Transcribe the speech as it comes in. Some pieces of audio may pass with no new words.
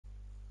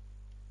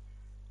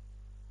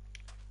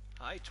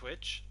Hi,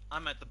 Twitch.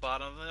 I'm at the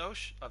bottom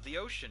of the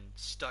ocean,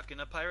 stuck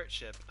in a pirate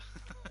ship.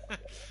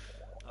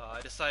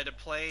 I decided to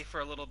play for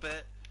a little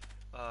bit,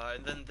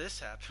 and then this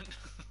happened.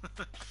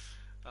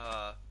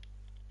 uh,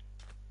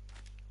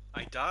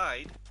 I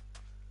died.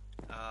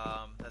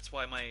 That's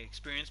why my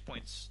experience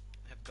points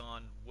have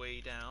gone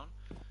way down.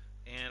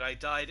 And I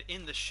died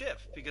in the ship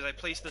because I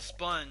placed the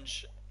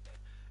sponge,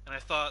 and I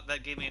thought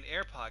that gave me an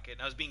air pocket.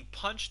 And I was being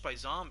punched by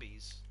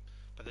zombies,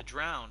 by the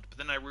drowned. But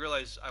then I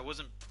realized I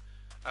wasn't.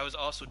 I was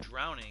also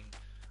drowning.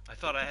 I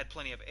thought I had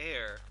plenty of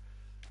air.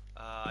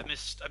 I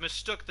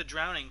mistook the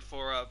drowning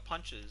for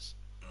punches,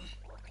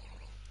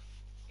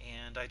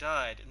 and I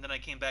died. And then I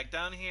came back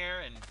down here,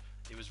 and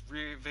it was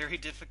very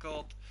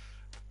difficult.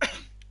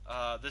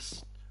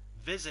 This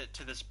visit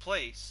to this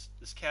place,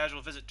 this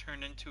casual visit,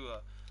 turned into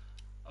a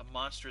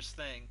monstrous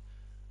thing.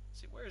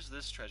 Let's see, where's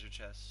this treasure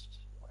chest?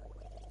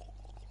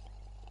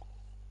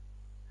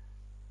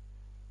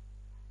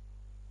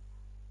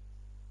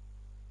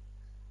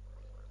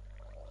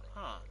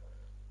 Huh.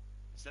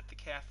 Is that the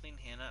Kathleen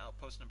Hanna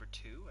Outpost number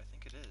 2? I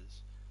think it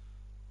is.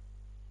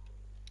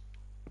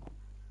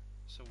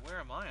 So where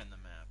am I on the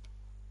map?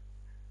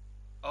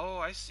 Oh,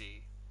 I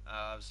see.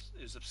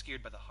 It was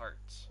obscured by the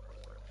hearts.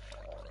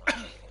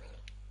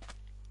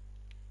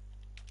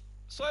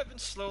 So I've been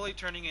slowly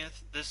turning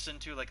this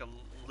into like a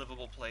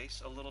livable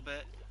place a little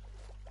bit.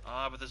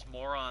 But there's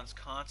morons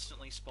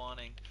constantly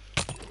spawning.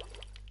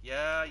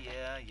 Yeah.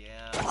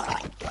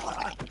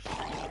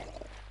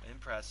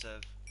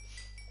 Impressive.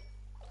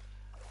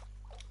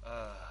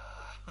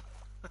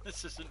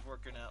 This isn't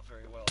working out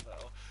very well,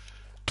 though.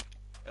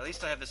 At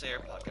least I have this air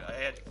pocket. I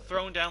had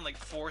thrown down like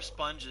 4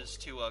 sponges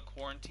to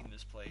quarantine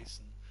this place,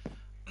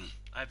 and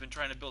I've been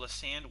trying to build a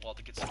sand wall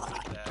to get some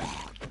food back.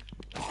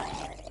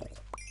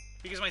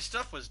 Because my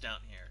stuff was down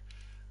here.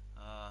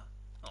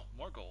 Oh,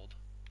 more gold.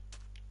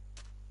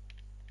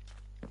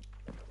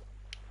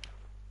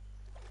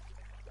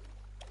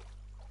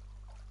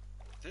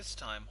 This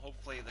time,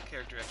 hopefully the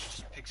character actually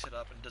just picks it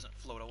up and doesn't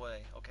float away.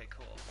 Okay,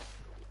 cool.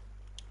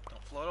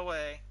 Don't float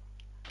away.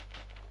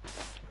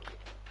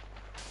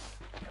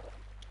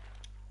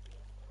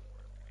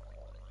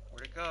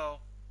 Where'd it go?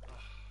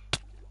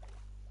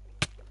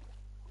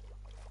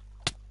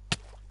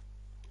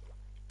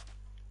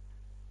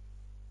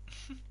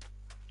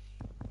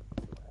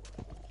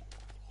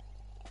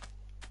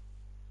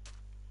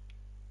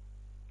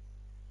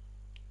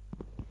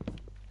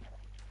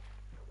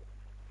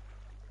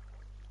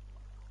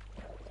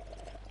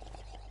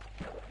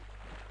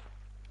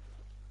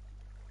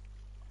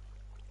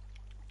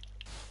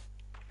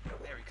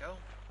 There we go.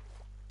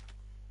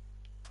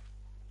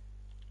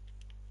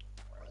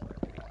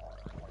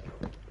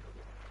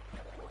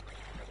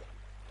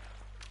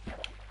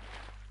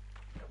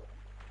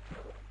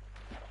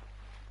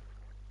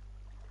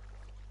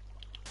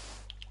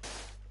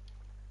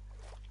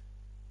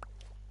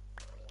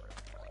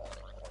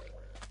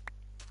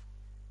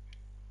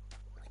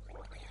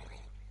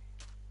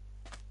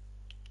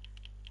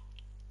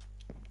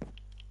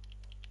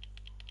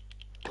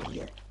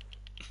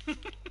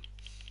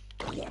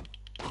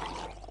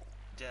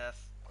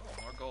 Death.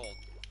 Oh, more gold.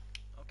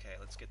 Okay,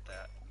 let's get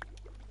that.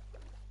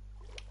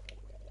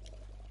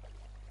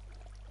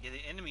 Yeah, the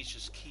enemies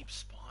just keep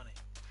spawning.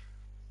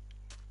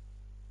 It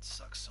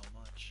sucks so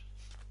much.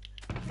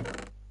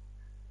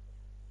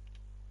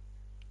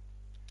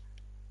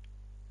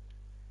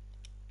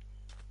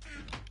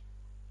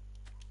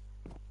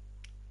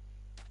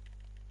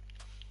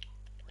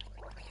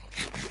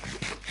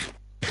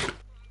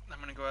 I'm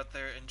gonna go out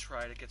there and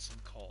try to get some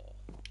coal.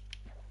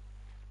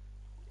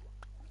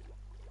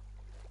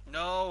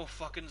 No,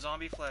 fucking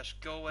zombie flesh,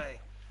 go away.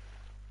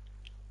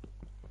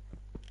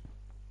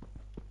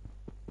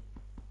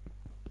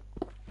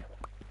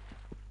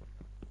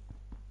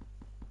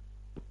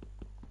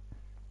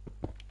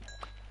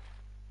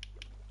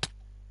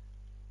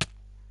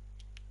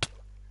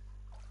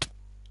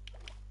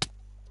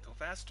 Go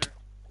faster.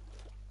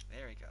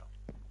 There we go.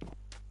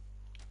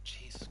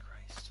 Jesus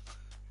Christ.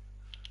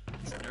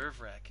 It's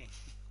nerve-wracking.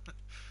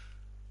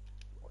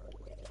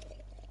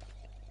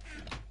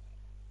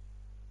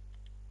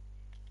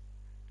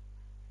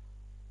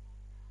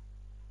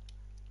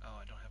 Oh,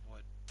 I don't have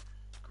wood.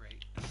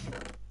 Great.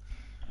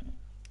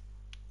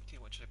 Okay,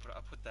 what should I put?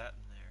 I'll put that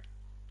in there.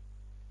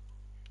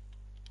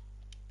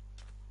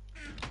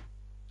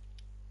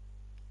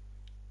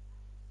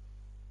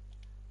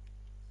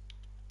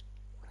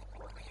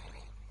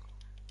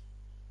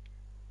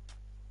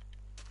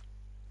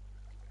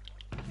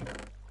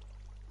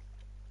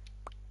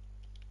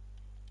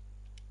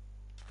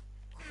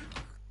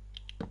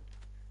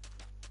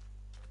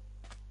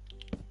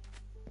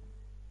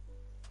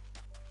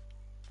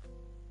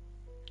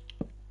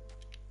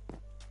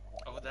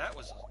 Oh, that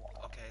was...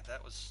 Okay,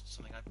 that was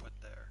something I put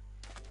there.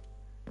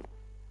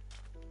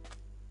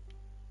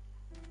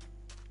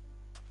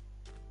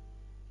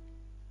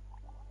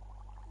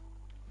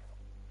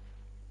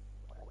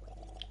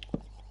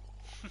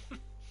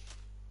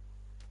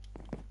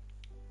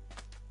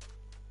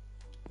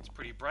 It's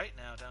pretty bright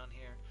now down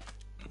here.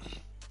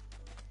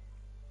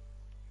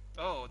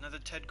 Oh, another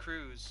Ted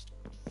Cruz.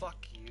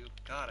 Fuck you.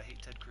 God, I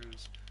hate Ted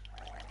Cruz.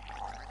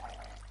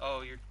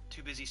 Oh, you're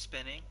too busy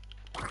spinning?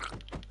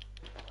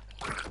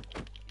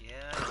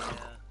 Yeah,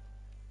 yeah.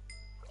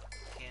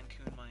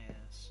 Cancun my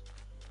ass.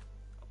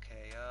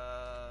 Okay,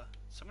 so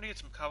I'm gonna get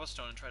some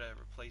cobblestone and try to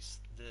replace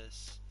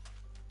this.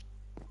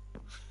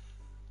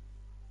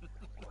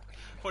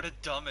 What a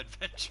dumb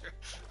adventure.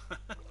 Okay,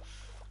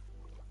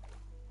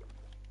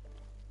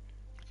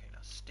 now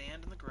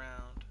stand in the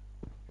ground.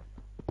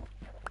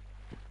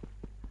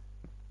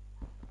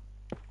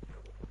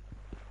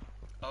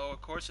 Oh,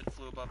 of course it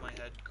flew above my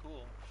head.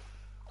 Cool.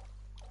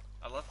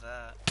 I love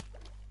that.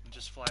 It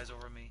just flies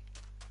over me.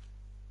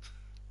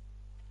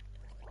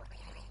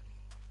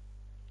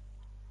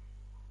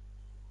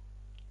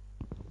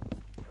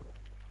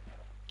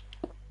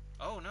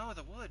 Oh no,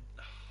 the wood.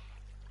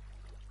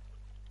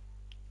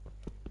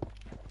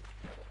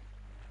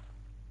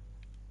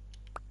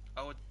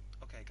 Oh,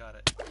 okay, got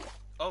it.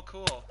 Oh,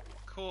 cool.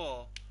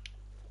 Cool.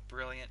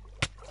 Brilliant.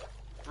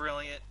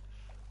 Brilliant.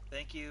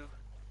 Thank you.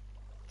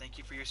 Thank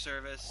you for your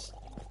service.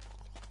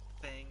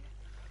 Thing.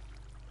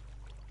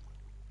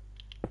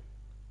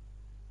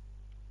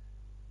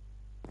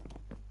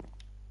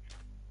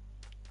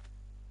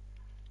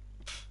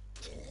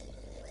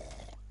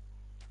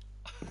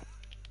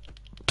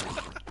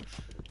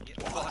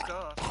 Yeah, fuck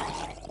off.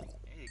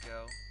 There you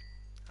go.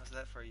 How's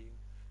that for you?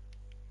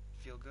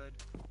 Feel good?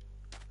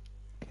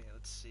 Okay,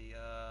 let's see.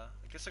 I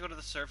guess I go to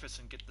the surface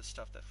and get the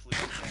stuff that flew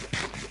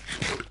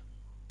away.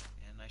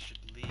 And I should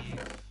leave.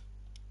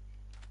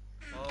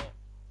 Well,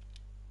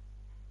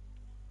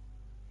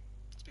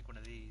 let's pick one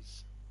of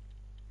these.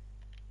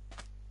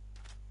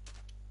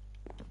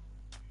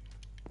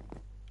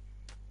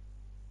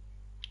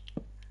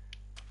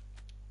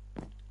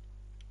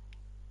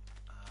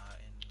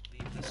 And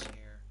leave this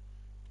here.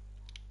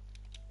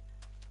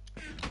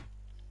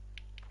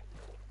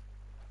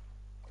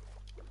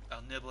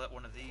 I'll nibble at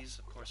one of these,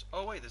 of course.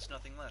 Oh wait, there's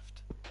nothing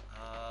left.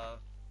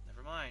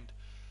 Never mind.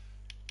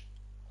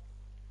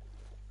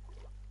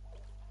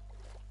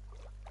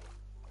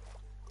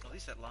 At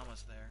least that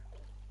llama's there.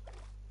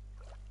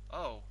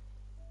 Oh,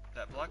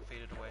 that block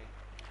faded away.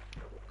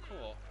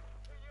 Cool.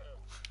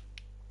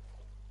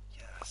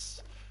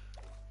 Yes.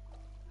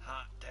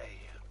 Hot day.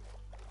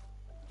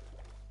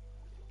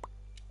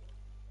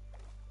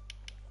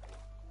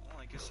 Well,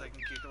 I guess I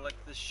can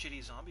collect this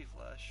shitty zombie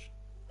flesh.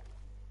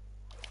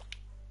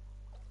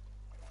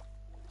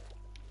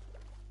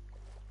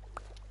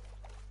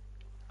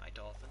 Hi,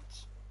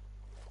 dolphins.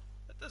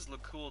 That does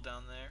look cool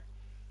down there.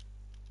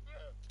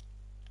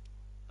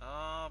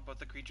 Oh, but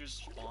the creatures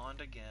spawned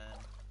again.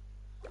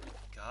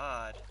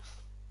 God.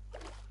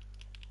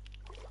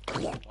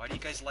 Why do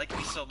you guys like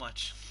me so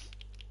much?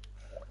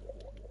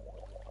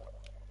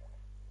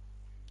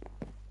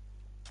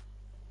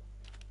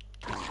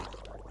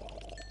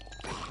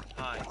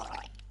 Hi.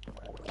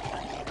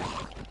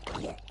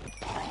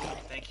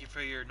 Thank you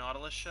for your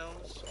Nautilus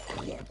shells.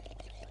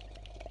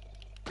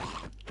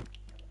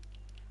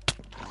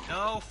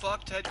 No,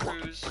 fuck Ted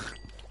Cruz.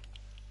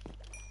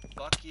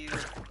 Fuck you.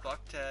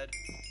 Fuck Ted.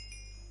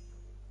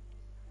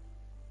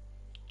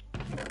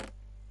 Okay,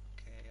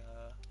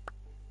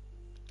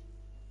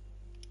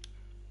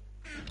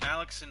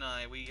 Alex and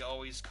I, we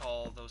always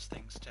call those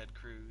things Ted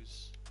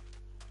Cruz.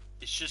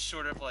 It's just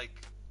sort of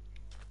like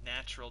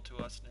natural to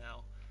us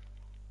now.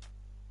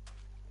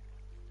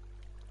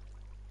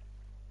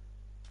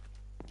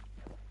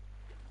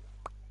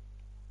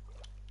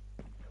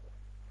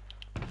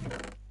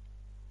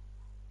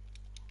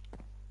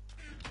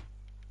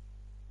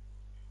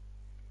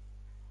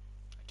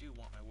 I do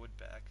want my wood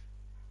back.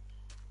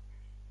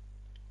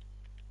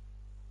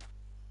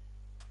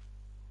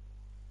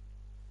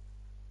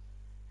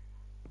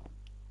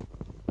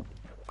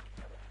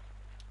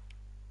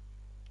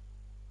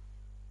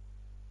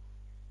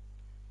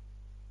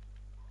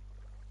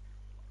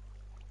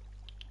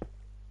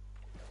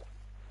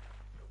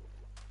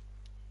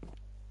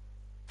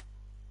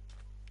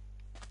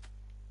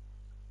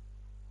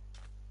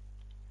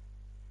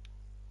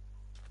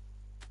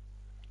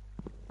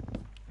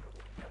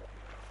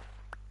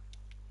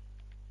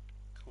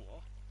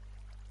 Cool.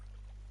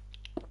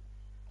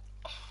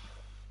 Oh,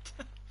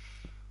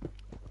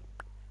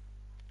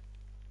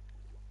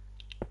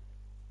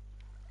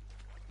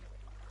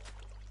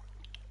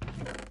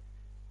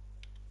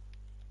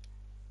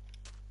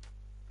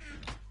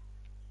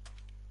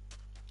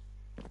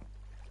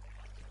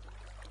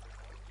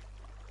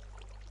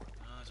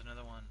 there's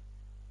another one.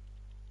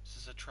 Is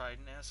this a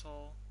trident,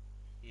 asshole?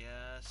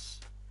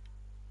 Yes.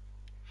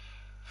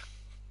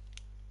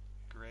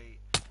 Great.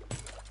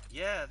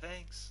 Yeah,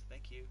 thanks.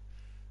 Thank you.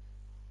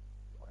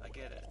 I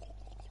get it.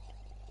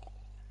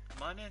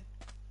 Come on in.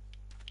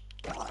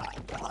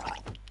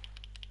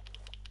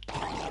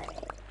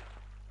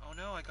 Oh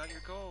no, I got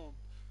your gold.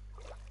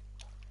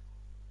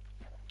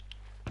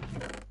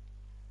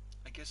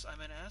 I guess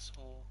I'm an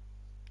asshole.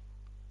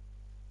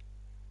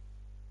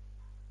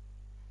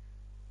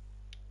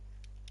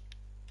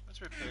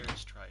 Let's repair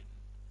his trident.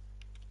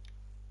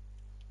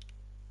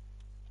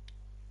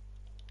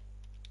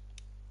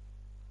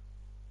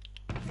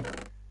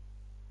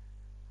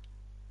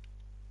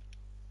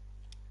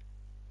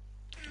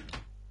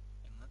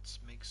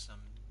 make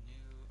some new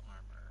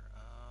armor.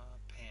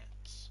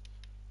 Pants.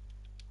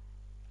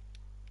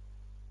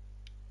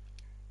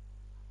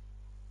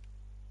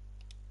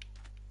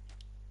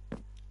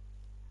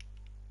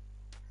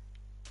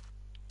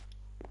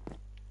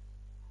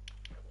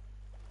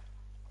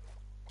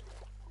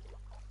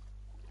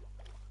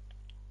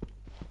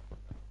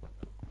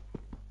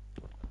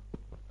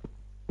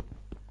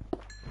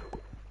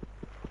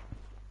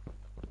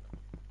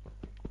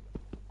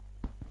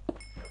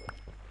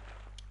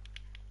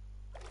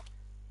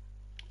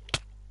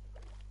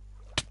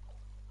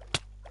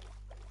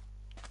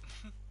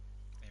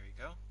 There we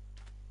go.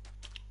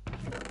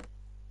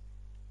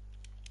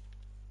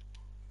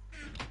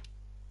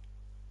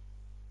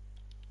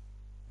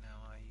 Now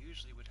I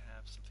usually would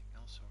have something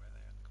else over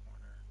there in the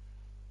corner.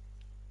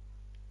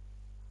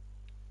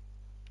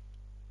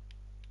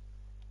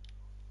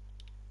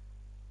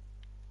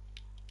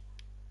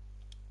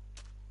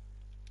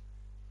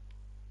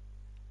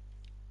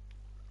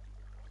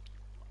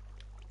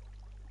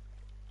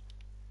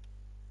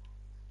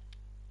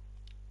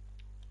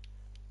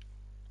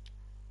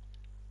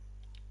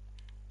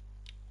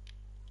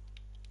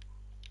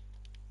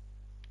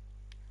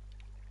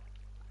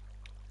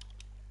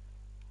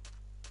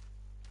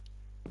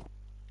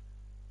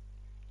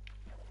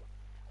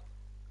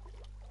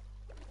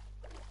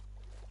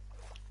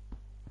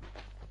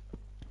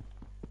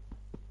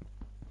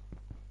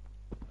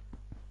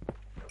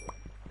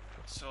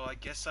 So I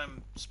guess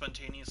I'm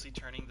spontaneously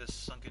turning this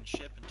sunken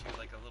ship into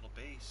like a little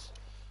base.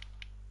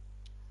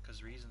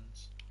 'Cause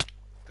reasons.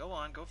 Go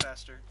on, go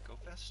faster. Go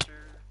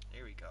faster.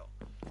 There we go.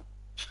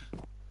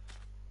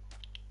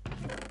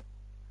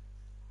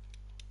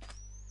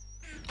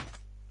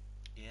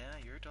 Yeah,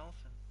 you're a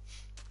dolphin.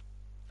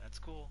 That's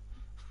cool.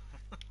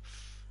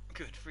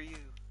 Good for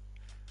you.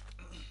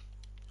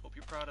 Hope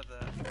you're proud of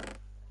that.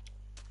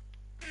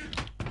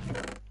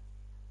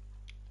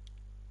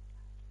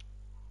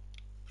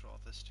 Put all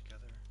this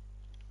together.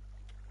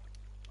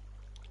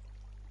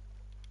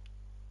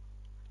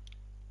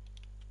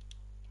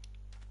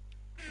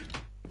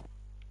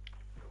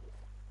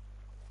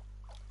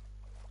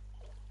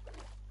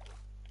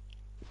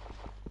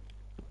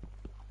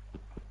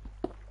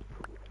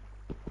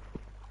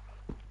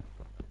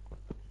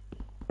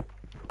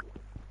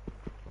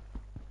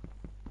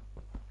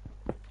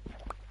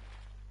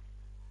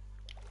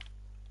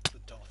 Is the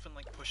dolphin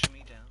like pushing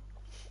me down?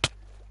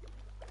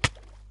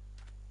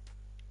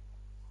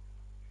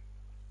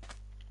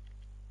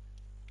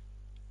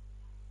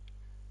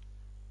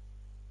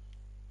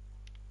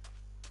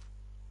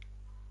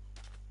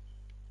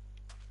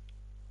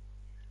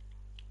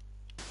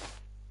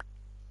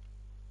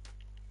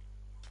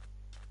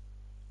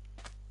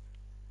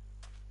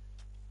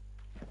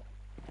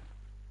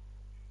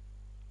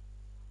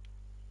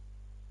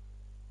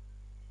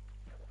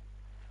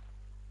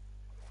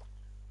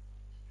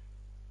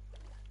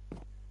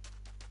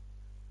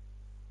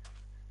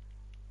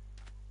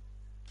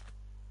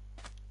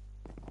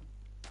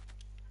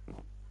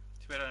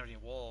 Too bad I don't have any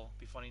wool.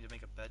 Be funny to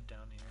make a bed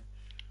down here.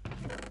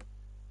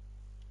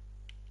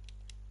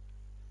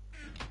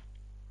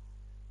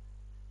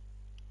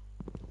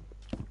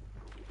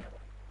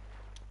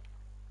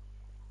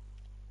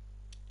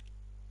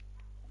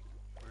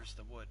 Where's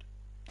the wood?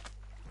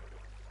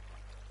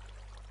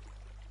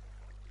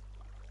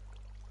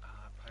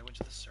 Probably went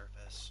to the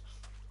surface.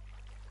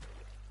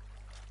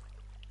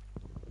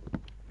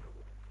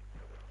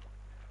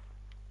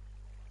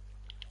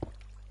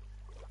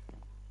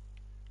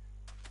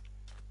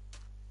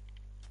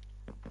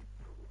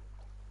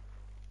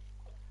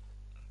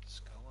 Let's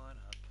go on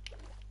up.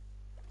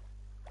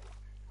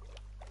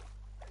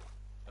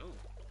 Oh.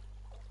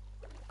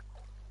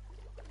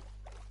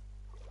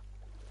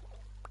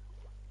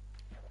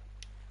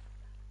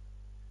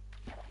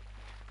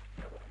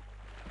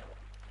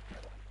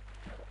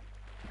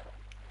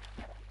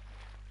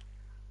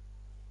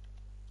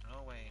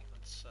 Oh wait,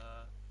 let's do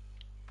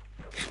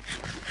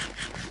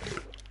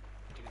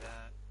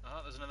that.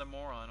 Oh, there's another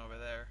moron over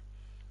there.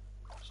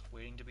 Just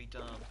waiting to be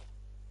dumb.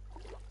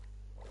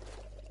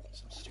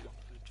 Some stupid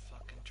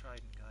fucking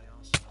trident guy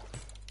also.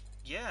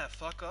 Yeah,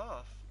 fuck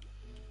off.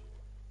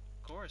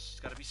 Of course, he's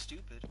gotta be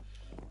stupid.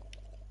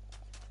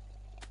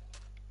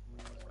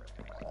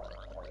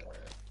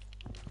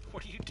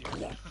 What are you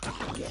doing?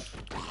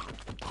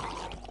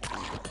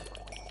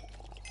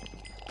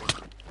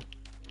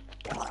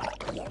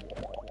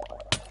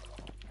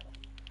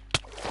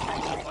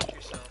 Fuck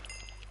yourself.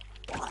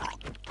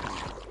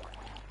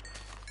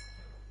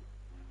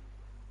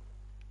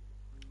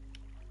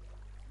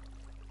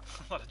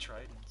 A lot of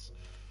tridents.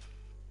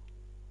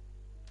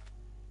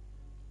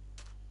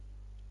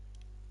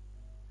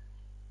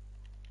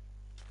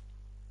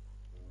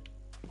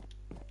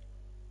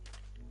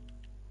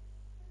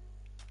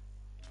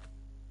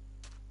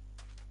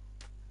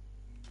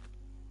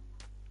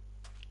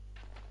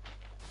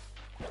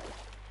 Where'd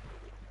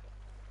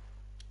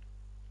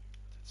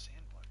that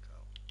sand block go?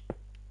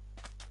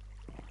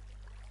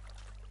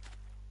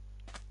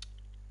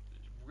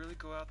 Did it really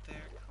go out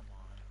there? Come on.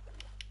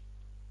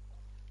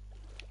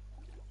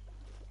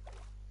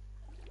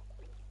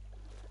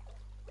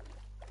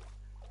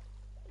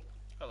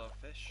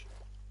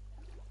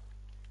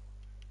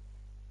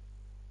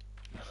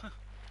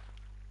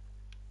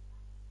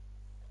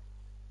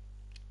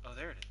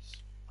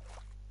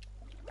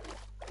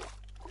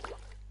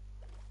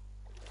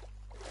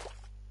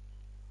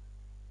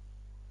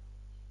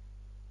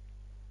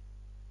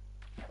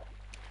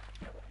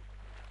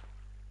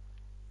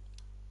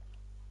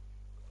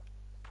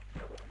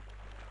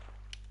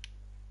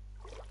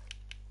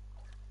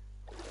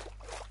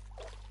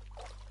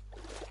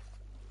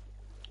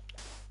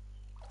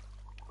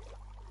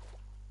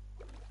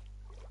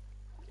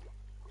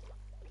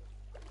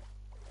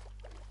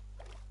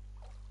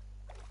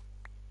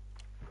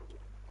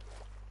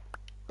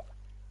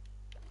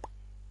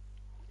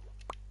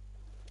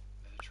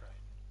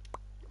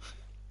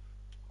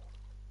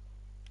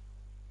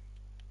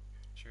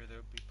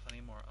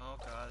 more. Oh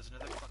god, there's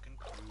another fucking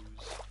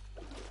cruise.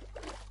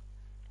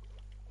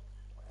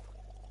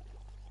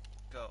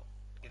 Go.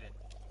 Get in.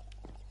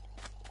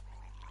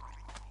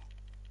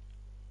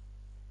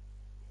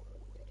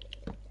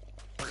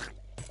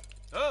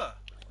 Ugh!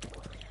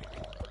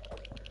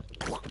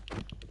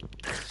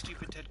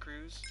 Stupid Ted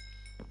Cruz.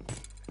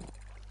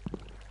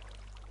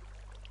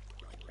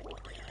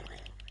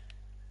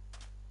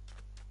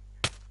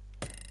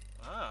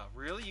 Ah,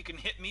 really? You can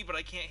hit me, but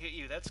I can't hit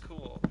you. That's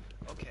cool.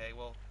 Okay,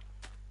 well...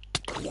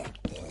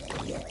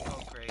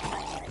 Oh, great.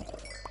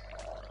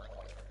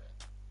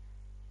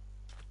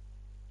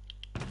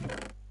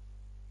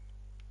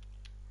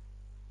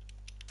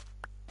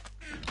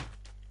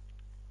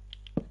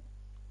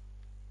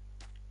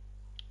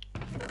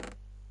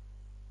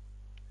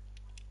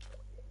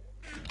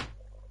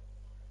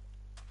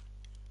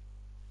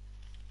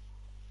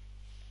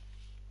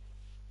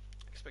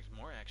 Expected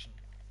more action.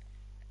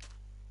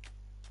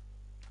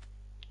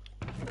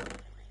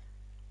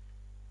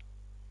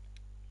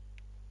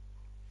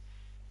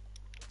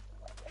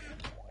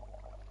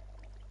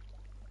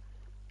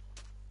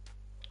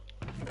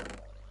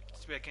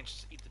 Maybe I can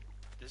just eat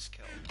this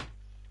kelp.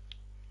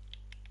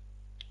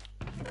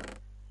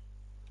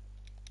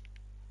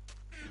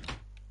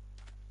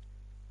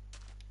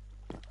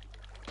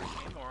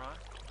 Hey, moron.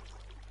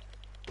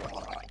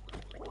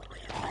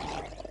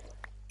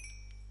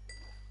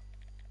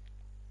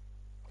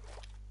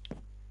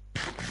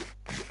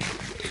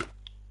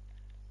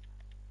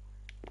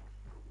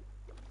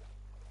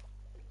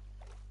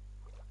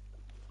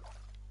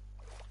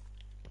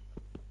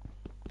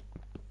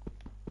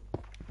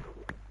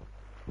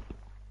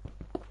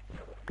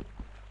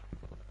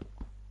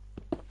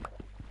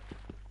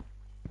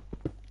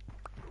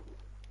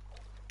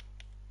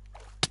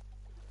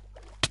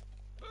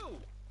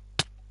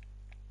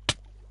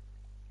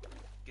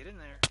 Get in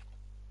there.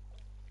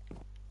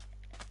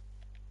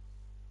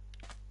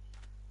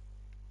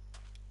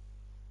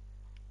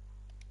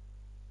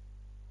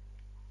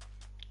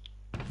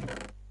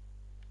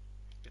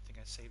 Good thing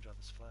I saved all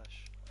this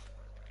flesh.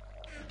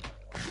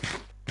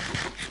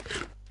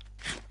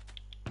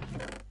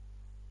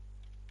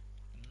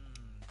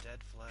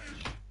 Dead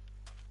flesh.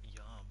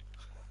 Yum.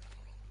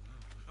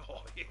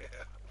 Oh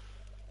yeah.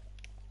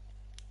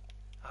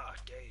 Ah,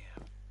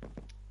 damn.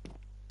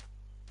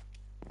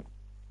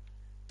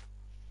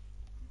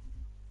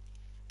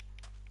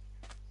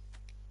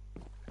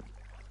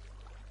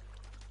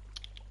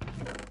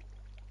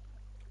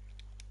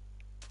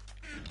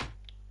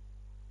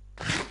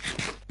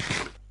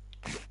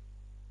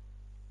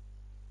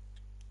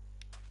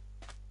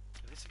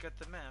 At least I got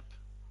the map.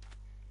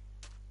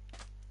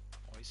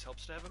 Always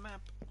helps to have a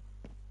map.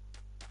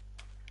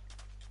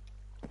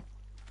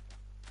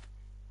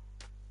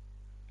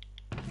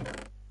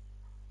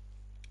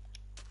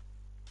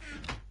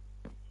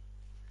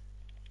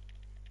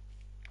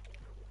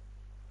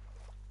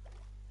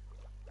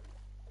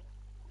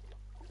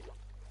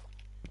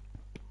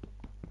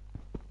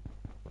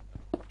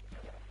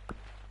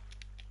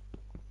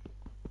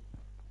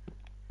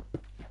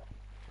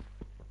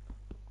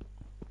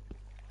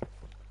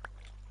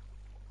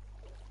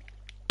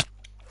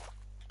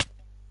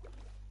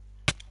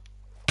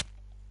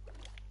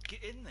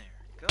 Get in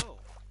there. Go.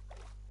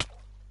 I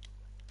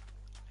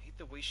hate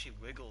the way she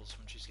wiggles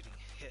when she's getting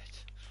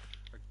hit.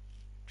 Or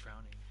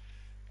drowning.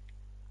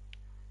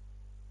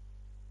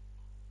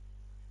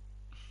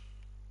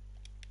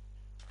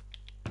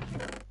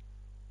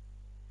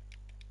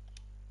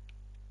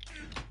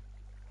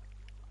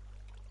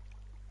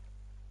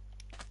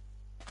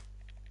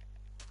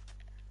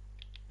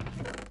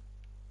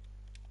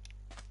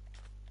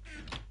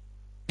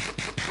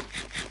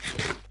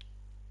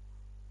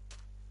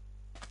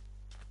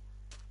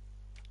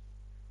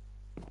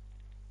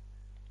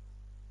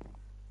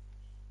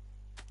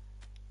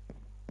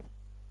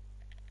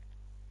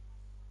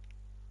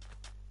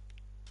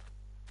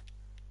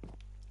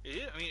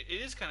 I mean,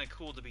 it is kind of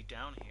cool to be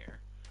down here.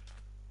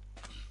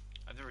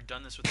 I've never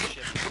done this with the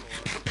ship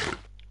before.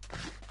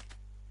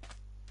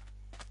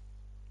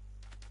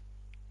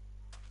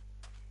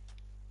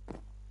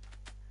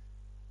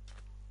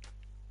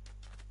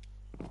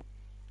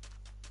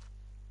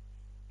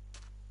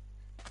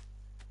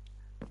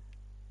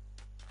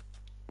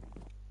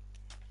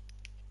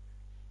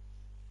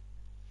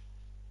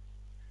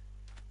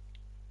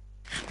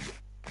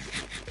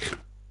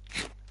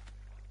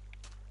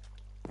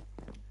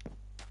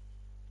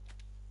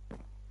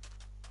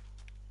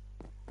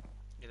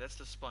 That's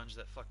the sponge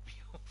that fucked me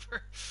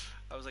over.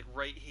 I was like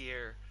right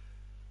here.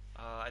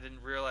 I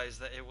didn't realize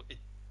that it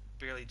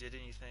barely did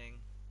anything.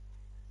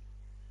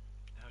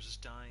 I was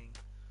just dying.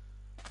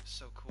 It was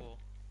so cool.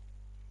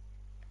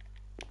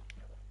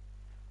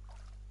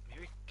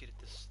 Maybe we can get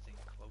this thing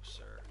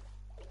closer.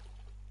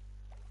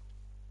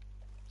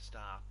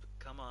 Stop.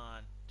 Come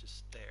on.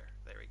 Just there.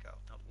 There we go.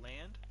 Now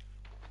land.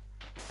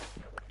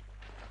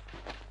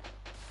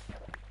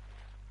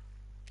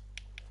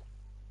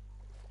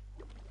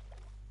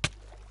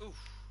 Oof.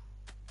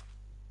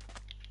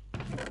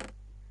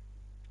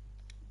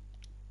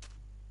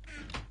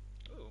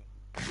 Ooh.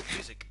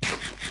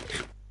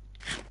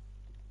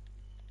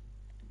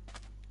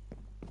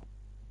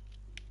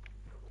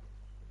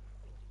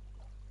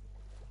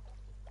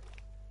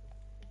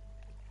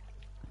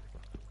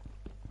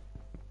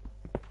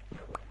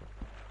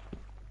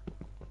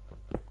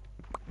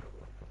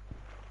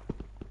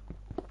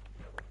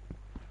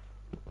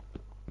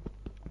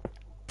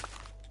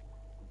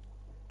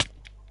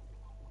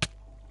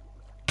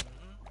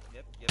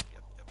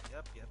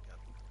 Yep.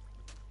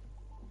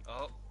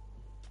 Oh,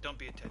 don't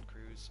be a Ted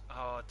Cruz.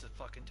 Oh, it's a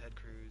fucking Ted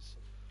Cruz.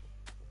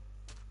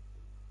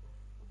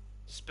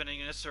 Spinning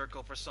in a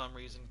circle for some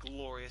reason,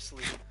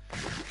 gloriously.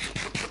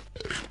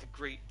 The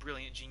great,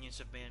 brilliant genius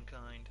of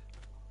mankind.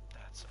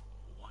 That's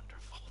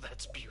wonderful.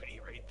 That's beauty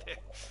right there.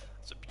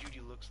 That's what beauty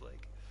looks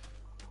like.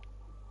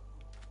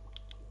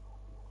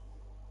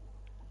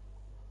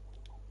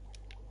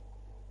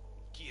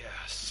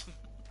 Yes.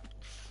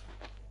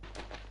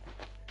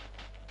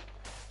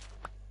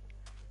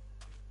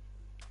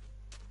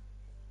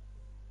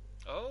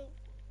 Oh.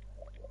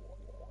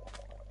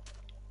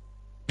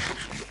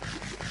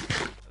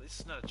 At least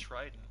it's not a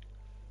trident.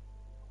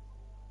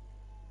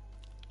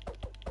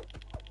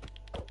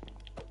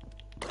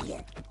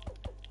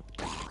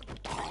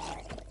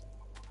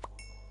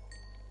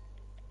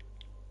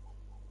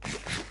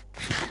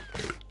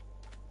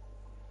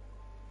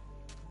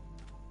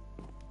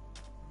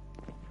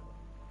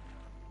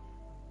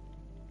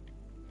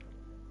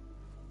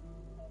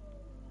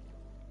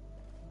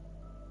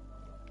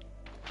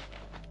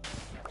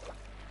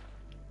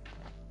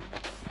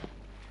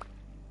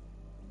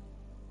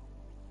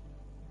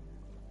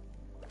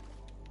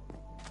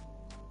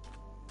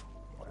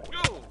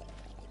 No!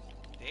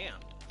 Damn.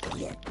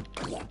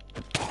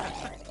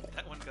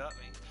 That one got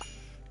me.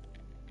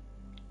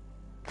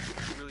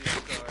 Really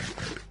off guard.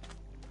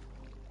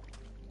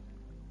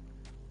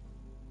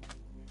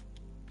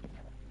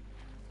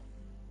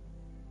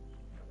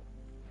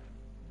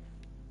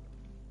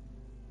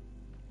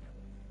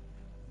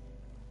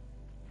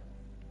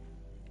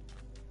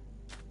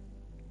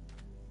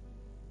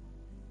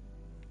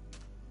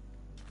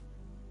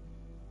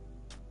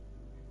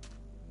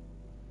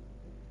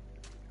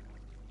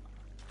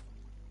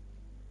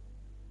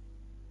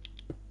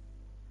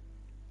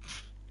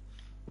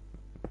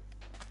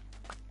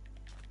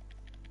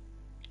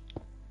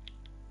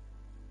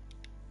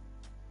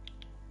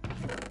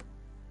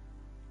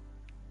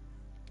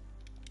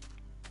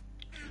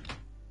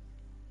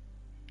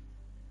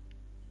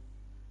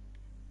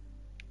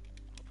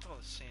 All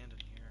the sand in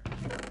here. I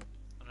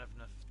don't have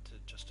enough to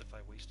justify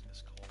wasting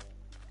this coal.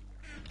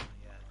 Not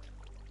yet.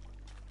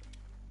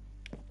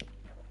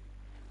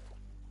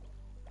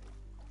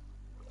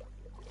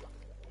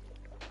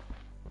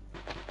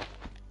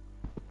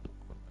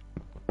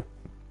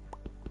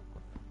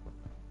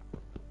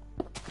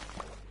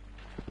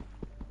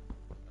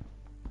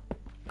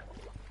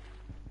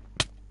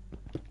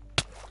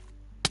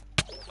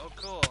 Oh,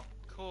 cool.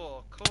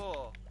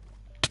 Cool.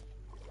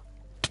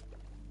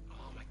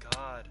 Oh my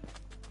god.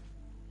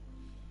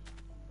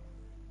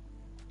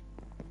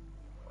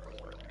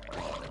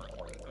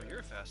 Oh, you're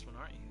a fast one,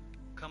 aren't you?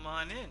 Come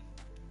on in.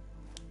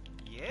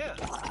 Yeah.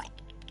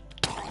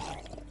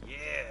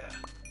 Yeah.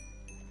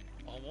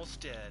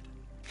 Almost dead.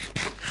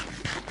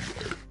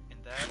 And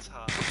that's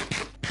hot.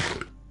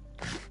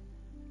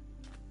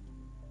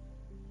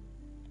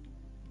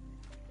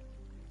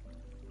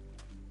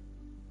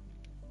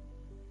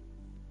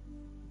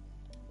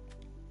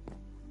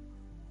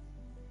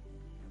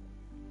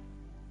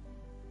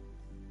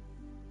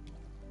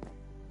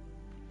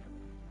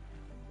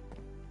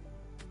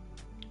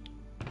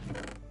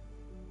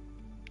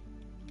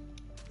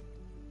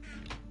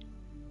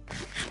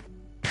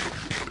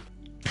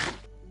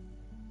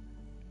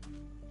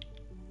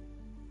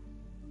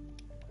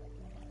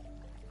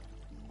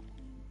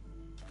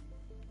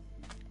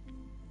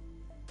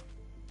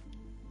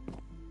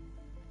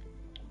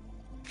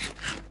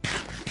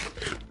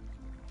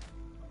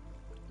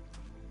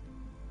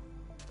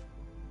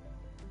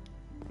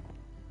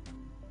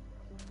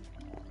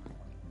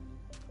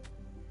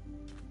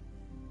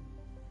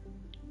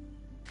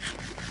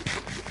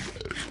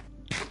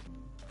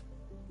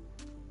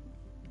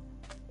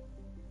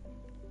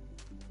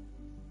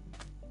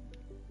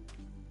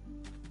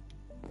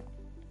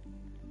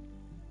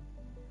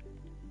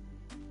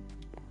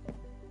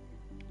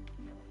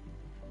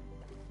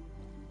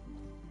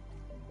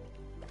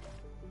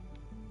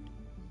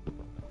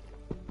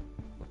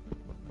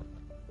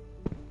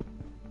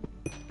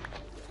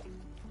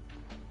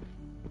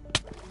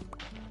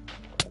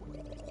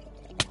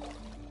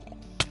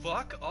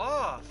 Fuck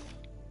off!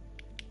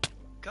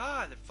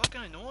 God, they're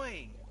fucking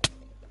annoying.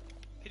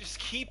 They just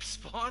keep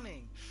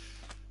spawning.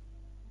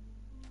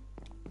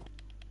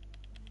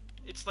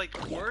 It's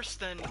like worse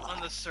than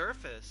on the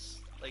surface,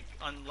 like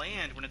on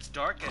land when it's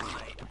dark at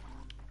night.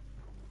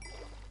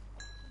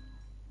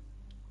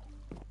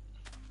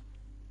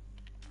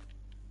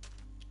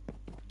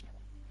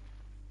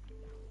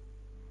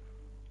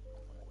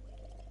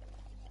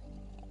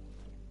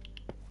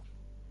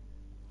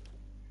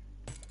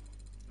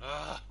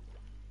 Ugh.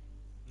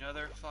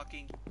 Another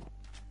fucking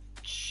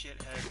shithead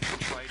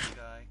fighting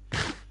guy.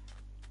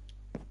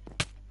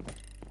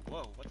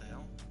 Whoa, what the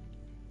hell?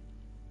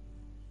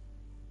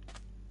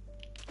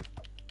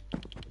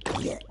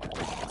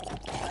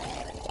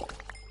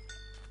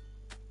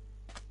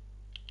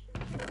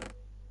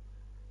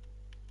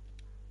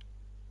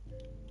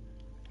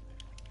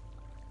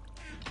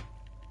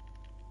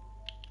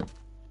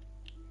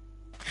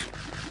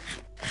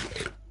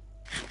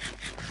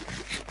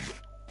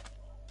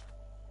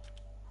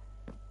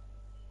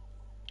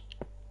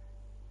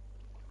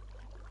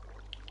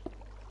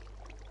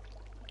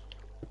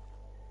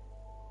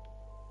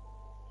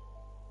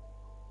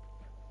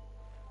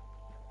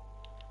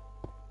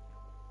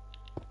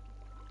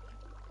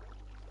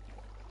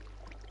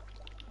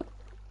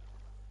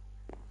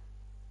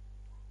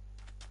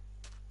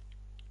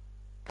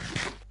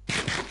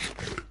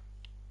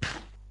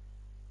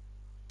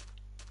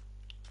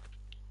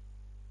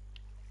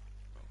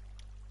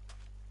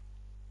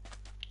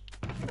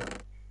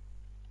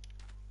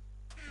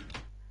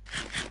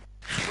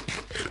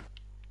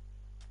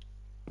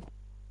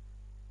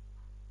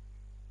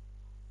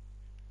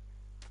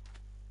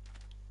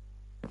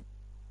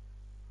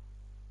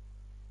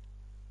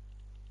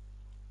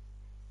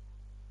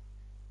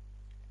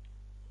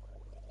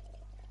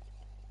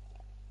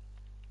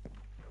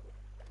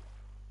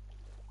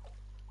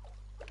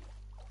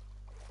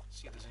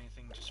 See if there's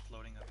anything just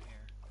floating up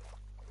here.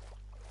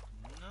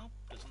 Nope,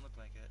 doesn't look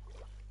like it.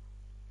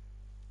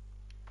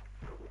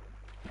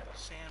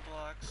 Sand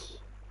blocks.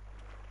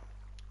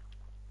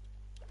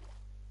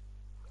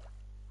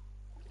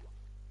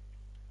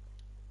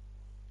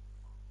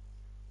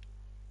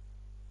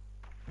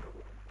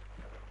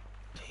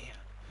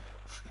 Damn.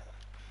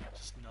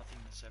 Just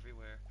nothingness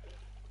everywhere.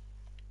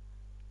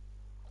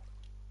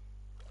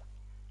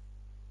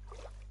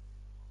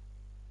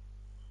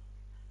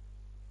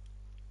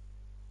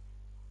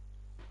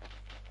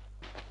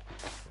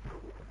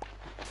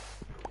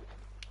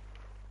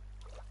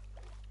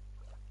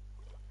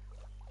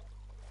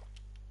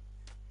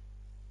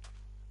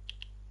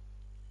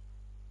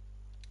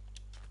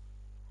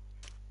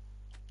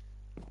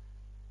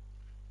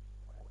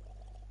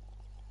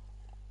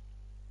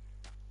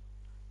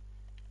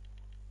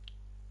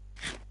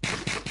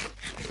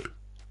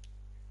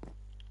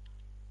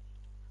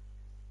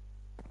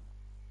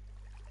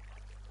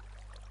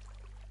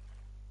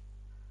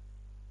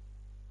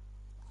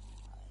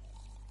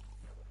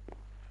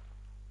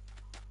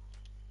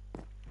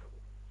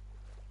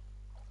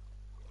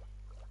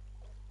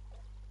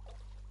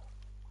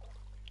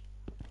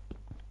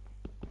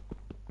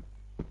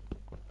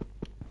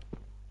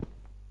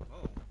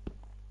 Whoa.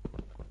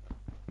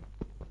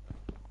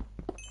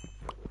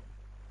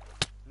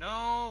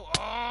 No!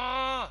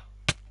 Ah!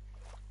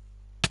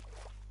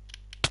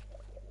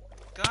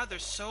 God, they're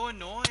so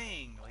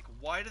annoying. Like,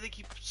 why do they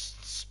keep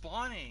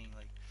spawning?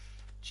 Like,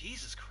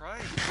 Jesus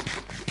Christ.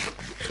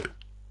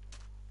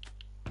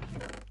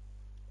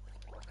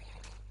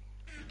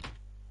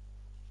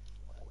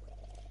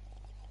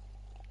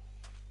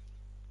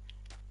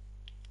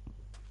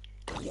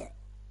 Come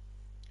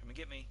and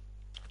get me.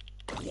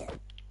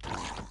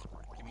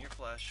 Give me your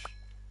flesh.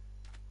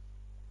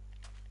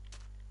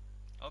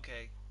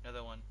 Okay,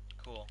 another one.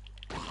 Cool.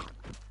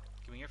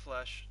 Give me your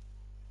flesh.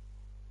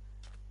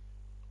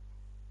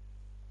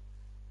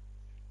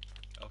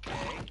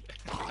 Okay.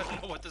 I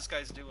don't know what this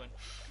guy's doing.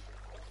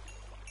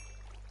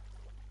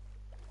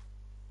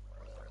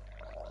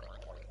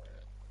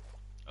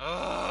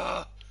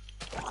 Ugh!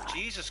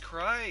 Jesus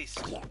Christ!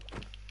 It's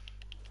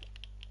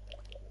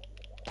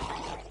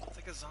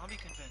like a zombie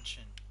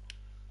convention.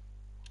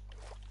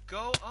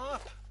 Go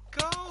up!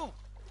 Go!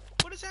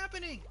 What is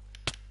happening?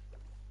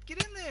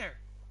 Get in there!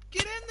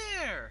 Get in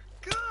there!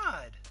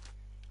 God!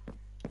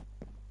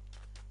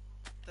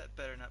 That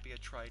better not be a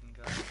trident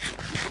guy.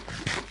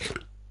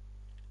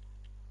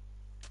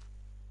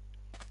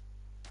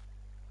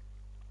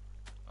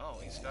 Oh,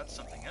 he's got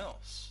something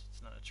else.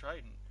 It's not a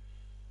trident.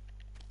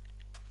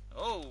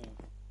 Oh!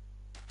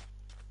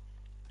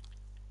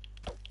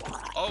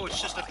 Oh,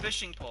 it's just a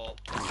fishing pole.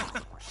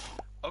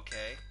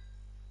 Okay.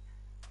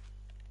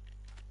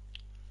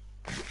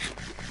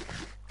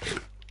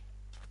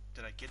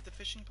 Did I get the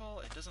fishing pole?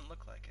 It doesn't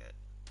look like it.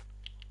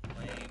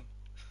 Lame.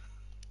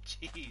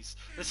 Jeez,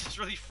 this is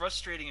really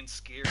frustrating and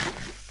scary.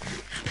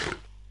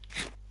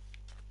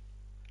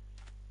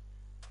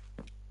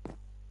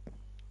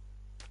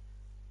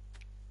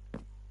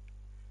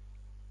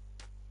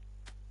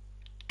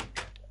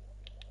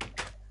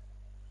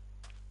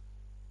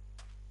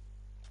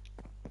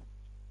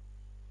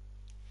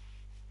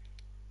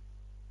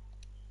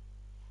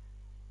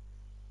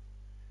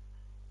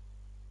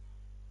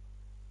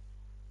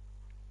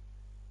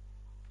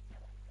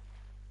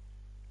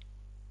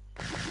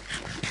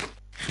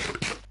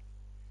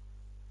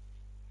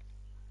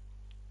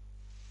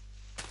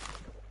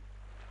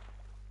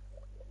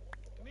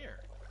 Come here.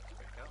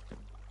 There you go.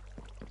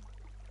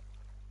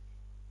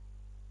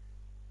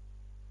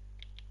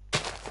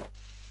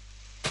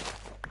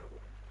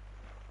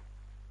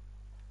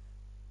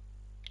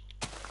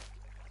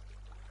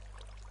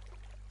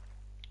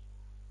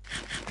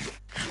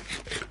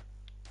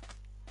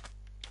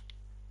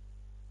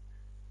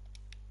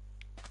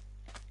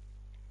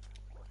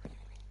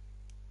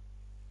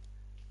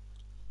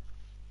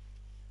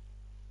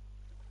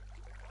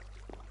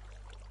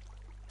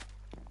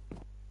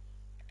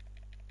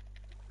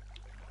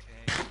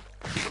 Okay.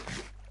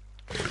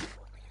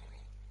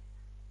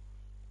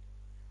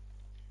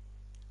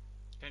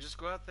 Can I just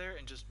go out there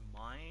and just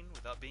mine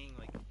without being,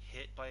 like,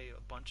 hit by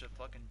a bunch of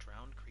fucking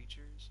drowned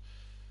creatures?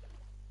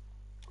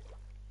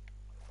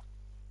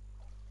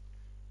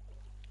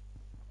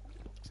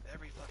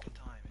 Every fucking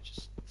time, it's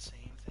just the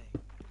same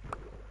thing.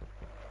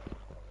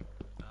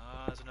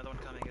 Ah, there's another one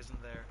coming,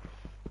 isn't there?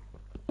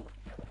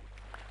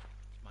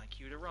 My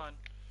cue to run.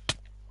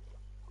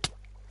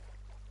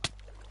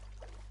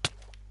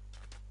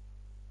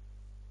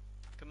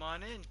 Come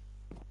on in.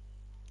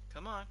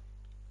 Come on.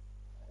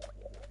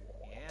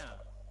 Yeah.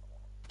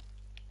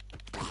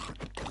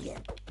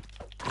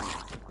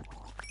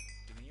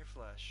 Give me your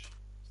flesh.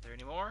 Is there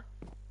any more?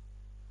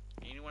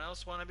 Anyone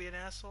else want to be an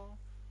asshole?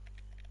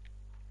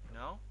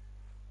 No?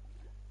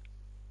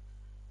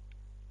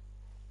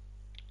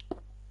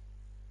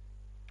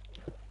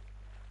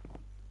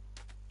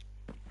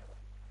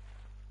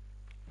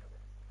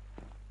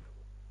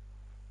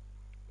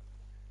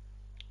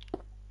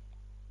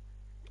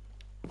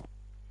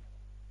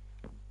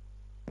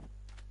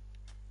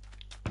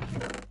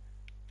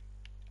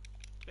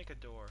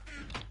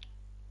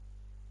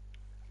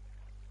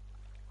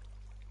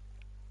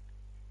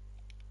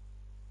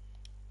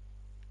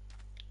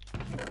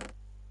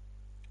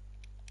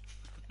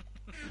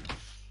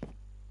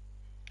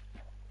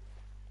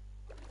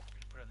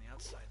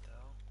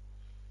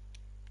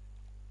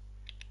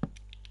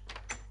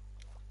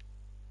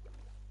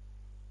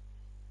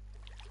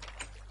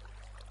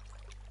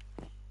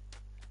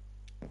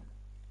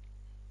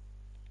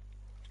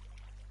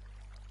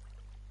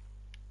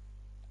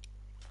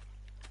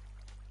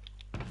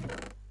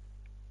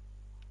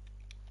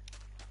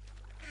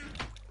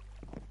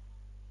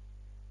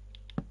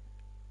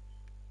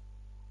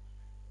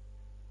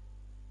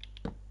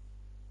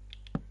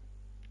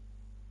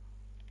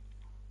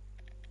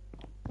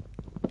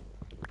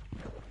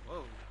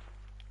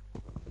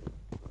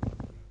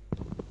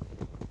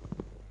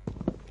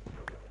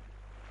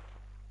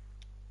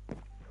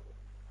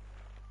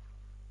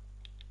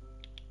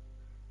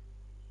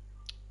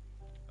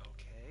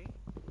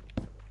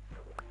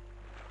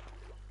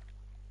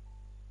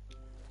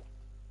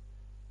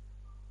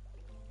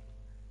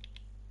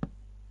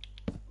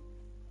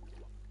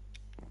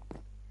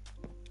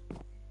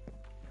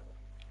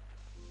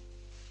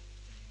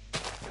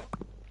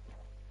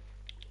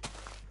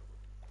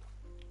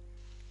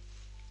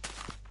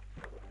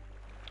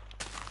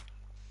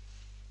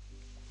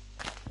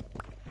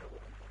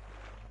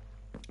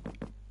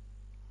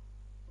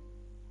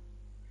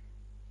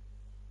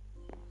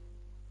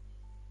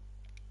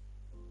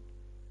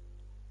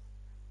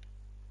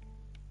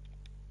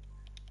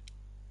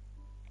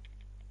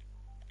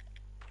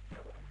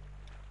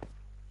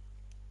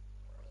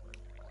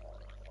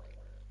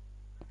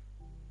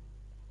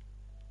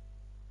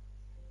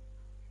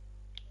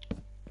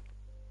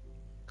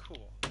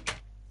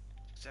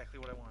 Exactly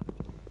what I want.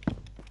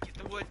 Get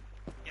the wood.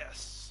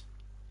 Yes.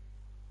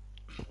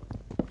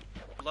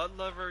 Blood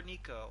lover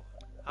Nico.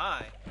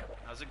 Hi.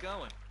 How's it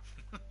going?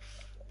 I'm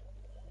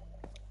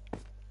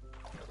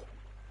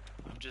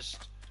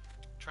just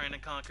trying to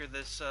conquer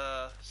this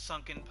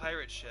sunken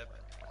pirate ship.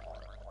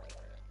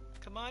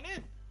 Come on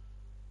in.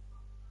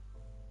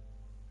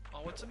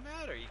 Oh, what's the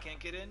matter? You can't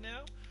get in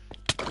now?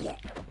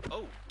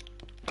 Oh.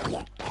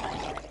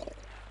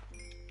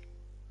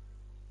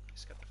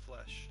 He's got the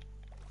flesh.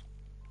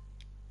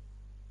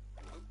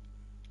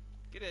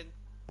 Get in.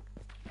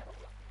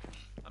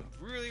 I'm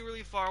really,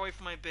 really far away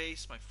from my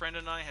base. My friend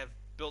and I have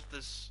built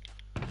a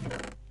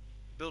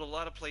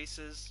lot of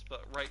places,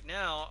 but right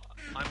now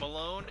I'm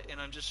alone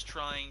and I'm just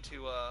trying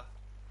to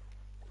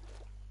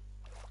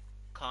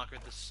conquer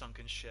this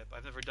sunken ship.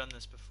 I've never done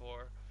this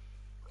before.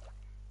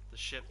 The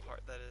ship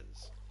part, that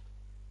is.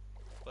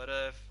 But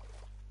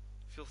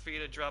feel free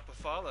to drop a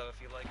follow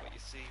if you like what you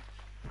see.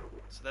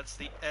 So that's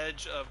the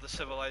edge of the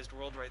civilized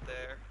world right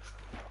there.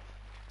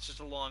 It's just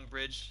a long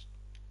bridge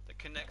that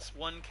connects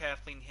one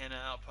Kathleen Hanna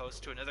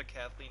Outpost to another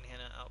Kathleen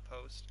Hanna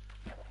Outpost.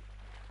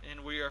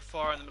 And we are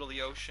far in the middle of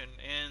the ocean,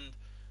 and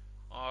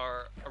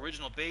our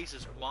original base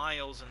is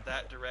miles in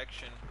that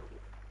direction.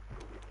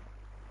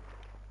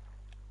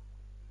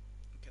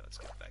 Okay, let's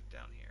get back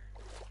down here.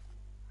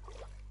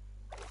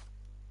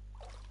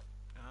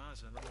 Ah,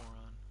 there's another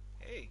moron.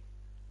 Hey!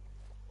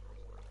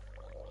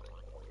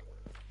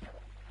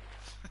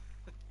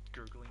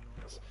 Gurgling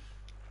noise.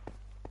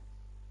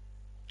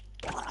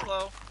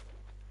 Hello!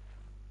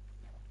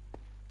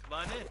 Come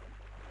on in.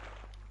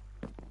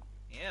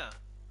 Yeah.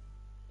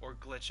 Or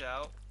glitch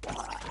out. There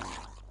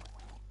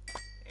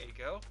you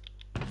go.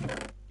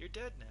 You're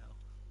dead now.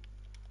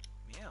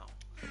 Meow.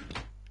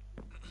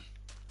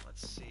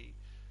 Let's see.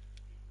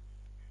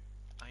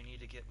 I need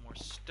to get more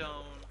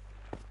stone.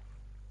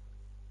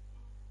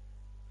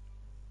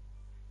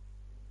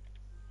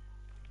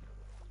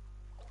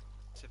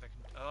 See if I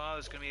can... Oh,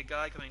 there's gonna be a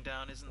guy coming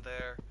down, isn't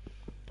there?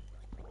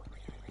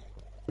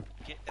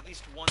 Get at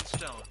least one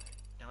stone.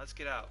 Now let's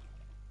get out.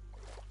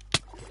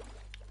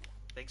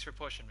 Thanks for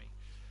pushing me.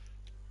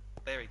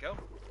 There we go.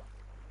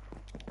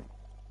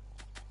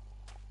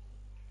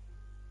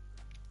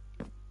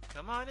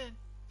 Come on in.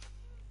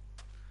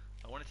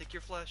 I want to take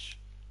your flesh.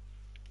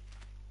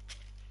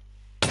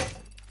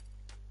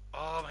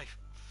 Oh my...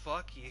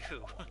 Fuck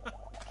you.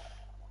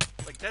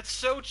 Like, that's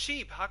so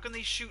cheap. How can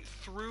they shoot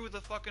through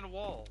the fucking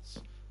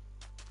walls?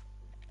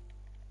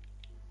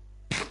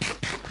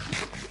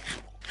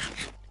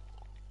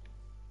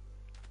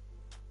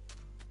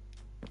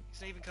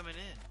 He's not even coming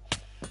in.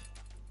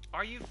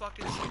 Are you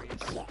fucking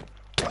serious?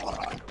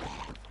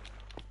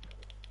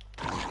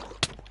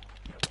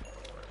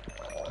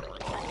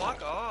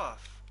 Fuck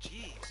off.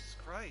 Jesus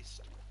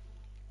Christ.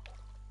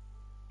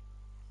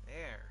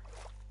 There.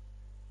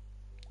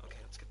 Okay,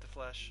 let's get the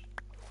flesh.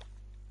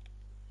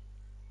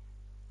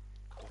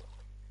 Cool.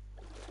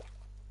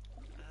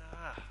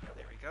 Ah,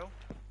 there we go.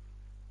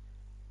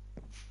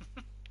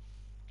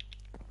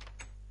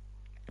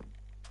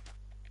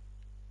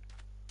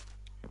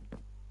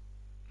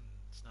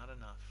 It's not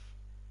enough.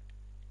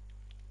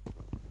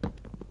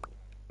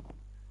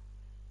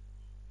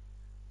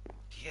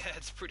 Yeah,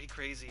 it's pretty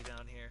crazy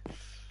down here.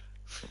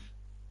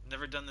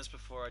 Never done this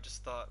before. I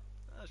just thought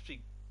that'd be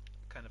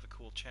kind of a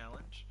cool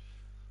challenge.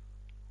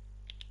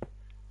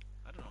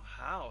 I don't know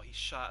how he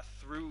shot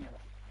through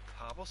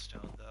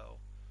cobblestone though.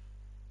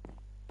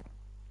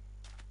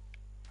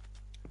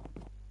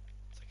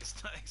 It's like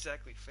it's not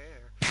exactly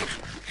fair.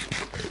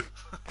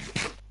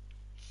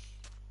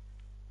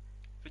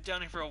 Been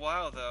down here for a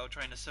while though,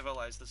 trying to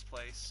civilize this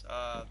place.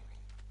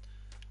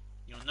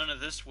 You know, none of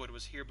this wood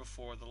was here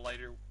before. The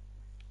lighter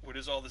wood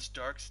is all this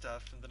dark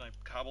stuff, and then I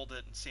cobbled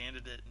it and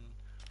sanded it and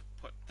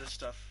put this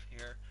stuff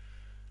here.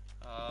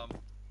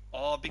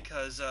 All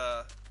because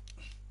I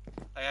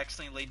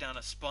accidentally laid down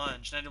a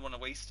sponge and I didn't want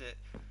to waste it.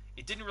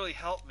 It didn't really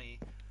help me,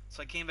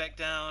 so I came back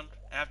down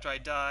after I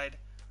died.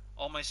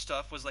 All my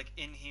stuff was like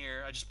in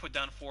here. I just put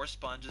down 4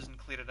 sponges and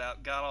cleared it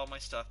out. Got all my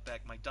stuff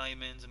back, my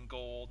diamonds and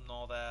gold and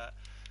all that.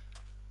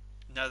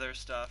 Nether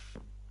stuff.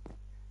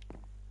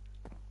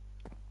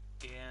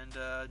 And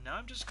now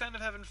I'm just kind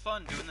of having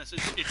fun doing this.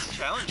 It's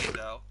challenging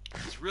though.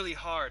 It's really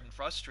hard and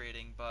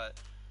frustrating, but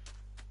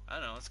I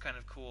don't know, it's kind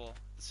of cool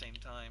at the same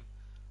time.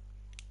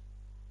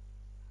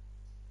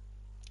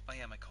 Oh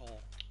yeah, my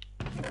coal.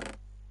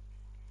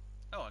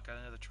 Oh, I got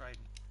another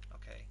trident.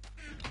 Okay.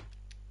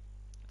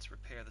 Let's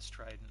repair this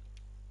trident.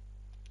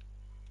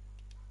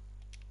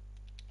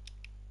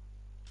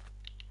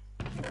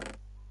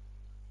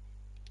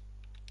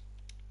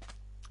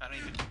 I don't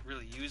even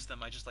really use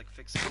them, I just like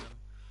fixing them.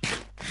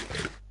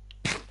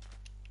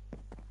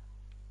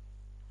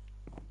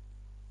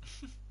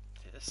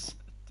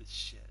 This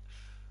shit.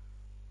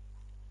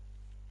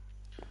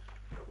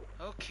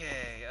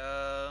 Okay,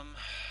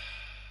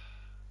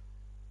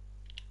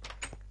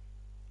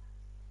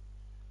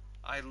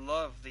 I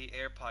love the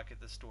air pocket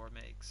this door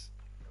makes.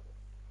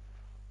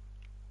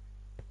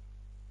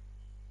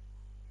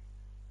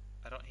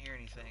 I don't hear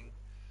anything.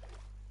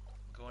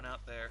 going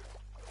out there.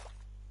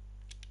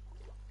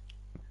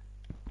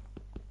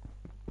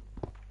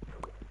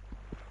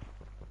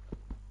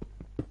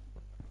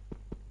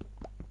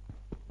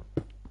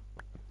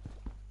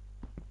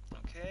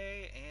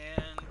 Okay,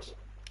 and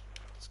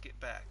let's get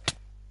back.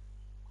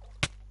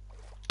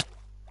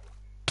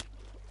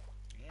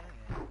 Yeah,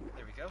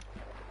 there we go.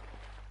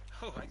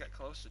 Oh, I got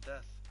close to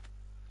death.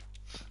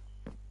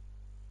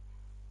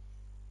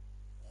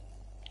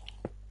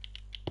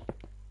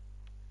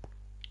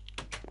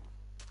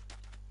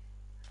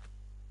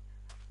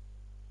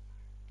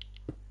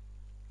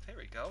 There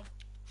we go.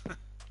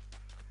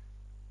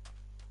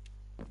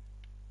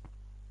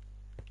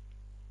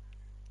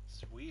 This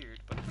is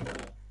weird, but cool.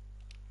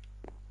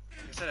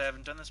 Like I said, I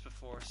haven't done this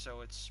before, so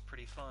it's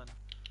pretty fun.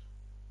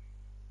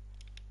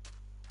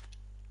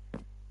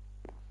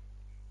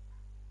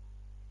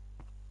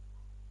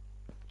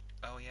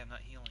 Oh yeah, I'm not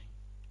healing.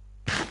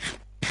 I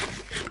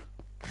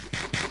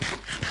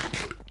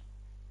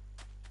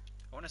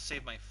want to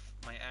save my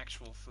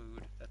actual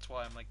food. That's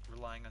why I'm like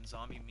relying on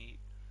zombie meat.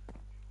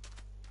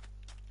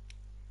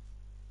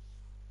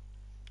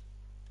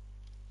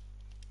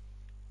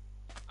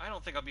 I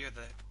don't think I'll be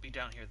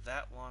down here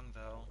that long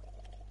though.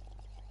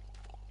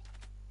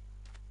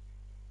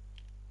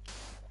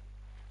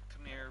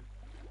 Come here.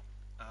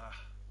 Damn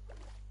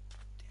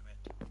it.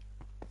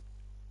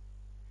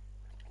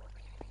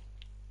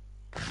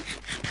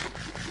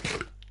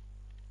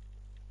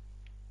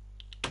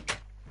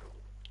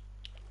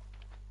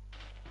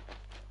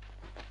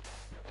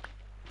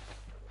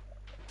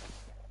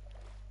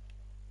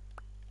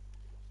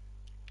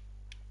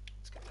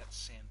 Let's get that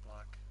sand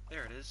block.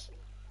 There it is.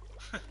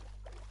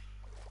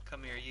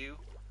 Come here, you.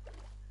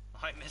 Oh,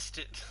 I missed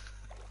it.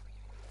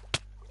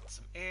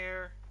 Some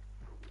air.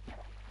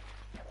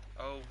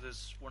 Oh,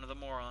 there's one of the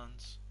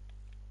morons.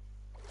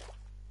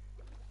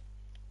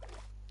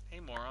 Hey,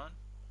 moron.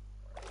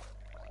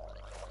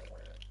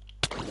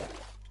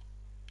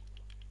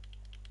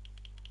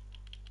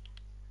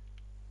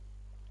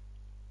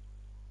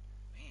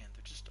 Man,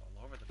 they're just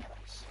all over the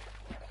place.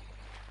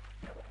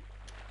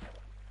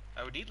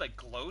 I would need, like,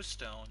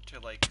 glowstone to,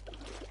 like,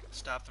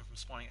 stop them from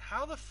spawning.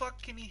 How the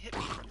fuck can he hit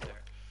me from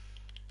there?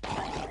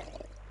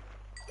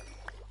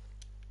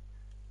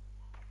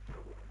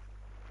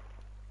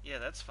 Yeah,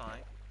 that's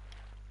fine.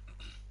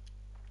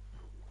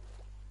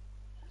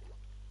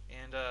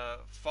 And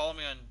follow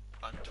me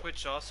on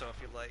Twitch also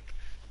if you like.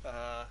 We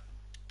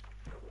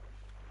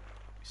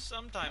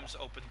sometimes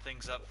open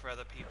things up for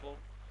other people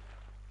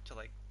to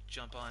like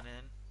jump on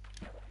in.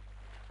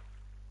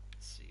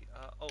 Let's see.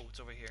 Oh, it's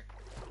over here.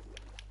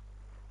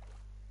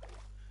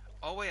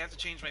 Oh wait, I have to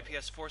change my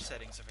PS4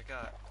 settings. I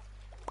forgot.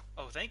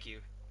 Oh, thank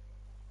you.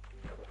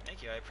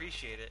 Thank you. I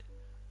appreciate it.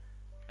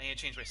 I need to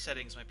change my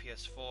settings, my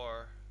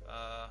PS4.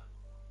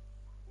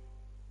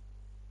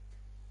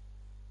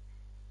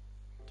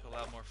 To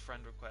allow more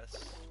friend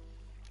requests.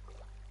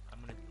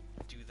 I'm gonna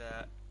do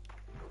that.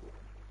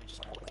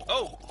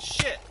 Oh,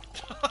 shit!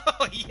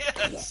 Oh,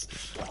 yes!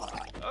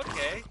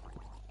 Okay.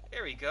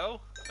 There we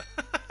go.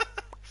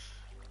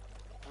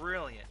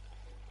 Brilliant.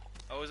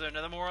 Oh, is there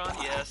another moron?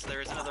 Yes,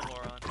 there is another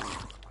moron.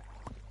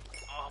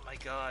 Oh my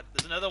god.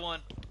 There's another one.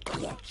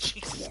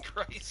 Jesus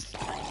Christ.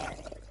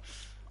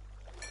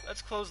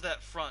 Let's close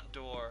that front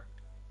door.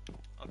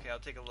 Okay, I'll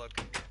take a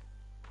look.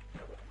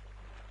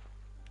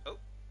 Oh.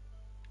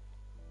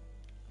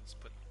 Let's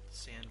put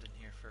sand in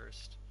here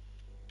first.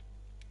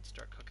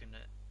 Start cooking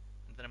it.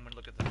 And then I'm going to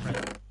look at the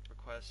friend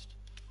request.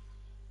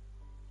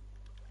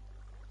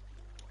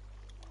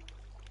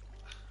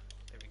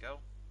 There we go.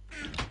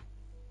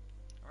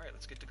 Alright,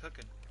 let's get to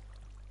cooking.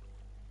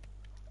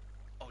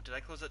 Oh, did I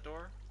close that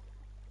door?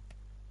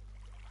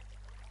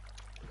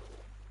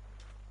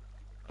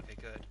 Okay,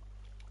 good.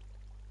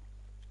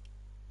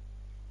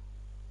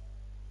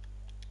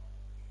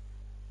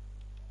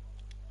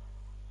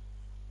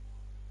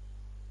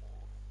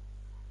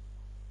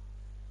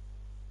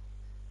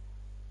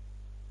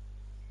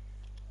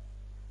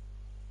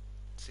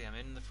 See, I'm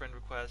in the friend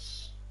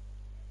requests.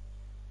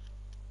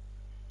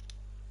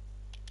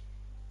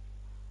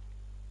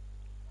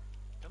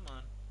 Come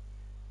on.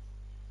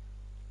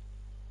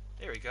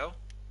 There we go.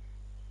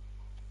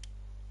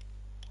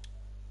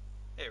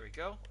 There we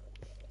go.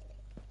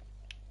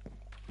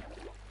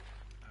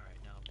 Alright,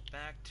 now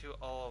back to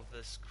all of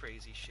this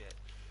crazy shit.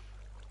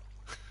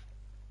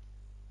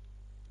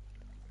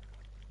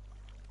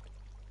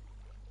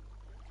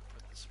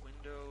 Put this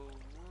window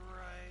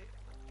right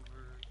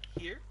over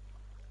here.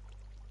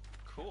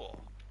 Cool.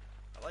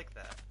 I like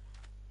that.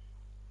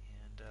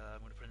 And I'm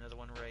going to put another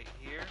one right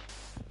here.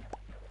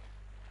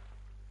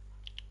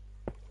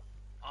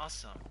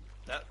 Awesome.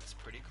 That's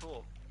pretty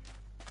cool.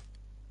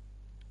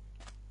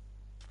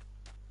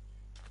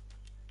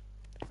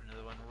 Put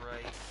another one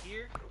right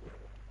here.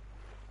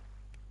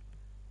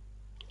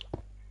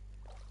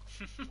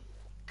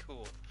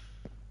 Cool.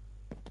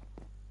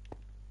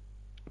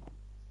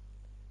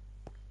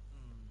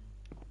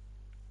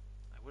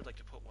 I would like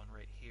to put one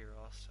right here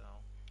also.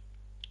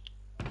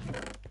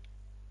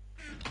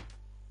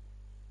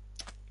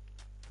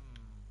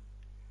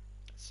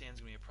 sand's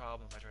gonna be a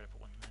problem if I try to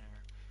put one there.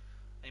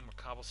 I need more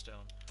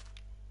cobblestone.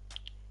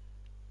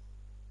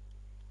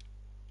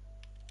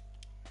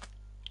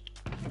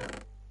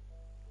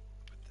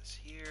 Put this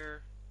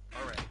here.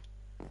 Alright.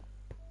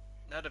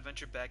 Now to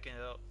venture back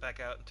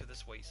out into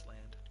this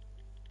wasteland.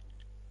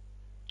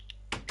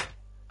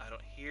 I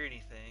don't hear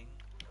anything.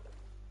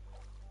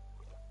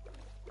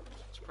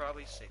 It's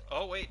probably safe.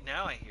 Oh wait,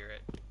 now I hear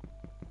it.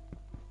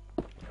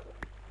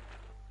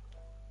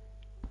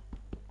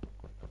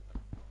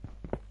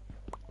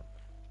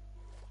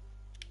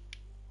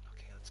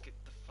 Okay, let's get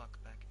the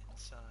fuck back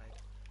inside.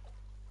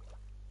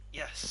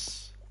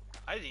 Yes!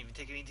 I didn't even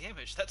take any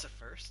damage. That's a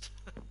first.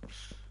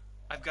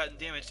 I've gotten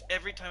damaged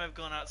every time I've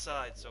gone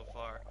outside so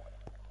far.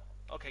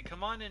 Okay,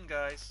 come on in,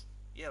 guys.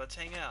 Yeah, let's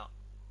hang out.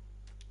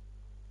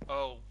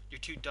 Oh, you're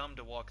too dumb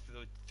to walk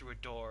through a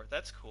door.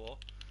 That's cool.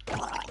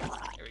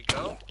 There we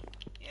go.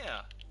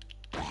 Yeah.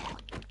 Yeah,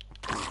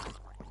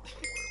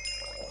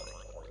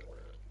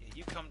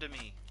 you come to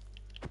me.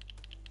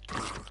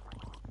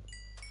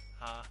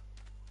 Huh?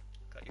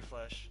 Got your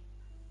flesh.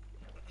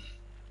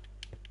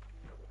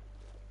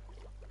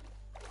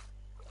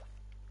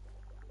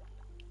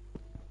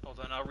 Hold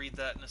on, I'll read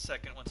that in a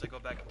second once I go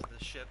back into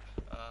the ship.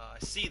 I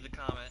see the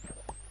comment.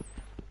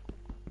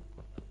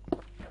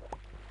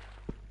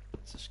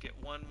 Let's just get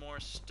one more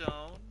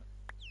stone.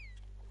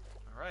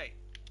 Alright.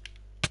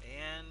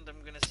 And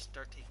I'm gonna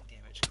start taking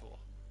damage. Cool.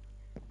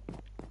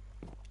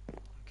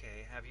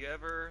 Okay, have you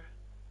ever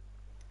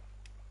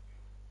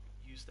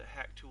used the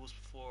hack tools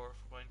before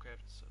for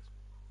Minecraft?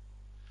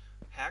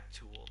 Hack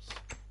tools?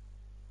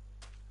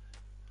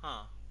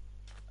 Huh.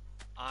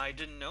 I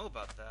didn't know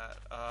about that.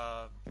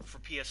 For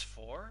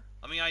PS4?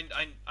 I mean,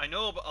 I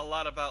know a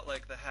lot about,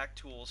 like, the hack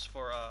tools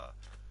for,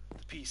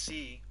 the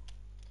PC.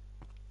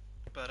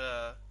 But,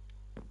 I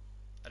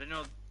didn't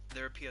know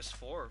there were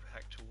PS4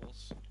 hack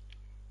tools.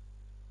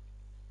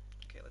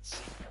 Okay, let's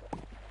see.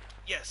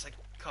 Yes, I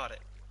caught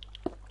it.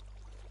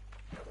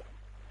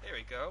 There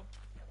we go.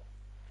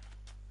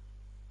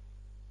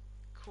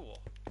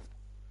 Cool.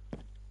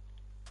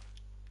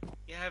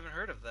 Yeah, I haven't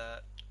heard of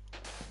that.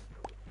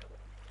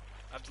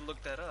 I have to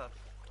look that up.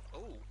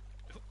 Oh,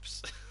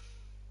 oops.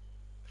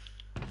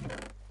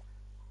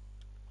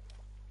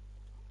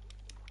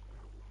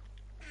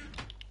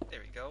 There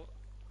we go.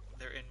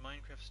 They're in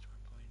Minecraft store.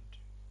 I'm going to...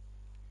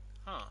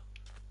 Huh.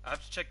 I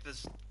have to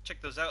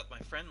check those out with my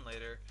friend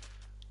later.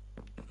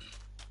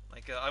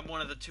 Like, I'm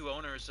one of the two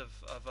owners of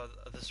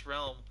this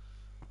realm.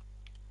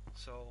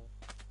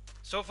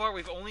 So far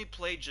we've only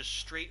played just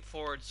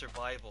straightforward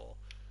survival.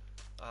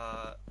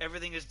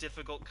 Everything is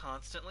difficult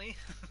constantly.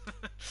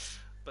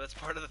 But that's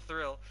part of the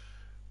thrill.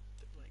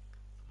 They're like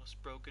the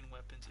most broken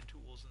weapons and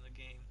tools in the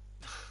game.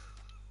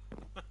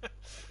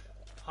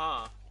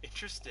 Huh.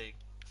 Interesting.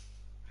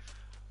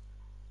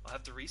 I'll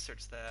have to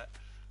research that.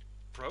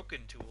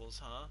 Broken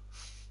tools, huh?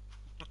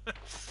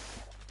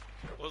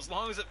 Well, as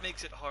long as it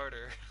makes it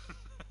harder.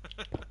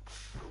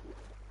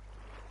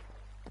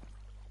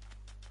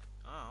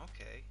 Oh,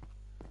 okay.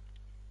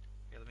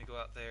 Here, let me go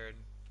out there and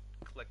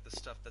collect the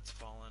stuff that's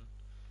fallen.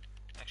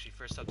 Actually,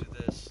 first I'll do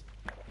this.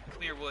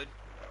 Come here, wood.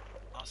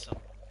 Awesome.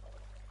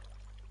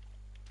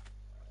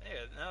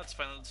 Yeah, now it's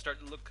finally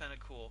starting to look kind of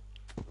cool.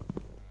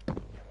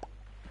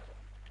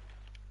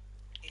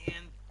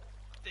 And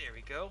there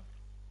we go.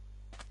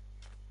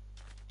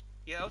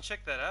 Yeah, I'll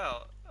check that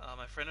out.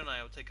 My friend and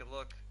I will take a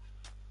look.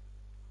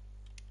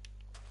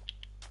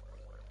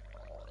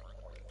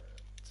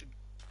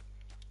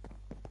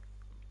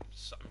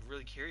 I'm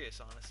really curious,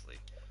 honestly.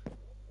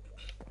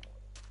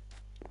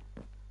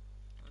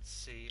 Let's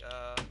see.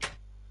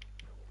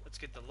 Let's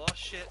get the lost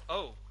shit.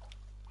 Oh,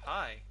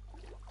 hi.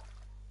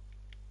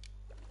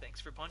 Thanks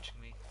for punching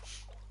me.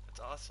 That's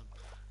awesome.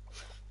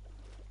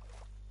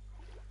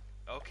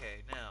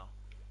 Okay, now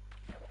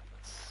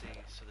let's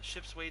see. So the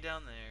ship's way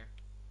down there.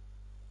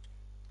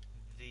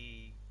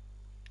 The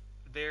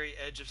very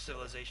edge of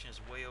civilization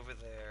is way over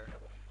there.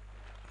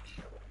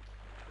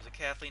 There's a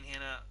Kathleen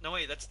Hanna. No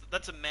wait,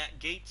 that's a Matt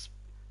Gates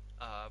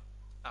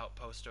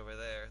outpost over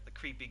there. The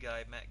creepy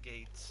guy, Matt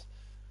Gates.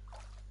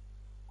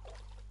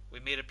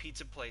 We made a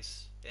pizza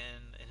place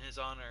in his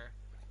honor.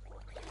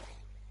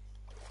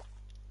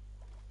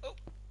 Oh,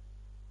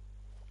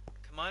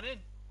 come on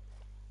in.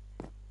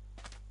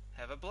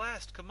 Have a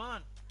blast. Come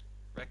on,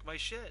 wreck my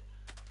shit,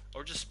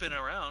 or just spin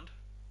around.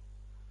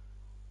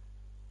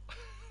 I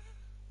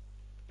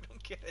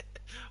don't get it.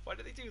 Why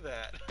do they do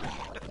that?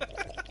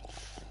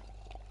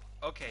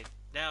 Okay,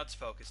 now it's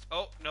focused.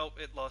 Oh, nope,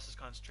 it lost its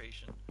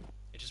concentration.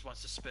 It just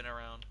wants to spin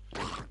around.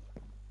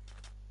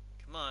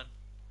 Come on.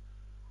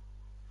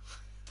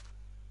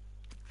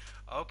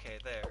 Okay,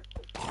 there.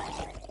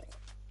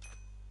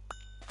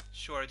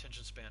 Short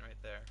attention span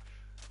right there.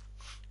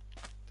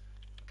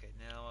 Okay,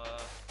 now,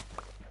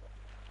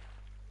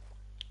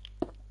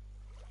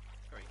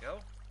 there we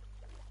go.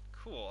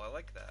 Cool, I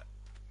like that.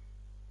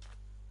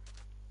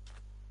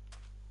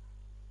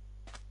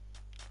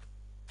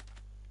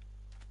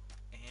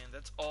 And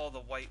that's all the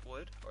white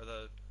wood, or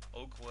the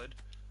oak wood.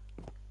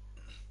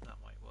 Not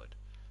white wood.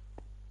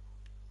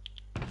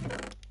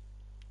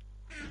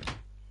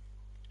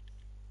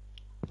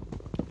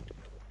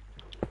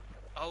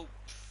 Oh.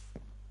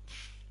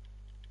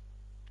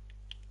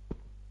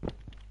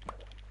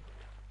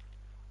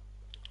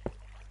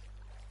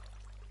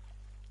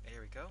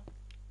 There we go.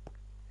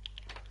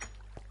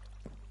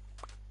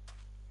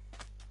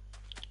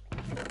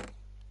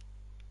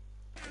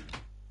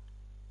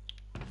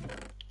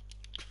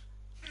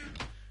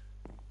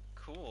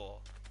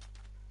 Cool.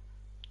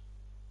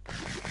 Throw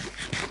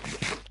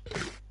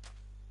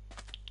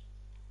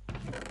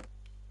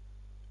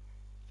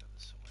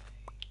this away.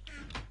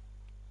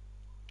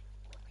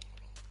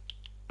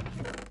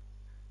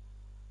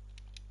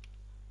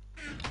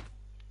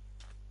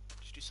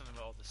 Should do something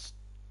about all this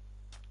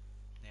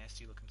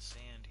nasty looking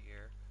sand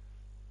here.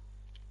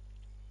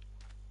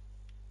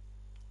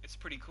 It's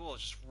pretty cool.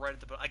 It's just right at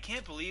the bottom. I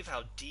can't believe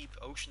how deep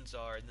oceans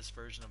are in this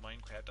version of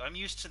Minecraft. I'm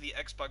used to the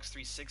Xbox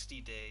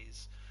 360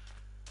 days,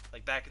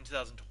 like back in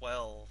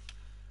 2012.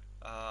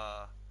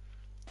 And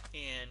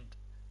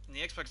in the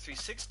Xbox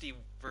 360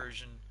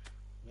 version,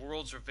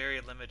 worlds were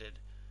very limited.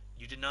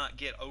 You did not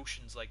get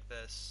oceans like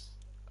this.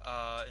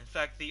 In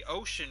fact, the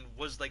ocean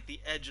was like the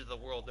edge of the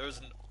world. There was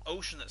an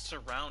ocean that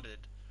surrounded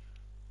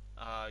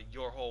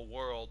your whole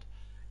world,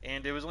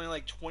 and it was only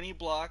like 20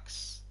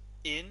 blocks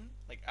in,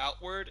 like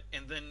outward,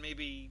 and then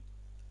maybe,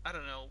 I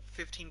don't know,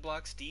 15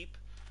 blocks deep.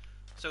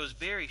 So it was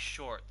very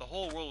short. The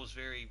whole world was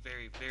very,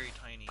 very, very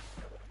tiny.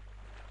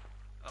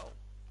 Oh.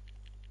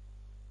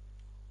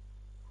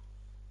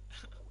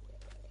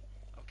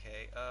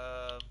 Okay,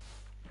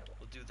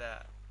 we'll do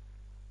that.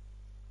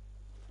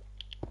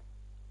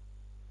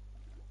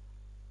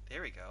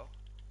 There we go.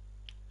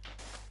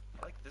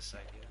 I like this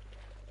idea.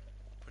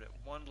 Put it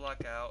one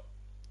block out.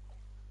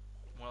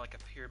 More like a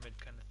pyramid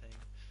kind of thing.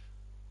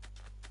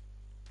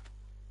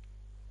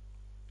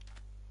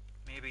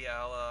 Maybe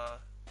I'll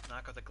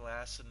knock out the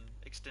glass and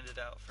extend it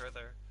out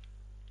further.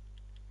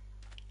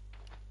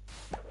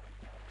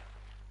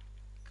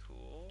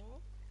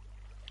 Cool.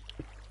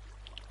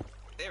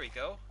 There we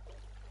go.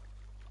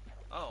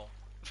 Oh.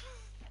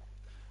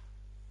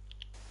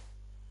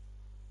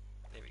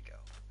 There we go.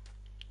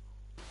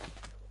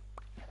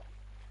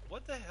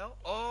 What the hell?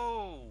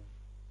 Oh!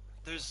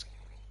 There's...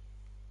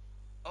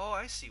 Oh,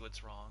 I see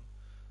what's wrong.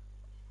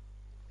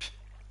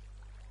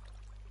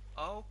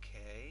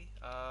 Okay.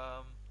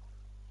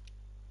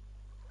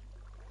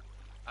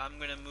 I'm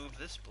gonna move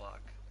this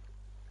block.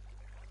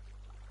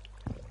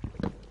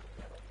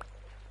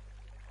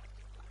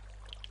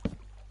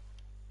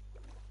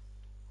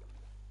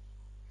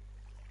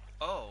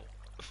 Oh.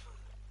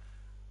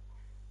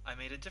 I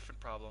made a different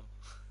problem.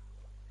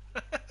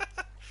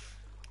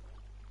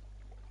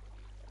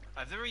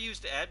 I've never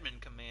used admin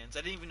commands.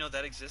 I didn't even know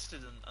that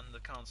existed on the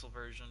console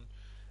version.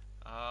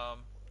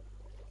 I'm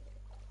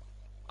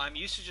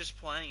used to just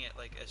playing it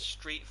like as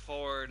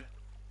straightforward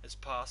as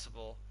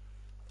possible.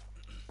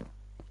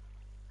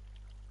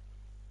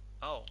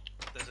 Oh,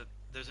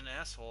 there's an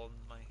asshole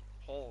in my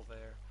hole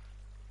there.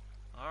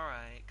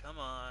 Alright, come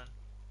on.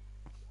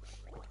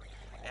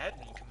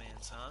 Admin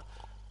commands, huh?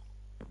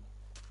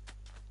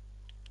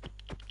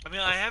 I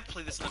mean, I have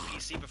played this on the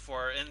PC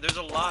before, and there's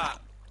a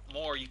lot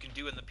more you can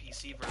do in the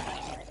PC version.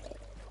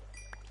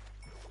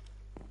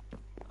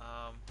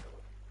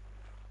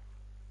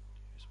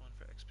 Here's one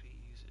for XP,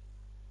 use it.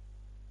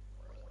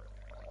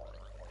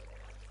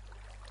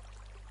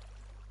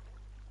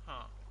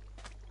 Huh.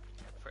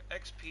 For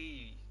XP,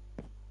 you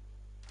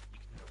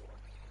can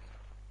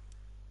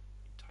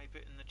type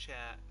it in the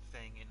chat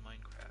thing in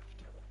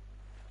Minecraft.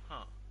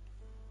 Huh.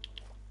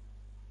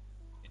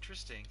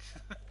 Interesting.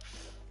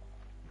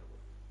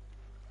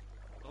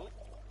 Oh.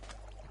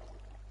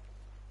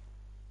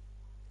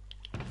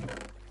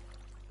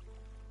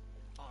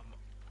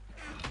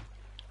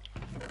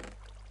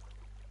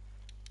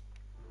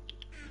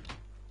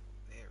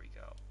 There we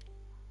go.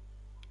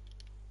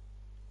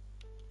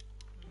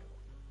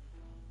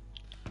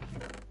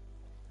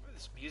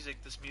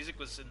 This music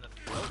was in the...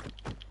 Oh.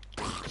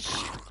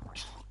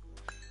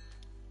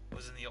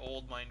 Was in the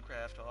old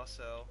Minecraft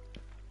also.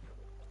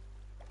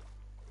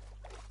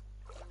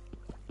 I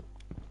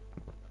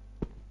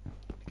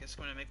guess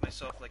I'm gonna make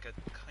myself like a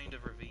kind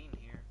of ravine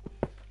here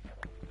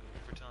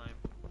over time.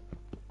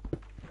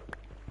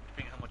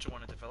 Depending on how much I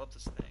want to develop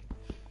this thing.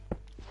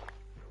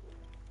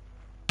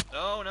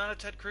 No, not a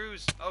Ted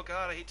Cruz! Oh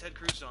god, I hate Ted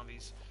Cruz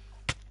zombies.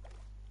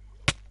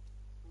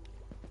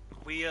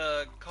 We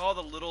call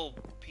the little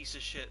piece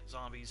of shit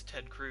zombies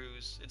Ted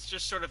Cruz. It's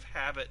just sort of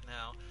habit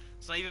now.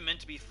 It's not even meant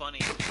to be funny.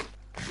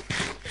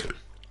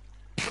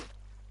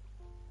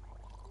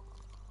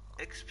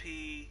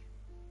 XP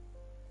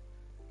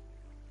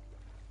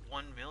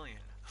 1 million.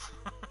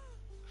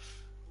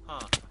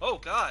 Huh. Oh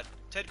god!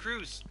 Ted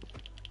Cruz!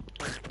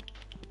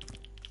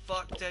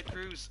 Fuck Ted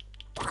Cruz!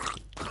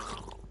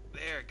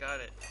 There, got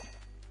it.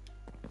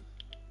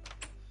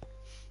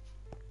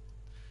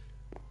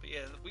 But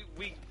yeah,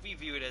 we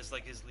view it as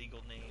like his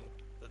legal name,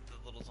 the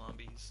little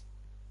zombies.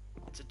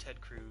 It's a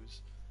Ted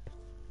Cruz.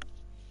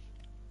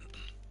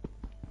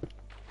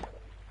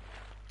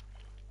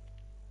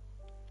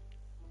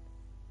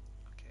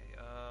 Okay,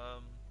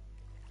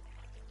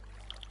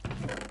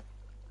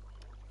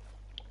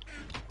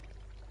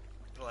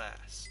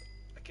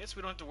 guess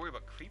we don't have to worry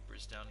about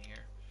creepers down here.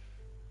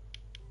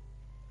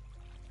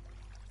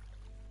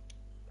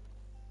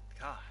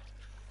 God.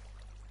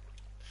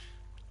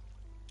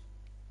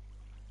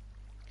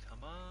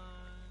 Come on.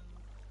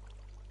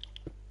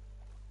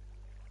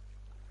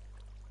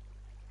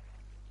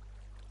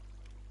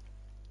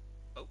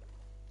 Oh.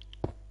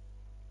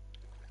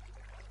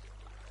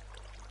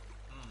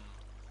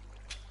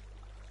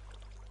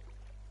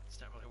 It's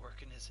not really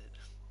working, is it?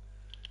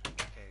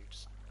 Okay,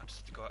 I'm just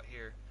have to go out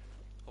here.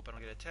 Hope I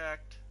don't get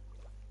attacked.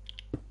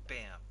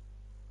 Bam.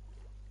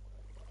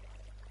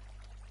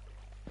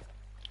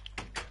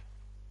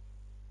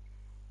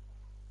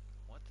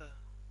 What the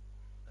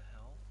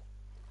hell?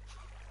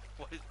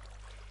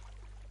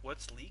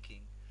 What's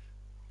leaking?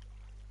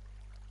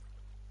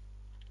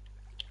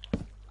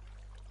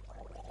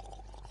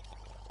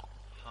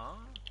 Huh?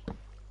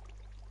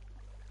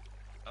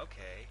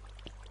 Okay.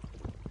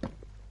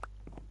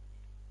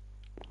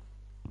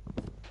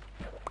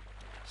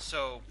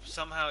 So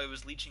somehow it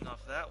was leaching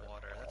off that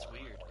water. That's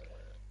weird.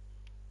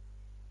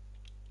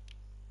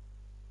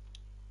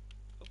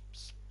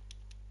 Oops.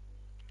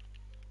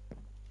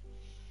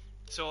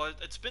 So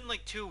it's been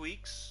like 2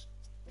 weeks,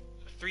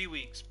 3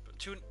 weeks,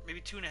 maybe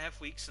 2.5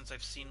 weeks since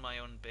I've seen my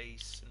own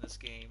base in this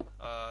game.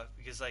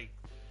 Because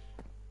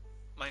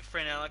my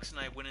friend Alex and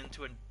I went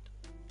into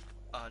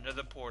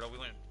another portal. We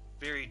went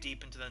very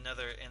deep into the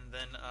nether, and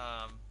then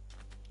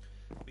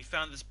we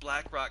found this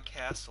black rock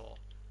castle.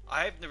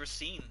 I've never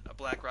seen a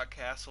black rock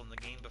castle in the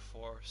game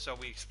before, so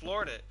we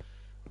explored it.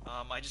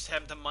 I just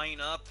happened to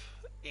mine up,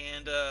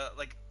 and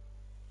like,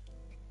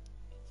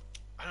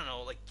 I don't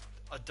know, like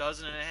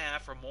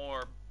 12 or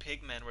more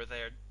pigmen were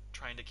there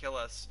trying to kill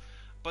us,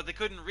 but they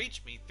couldn't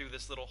reach me through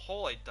this little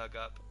hole I dug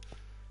up.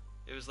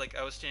 It was like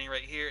I was standing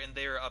right here and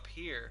they were up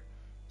here,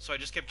 so I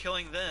just kept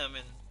killing them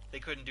and they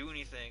couldn't do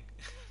anything.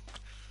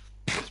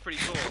 It was pretty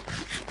cool.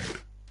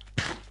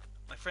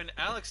 My friend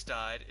Alex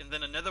died, and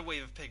then another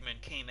wave of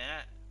pigmen came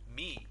at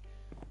me.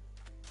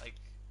 Like,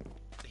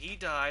 he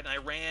died, and I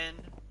ran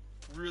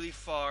really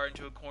far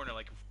into a corner,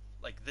 like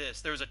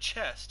this. There was a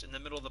chest in the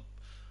middle of the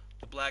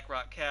Black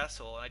Rock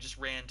Castle, and I just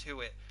ran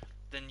to it.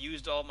 Then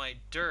used all my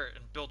dirt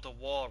and built a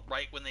wall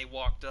right when they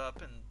walked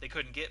up, and they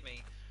couldn't get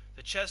me.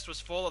 The chest was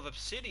full of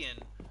obsidian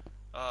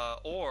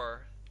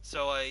ore,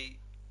 so I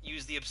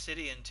used the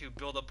obsidian to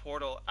build a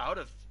portal out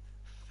of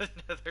the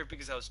nether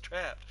because I was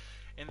trapped.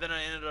 And then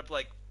I ended up,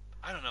 like,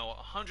 I don't know,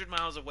 100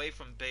 miles away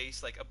from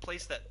base, like a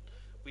place that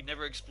we'd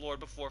never explored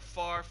before,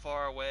 far,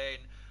 far away.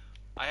 And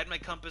I had my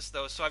compass,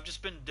 though, so I've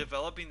just been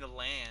developing the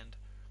land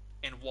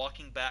and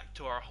walking back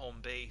to our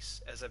home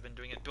base as I've been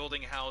doing it,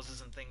 building houses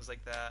and things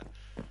like that.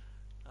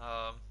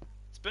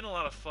 It's been a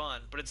lot of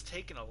fun, but it's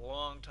taken a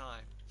long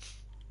time.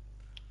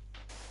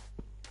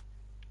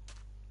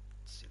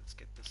 Let's see, let's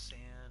get the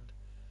sand.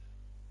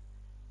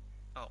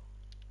 Oh.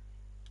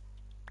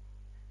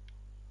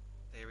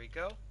 There we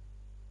go.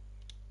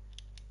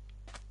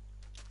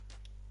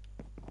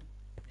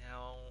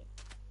 Now,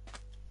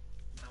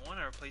 I want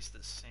to replace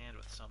this sand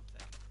with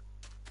something.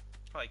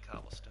 Probably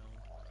cobblestone.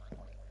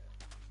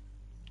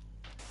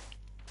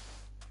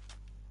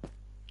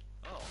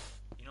 Oh,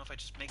 you know, if I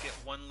just make it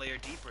one layer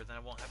deeper, then I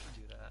won't have to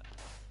do that.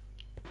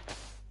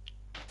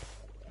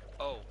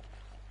 Oh.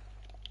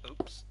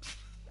 Oops.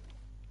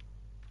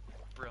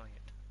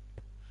 Brilliant.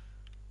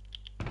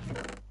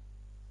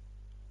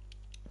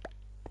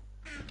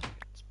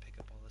 Let's pick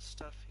up all this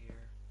stuff here.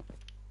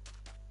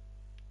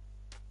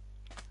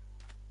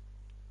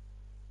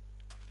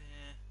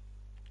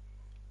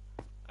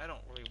 I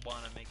don't really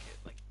want to make it,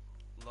 like,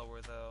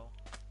 lower, though.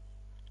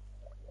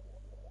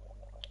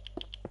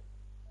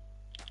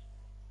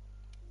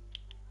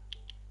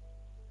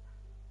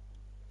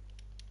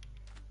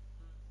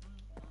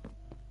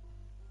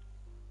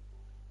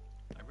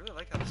 I really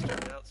like how this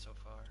turned out so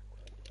far.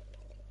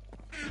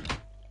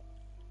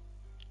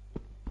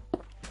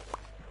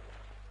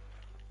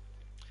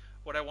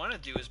 What I want to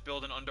do is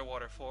build an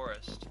underwater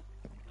forest,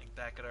 like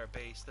back at our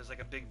base. There's like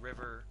a big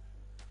river.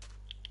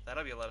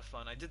 That'll be a lot of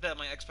fun. I did that on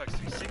my Xbox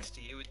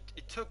 360.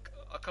 It took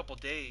a couple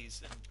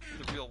days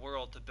in the real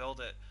world to build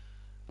it.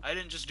 I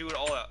didn't just do it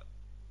all at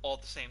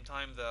the same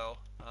time, though.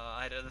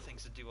 I had other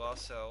things to do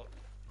also,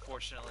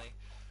 unfortunately.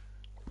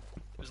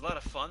 It was a lot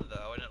of fun,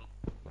 though, and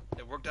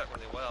it worked out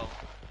really well.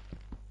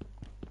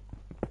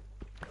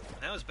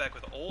 And that was back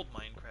with old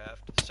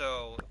Minecraft,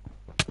 so...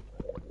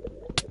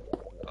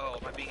 Oh,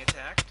 am I being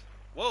attacked?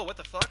 Whoa, what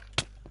the fuck?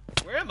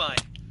 Where am I?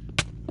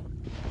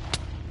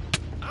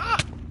 Ah!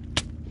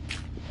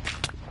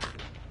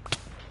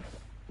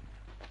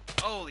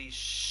 Holy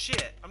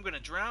shit, I'm gonna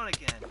drown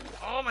again.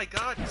 Oh my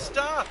god,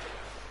 stop!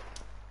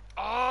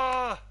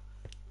 Ah!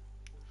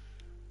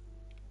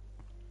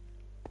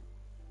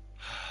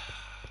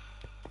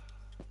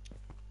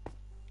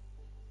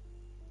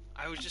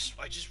 I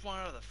just want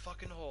out of the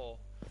fucking hole.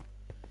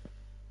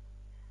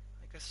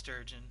 Like a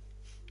sturgeon.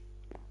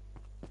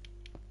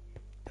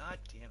 God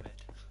damn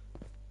it.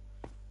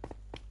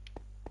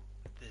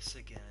 This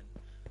again.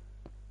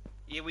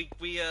 Yeah,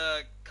 we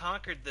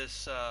conquered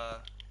this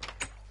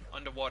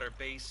underwater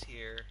base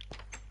here.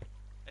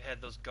 I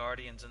had those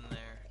guardians in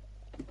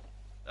there.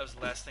 That was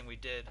the last thing we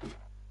did.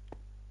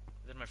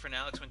 Then my friend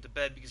Alex went to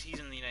bed because he's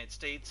in the United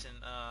States,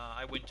 and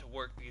I went to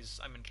work because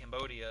I'm in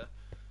Cambodia.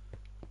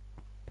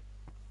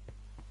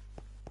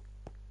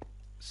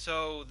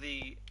 So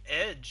the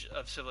edge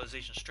of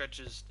civilization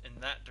stretches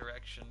in that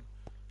direction,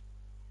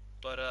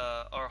 but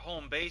our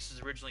home base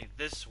is originally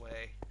this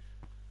way.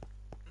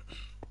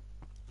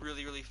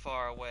 Really, really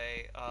far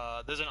away.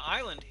 There's an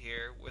island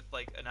here with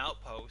like an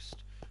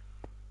outpost.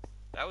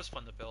 That was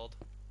fun to build.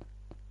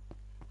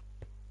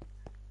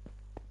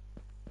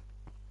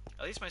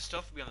 At least my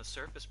stuff would be on the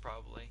surface,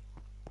 probably.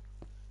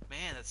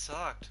 Man, that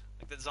sucked.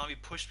 Like, that zombie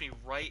pushed me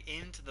right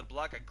into the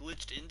block. I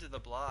glitched into the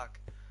block.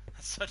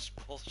 That's such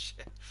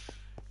bullshit.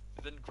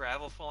 And then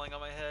gravel falling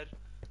on my head.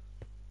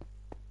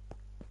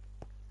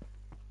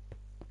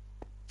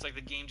 It's like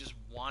the game just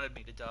wanted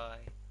me to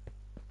die.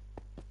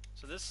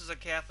 So this is a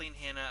Kathleen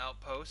Hanna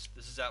Outpost.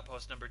 This is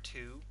outpost number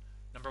 2.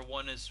 Number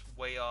 1 is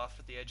way off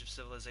at the edge of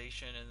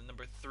civilization, and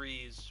number 3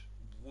 is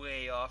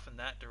way off in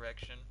that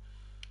direction.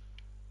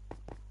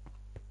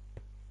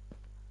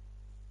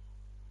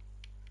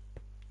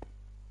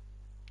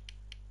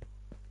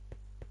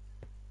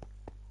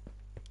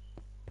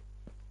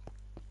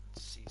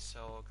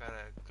 So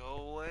gotta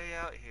go way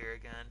out here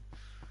again.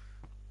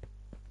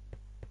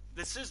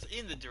 This is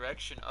in the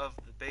direction of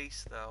the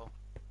base, though.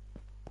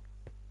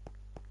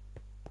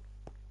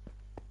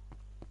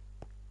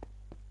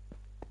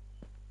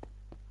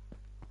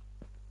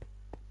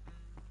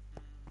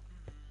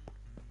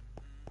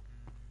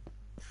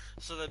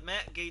 So the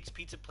Matt Gates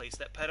pizza place,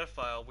 that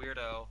pedophile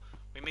weirdo,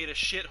 we made a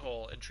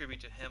shithole in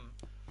tribute to him.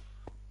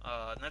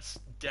 And that's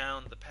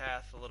down the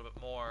path a little bit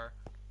more.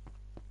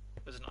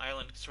 There's an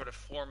island sort of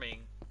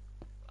forming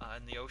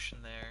in the ocean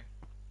there.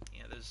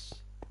 Yeah, there's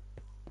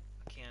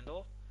a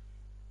candle.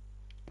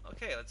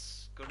 Okay,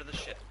 let's go to the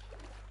ship,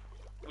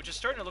 which is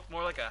starting to look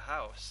more like a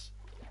house.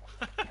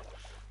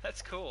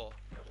 That's cool.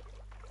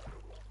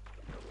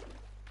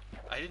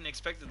 I didn't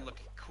expect it to look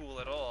cool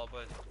at all,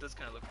 but it does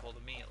kind of look cool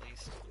to me, at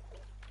least.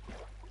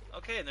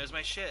 Okay, and there's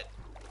my shit,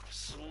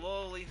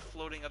 slowly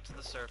floating up to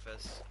the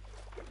surface.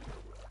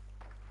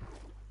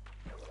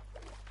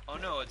 Oh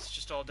no, it's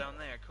just all down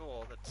there.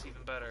 Cool, that's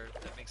even better.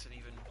 That makes it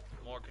even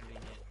more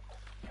convenient.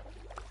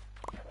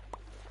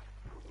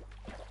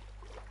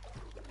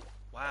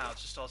 Wow,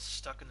 it's just all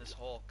stuck in this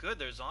hole. Good,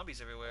 there's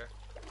zombies everywhere.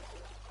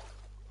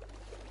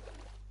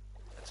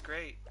 That's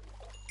great.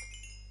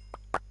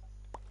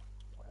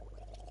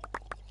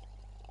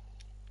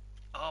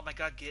 Oh my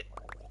god, get...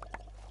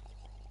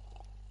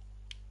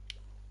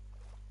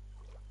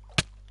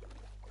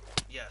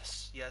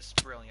 Yes, yes,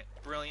 brilliant.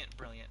 Brilliant,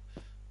 brilliant.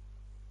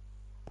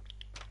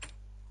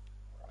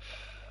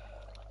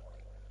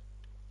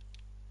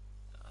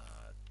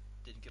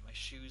 Didn't get my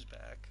shoes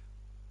back.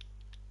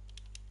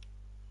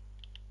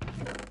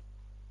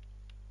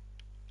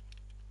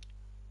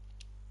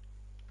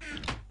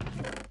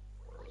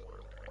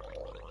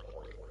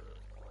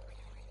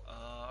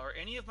 Or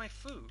any of my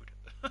food.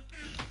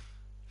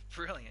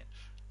 Brilliant.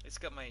 It's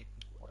got my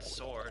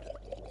sword.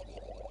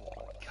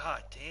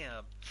 God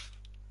damn.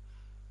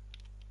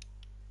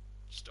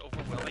 Just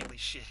overwhelmingly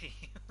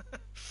shitty.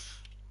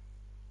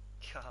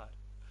 God.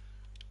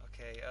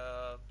 Okay,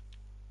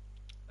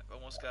 I've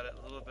almost got it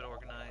a little bit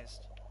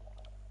organized.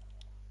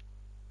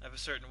 I have a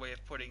certain way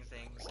of putting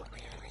things in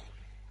here.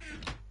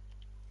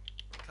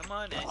 Come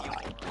on in, you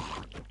moron.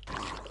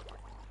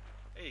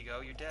 There you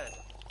go, you're dead.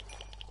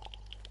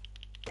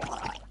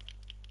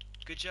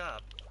 Good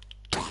job.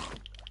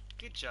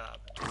 Good job.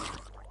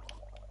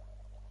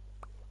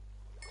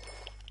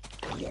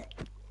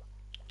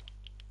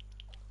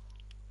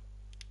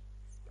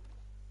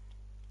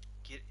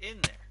 Get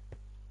in there.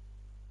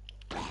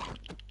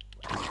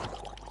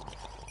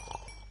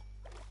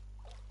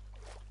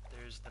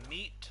 There's the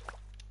meat.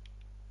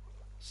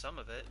 Some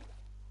of it.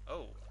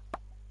 Oh.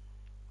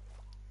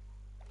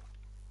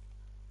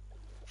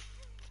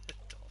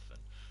 Dolphin.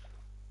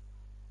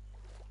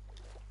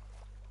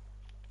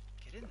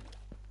 Get in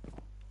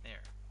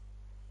there.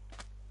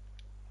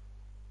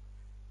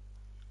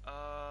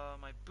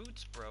 My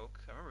boots broke.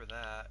 I remember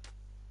that.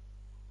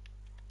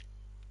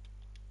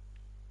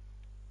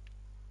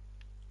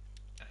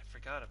 And I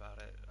forgot about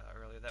it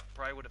earlier. That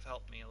probably would have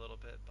helped me a little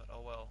bit, but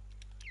oh well.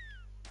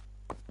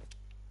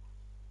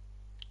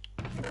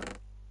 Let's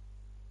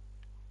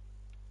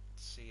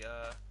see,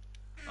 I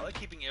like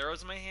keeping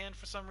arrows in my hand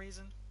for some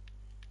reason.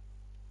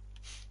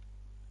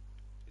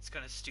 It's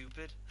kind of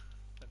stupid.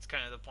 That's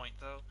kind of the point,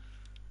 though.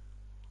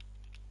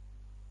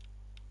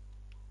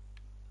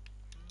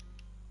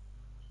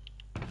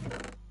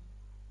 Let's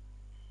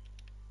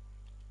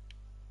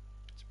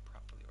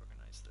properly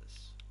organize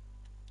this.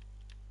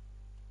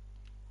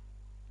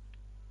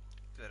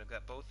 Good, I've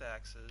got both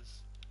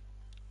axes.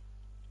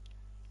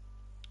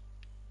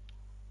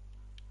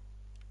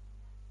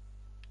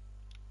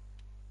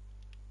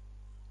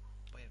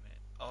 Wait a minute.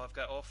 Oh, I've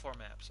got all 4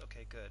 maps.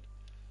 Okay, good.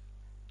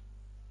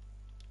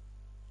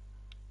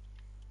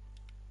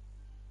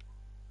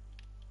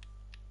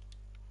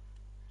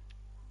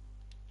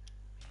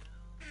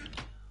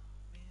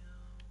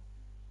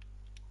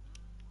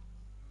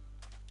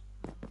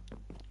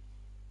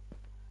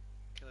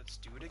 Let's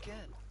do it again.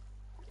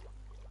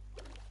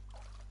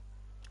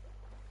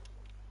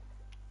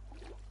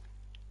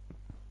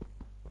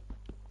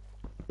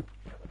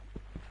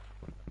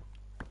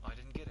 Oh, I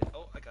didn't get it.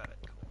 Oh, I got it.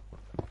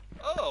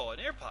 Cool. Oh, an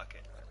air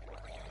pocket.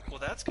 Well,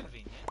 that's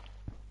convenient.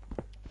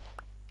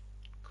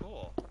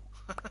 Cool.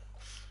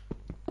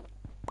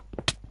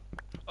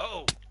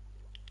 Oh!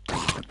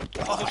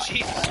 Oh,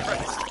 Jesus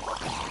Christ.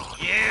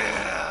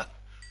 Yeah!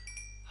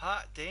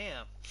 Hot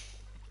damn.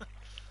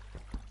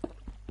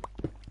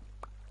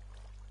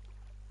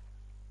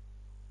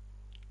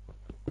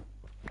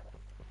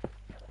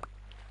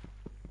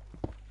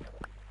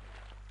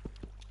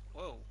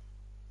 Whoa.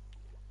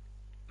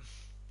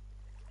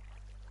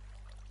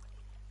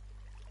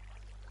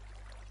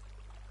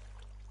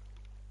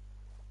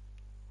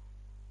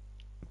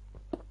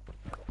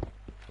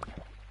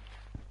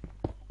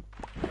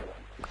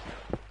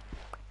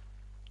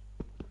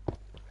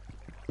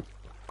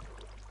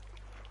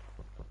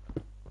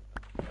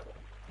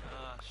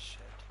 Ah, shit.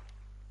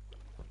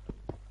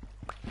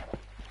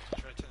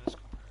 Try to turn this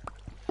corner.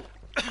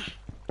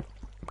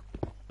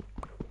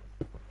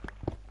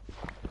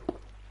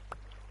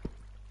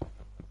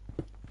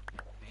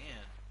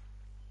 Man.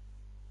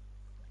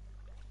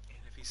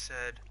 And if he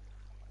said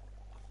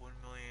 1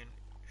 million,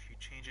 if you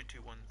change it to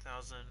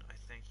 1,000, I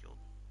think you'll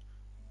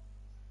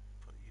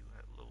put you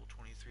at level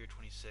 23 or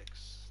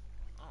 26.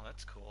 Oh,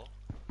 that's cool.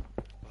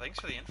 Well, thanks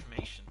for the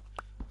information.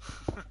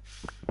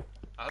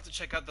 I'll have to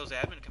check out those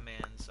admin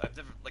commands. I've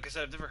never, like I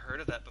said, I've never heard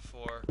of that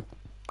before.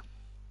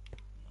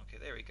 Okay,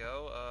 there we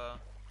go. How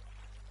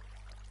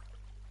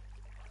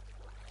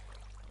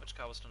much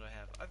cobblestone do I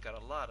have? I've got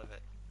a lot of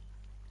it.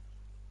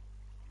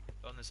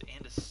 Oh, and there's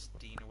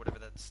andesite or whatever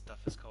that stuff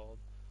is called.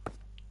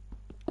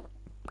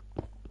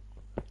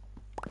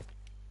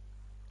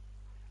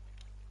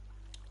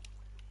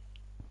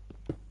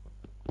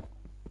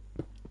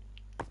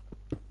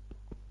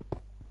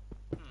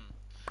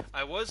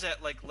 I was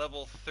at like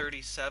level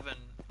 37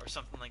 or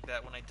something like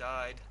that when I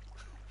died.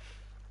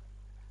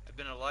 I've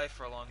been alive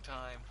for a long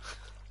time.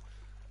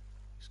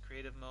 Use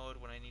creative mode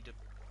when I need to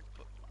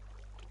put,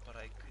 but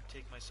I could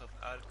take myself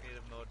out of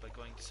creative mode by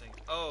going to sync.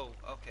 Oh,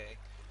 okay.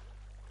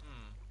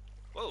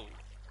 Whoa.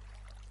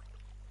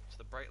 It's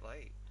the bright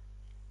light.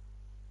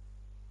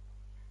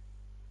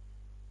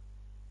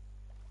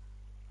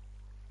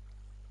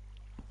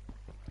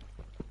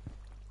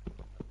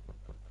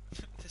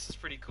 This is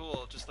pretty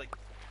cool. Just like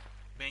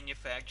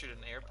manufactured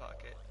an air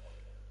pocket.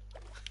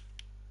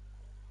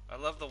 I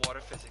love the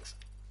water physics.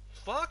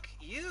 Fuck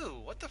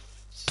you! What the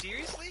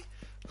seriously?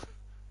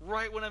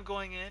 Right when I'm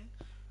going in?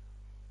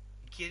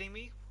 You kidding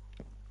me?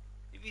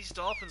 If these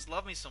dolphins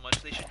love me so much,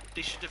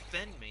 they should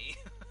defend me.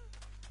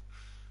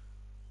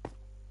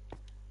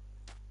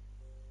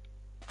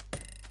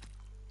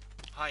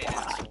 Hi,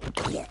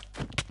 asshole.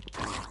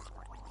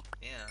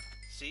 Yeah.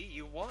 See,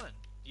 you won.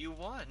 You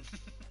won.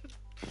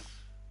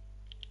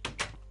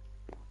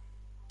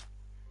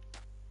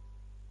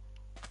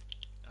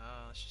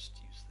 Let's just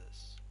use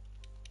this.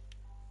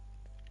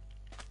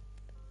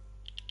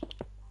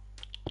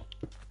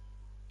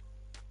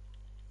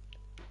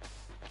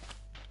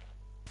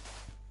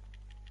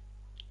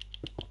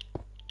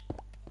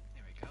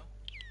 There we go.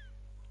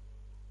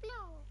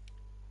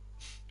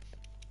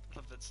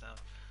 Love that sound.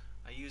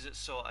 I use it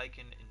so I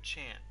can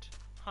enchant.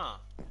 Huh.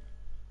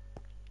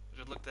 We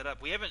should look that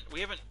up. We haven't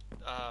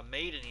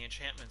made any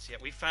enchantments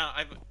yet. We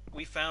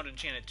found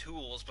enchanted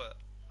tools, but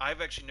I've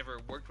actually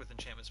never worked with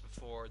enchantments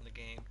before in the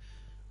game.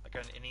 Like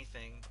on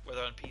anything,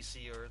 whether on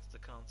PC or the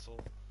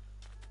console.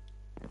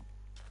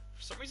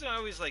 For some reason I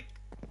always like,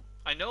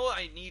 I know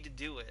I need to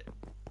do it,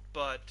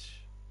 but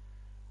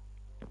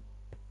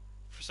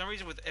for some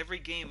reason with every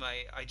game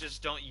I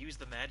just don't use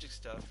the magic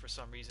stuff for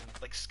some reason.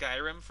 Like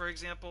Skyrim, for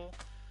example.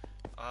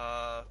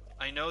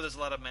 I know there's a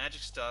lot of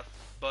magic stuff,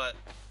 but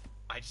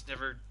I just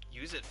never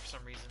use it for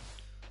some reason.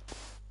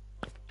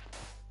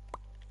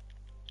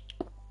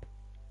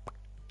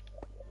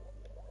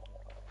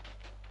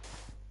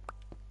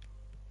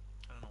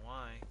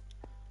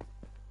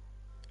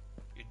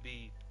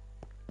 Be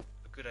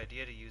a good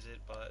idea to use it,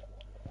 but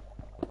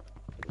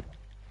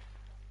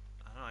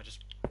I don't know, I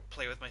just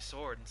play with my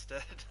sword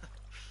instead.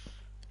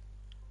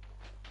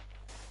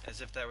 As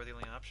if that were the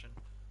only option.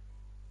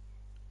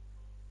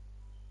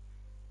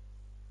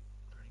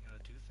 Learning how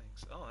to do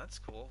things. Oh, that's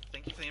cool.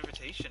 Thank you for the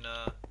invitation.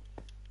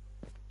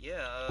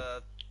 Yeah,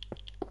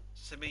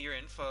 send me your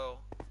info.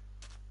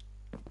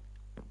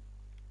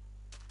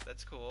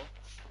 That's cool.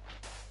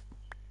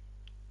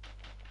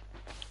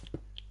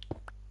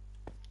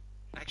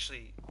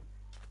 Actually,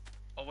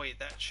 oh wait,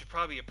 that should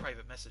probably be a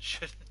private message,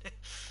 shouldn't it?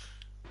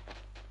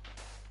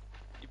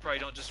 You probably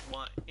don't just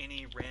want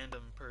any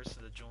random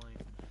person to join.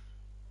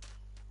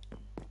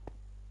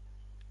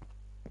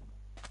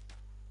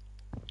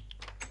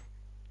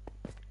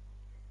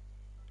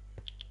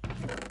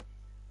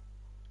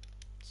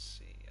 Let's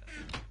see.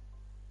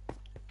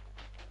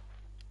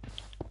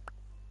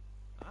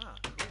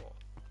 Cool.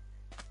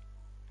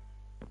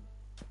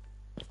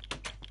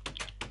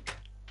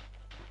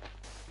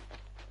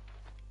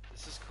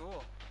 This is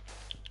cool.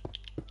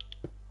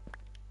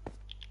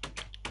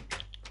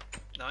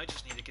 Now I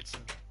just need to get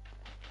some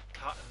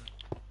cotton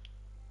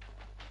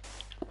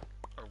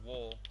or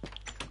wool.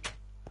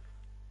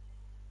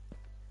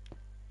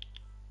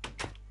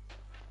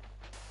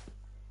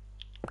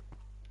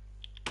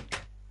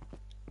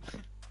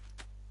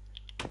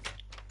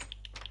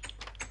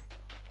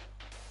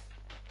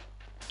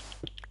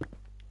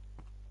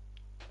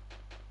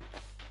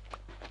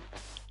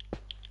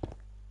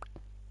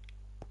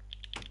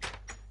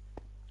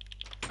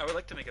 I would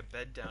like to make a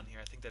bed down here.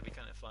 I think that'd be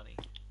kind of funny.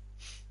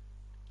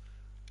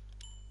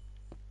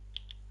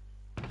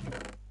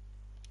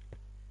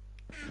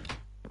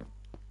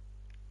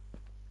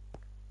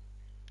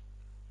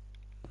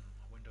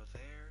 Window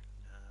there?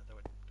 Nah, that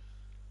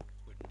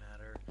wouldn't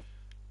matter.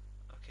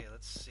 Okay,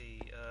 let's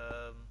see.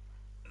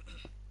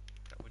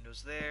 Got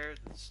windows there.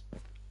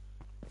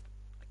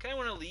 I kind of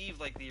want to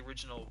leave like the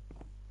original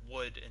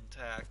wood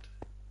intact.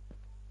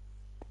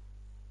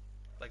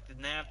 Like the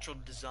natural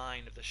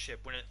design of the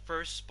ship when it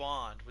first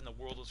spawned, when the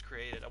world was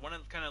created. I want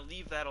to kind of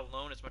leave that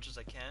alone as much as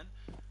I can.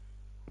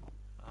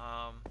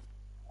 I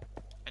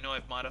know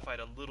I've modified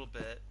a little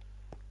bit.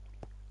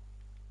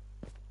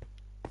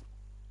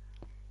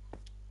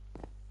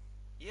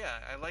 Yeah,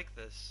 I like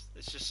this.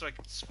 It's just like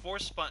it's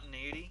forced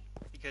spontaneity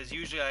because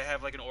usually I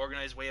have like an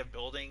organized way of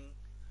building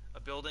a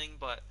building,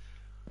 but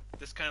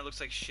this kind of looks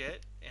like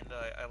shit, and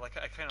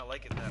I kind of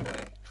like it that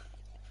way.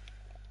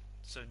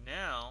 So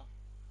now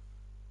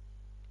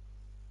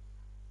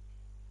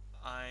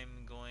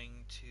I'm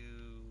going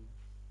to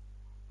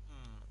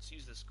let's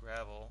use this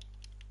gravel,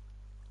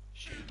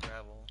 shitty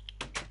gravel.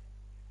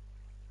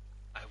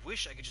 I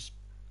wish I could just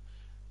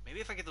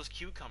maybe if I get those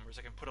cucumbers,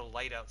 I can put a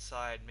light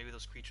outside. Maybe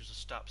those creatures will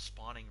stop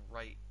spawning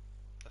right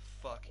the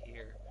fuck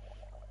here.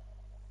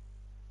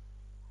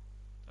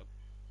 Oh.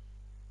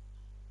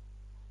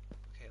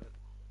 Okay,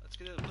 let's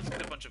get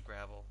a bunch of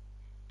gravel.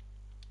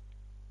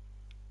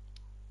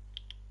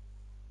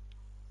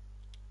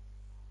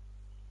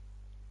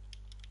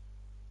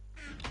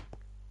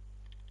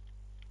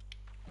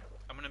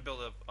 I'm gonna build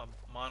a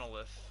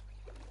monolith.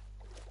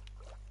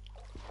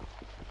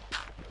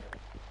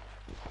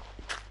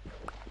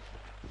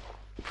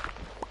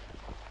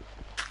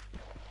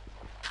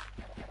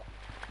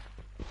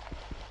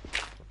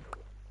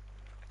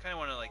 I kind of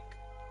want to like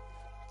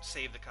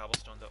save the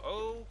cobblestone though.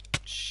 Oh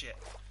shit!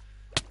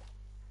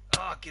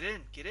 Ah, get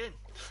in, get in!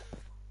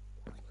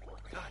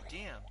 God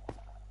damn!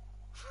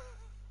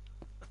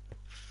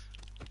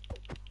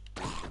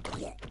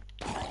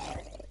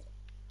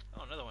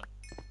 Oh, another one.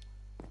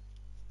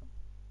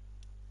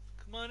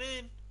 Come on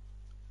in.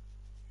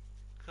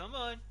 Come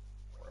on.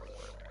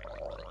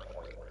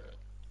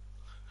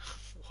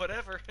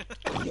 Whatever.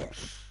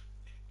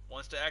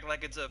 Wants to act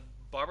like it's a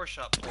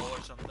barbershop pole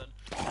or something.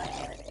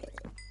 Okay,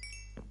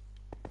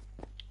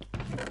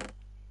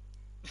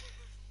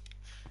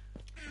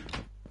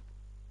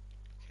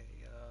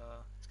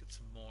 let's get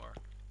some more.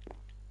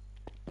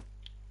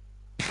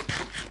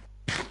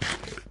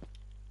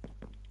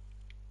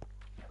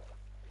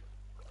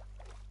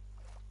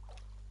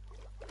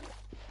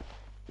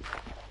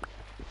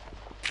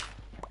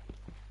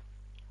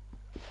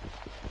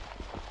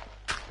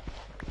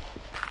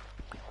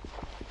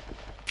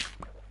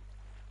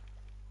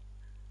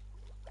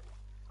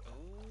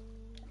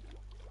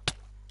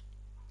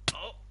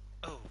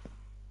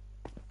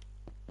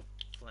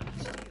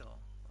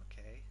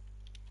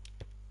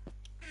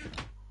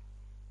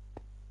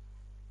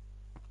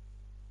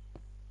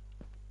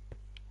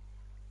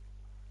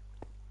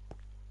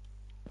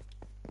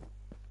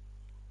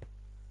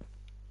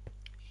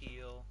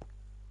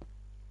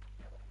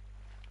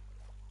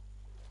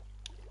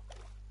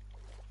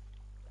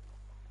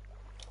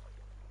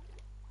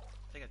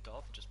 I think a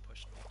dolphin just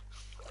pushed me.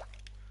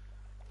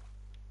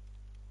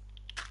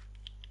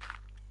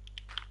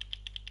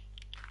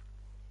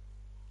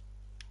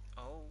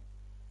 Oh.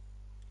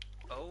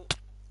 Oh.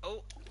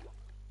 Oh.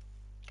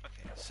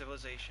 Okay,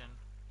 civilization.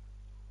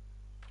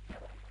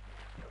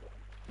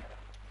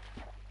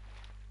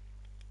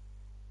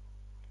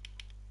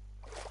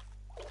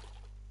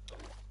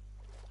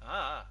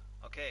 Ah.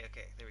 Okay,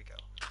 okay, there we go.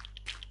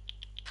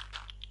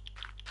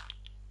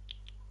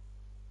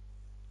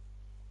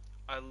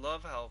 I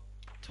love how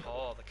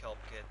tall the kelp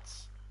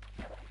gets.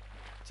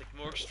 It's like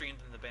more extreme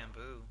than the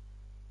bamboo.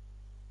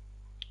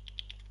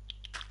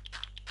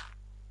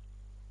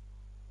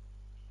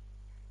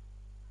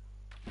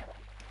 I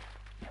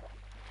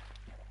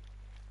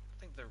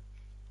think they're...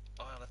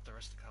 Oh, I left the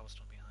rest of the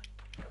cobblestone behind.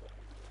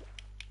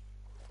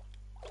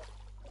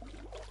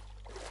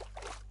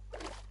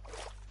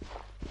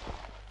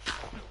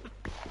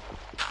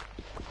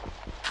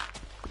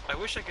 I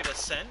wish I could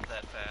ascend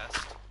that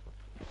fast.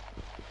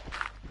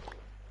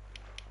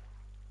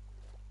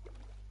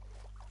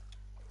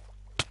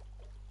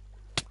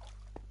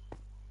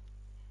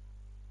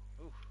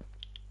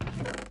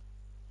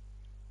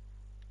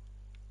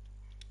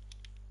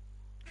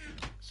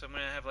 So I'm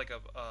gonna have like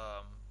a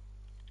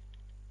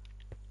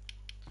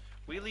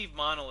we leave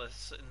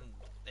monoliths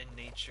in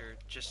nature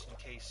just in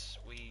case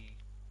we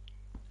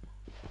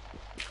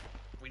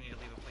need to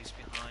leave a place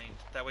behind.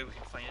 That way we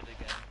can find it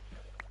again.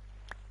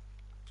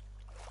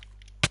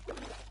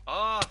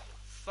 Oh,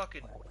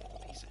 fucking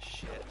piece of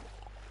shit.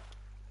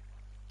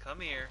 Come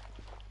here.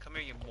 Come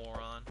here, you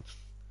moron.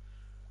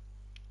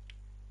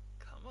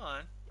 Come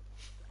on.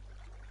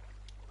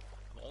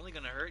 I'm only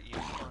gonna hurt you.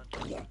 Come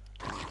on.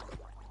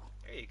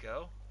 There you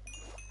go.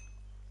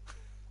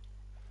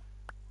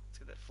 Let's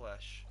get that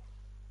flesh.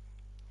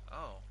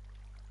 Oh.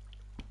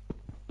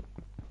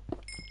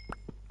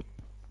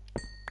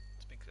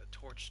 Let's make a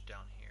torch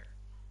down here.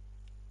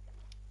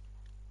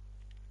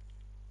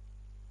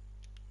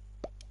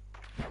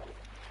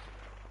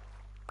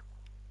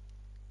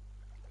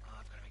 Oh,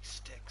 I've gotta make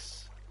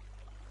sticks.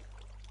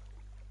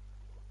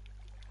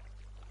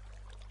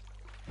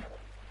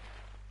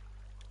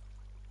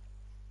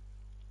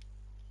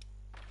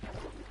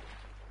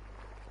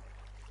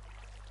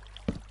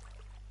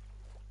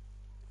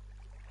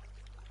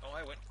 Oh,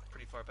 I went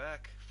pretty far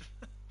back.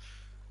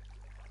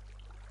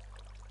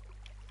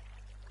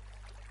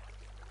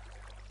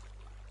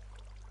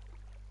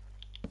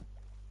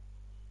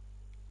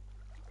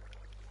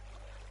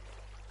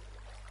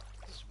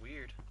 This is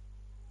weird,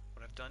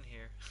 what I've done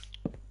here.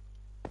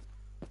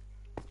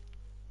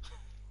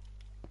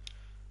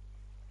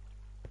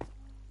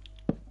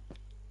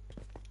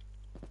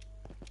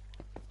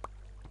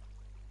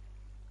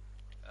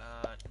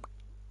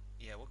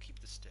 Yeah, we'll keep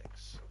the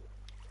sticks.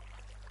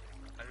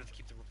 I'd rather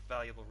keep the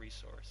valuable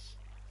resource.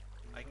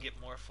 I can get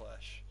more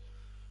flesh.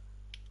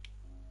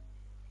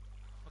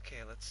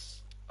 Okay,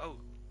 let's... Oh,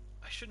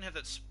 I shouldn't have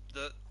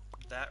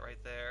that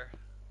right there.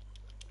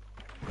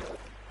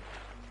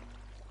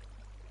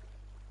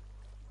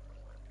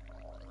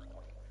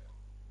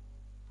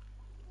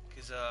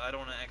 Because I don't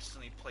want to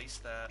accidentally place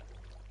that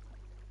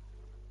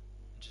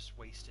and just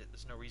waste it.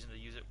 There's no reason to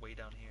use it way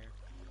down here.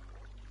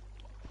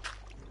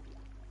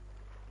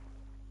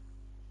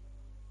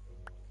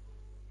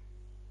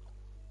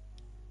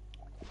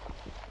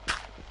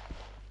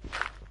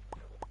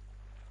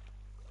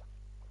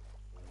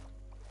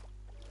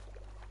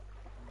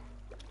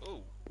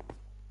 Oh!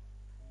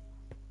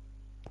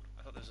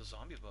 I thought there was a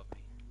zombie above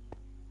me.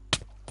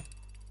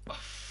 Oh,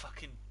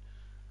 fucking...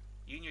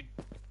 You and your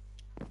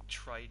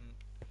trident.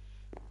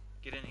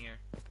 Get in here.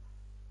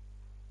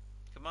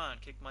 Come on,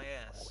 kick my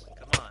ass.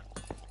 Come on.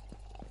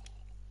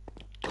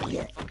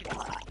 Fucking...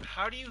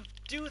 How do you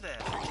do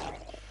that?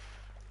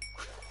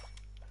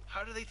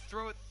 How do they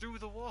throw it through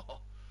the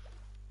wall?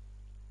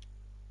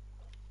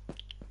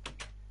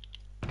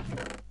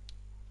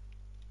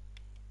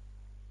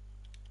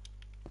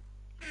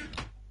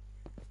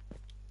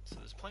 So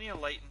there's plenty of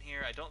light in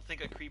here. I don't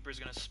think a creeper's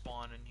gonna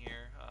spawn in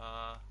here.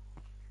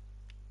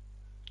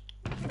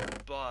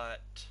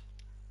 But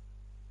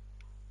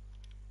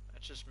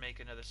let's just make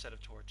another set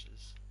of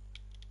torches.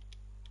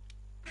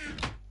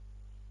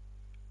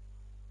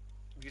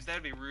 Because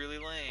that'd be really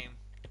lame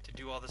to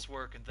do all this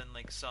work and then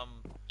like some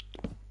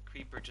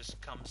creeper just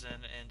comes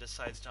in and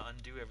decides to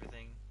undo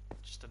everything.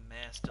 Just a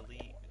mass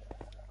delete.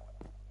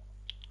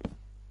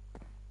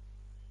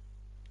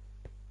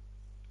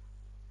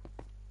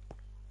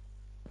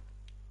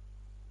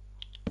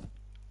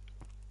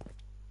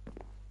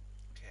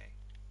 Okay.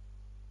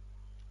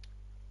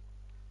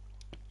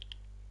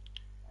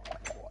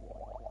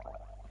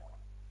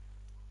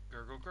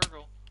 Gurgle,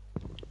 gurgle.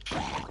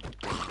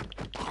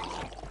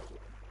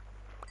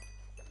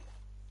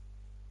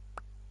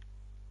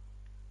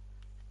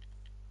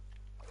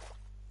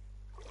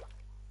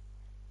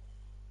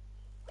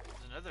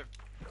 There's another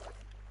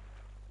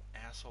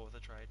asshole with a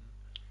trident.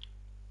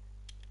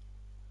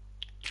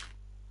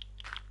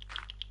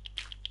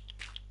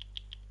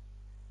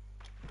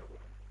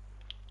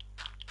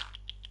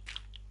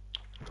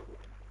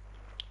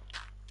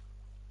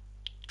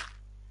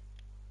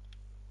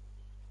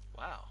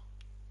 Wow.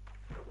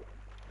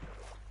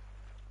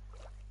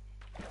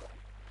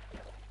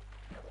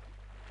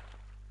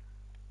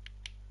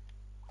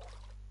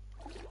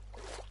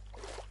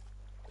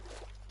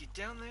 Get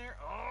down there.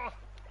 Oh.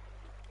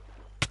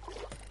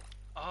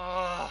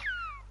 Oh.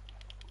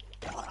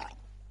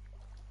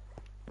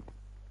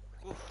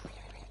 Oof.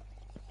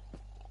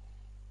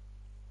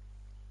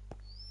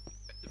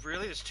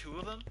 Really? There's two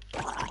of them?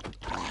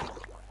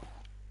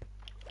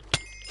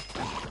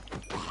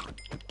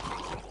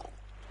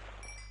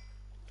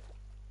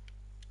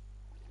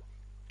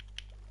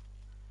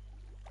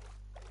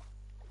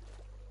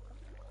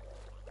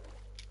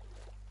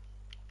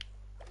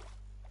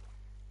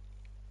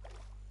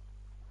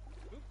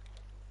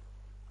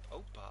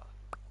 Opa.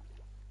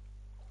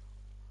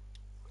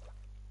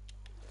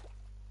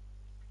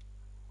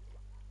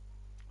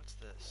 What's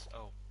this?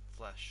 Oh,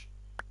 flesh.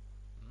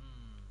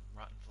 Mmm,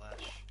 rotten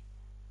flesh.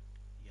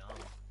 Yum.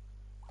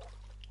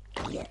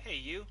 Hey,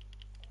 you.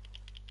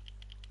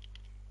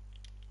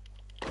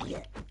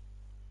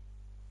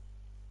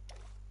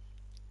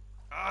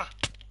 Ah!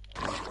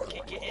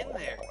 Can't get in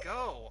there.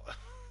 Go.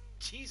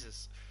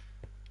 Jesus.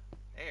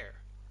 There.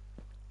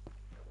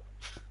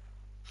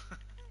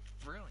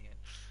 Brilliant.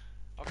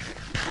 Okay.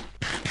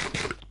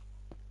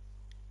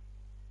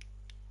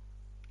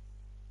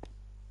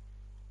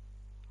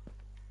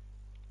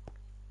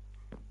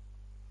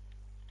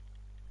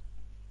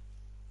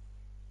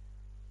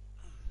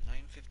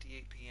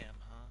 6:58 p.m.,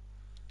 huh?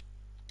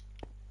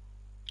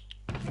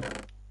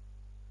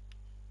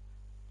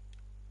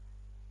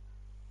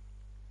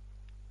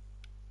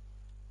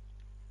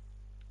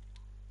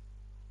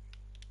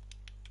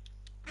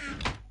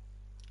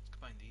 Let's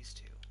combine these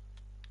two.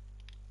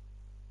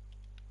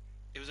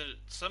 It was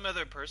some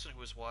other person who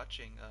was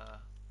watching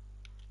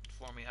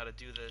informed me how to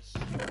do this.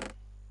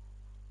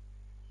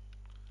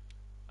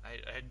 I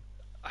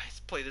I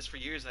played this for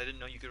years and I didn't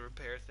know you could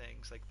repair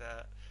things like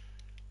that.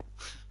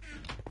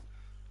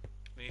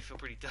 Made me feel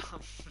pretty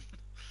dumb.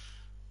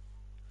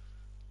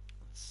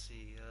 Let's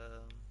see,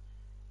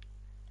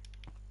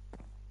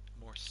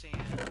 more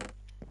sand.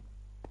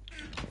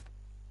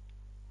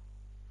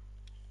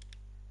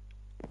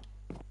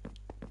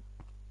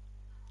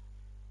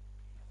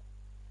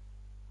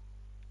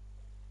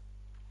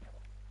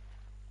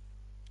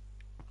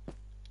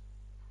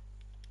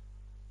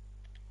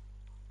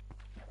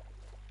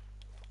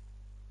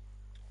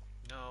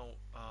 No,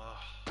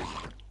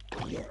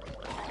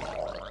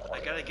 I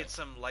gotta get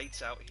some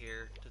lights out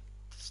here to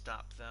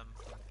stop them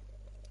from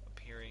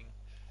appearing.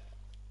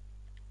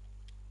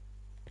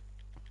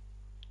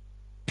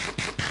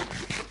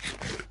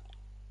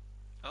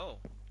 Oh.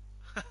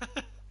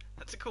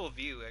 That's a cool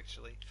view,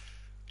 actually.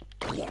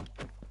 You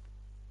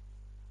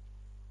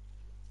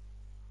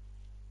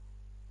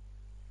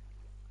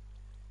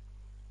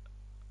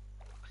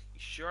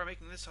sure are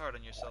making this hard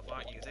on yourself,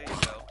 aren't you? There you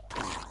go.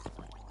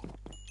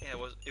 Yeah,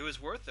 it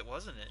was worth it,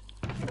 wasn't it?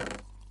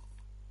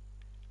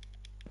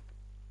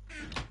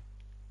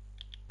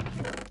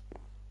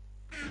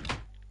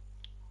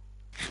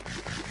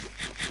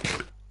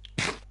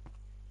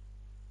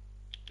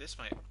 This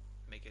might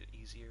make it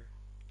easier.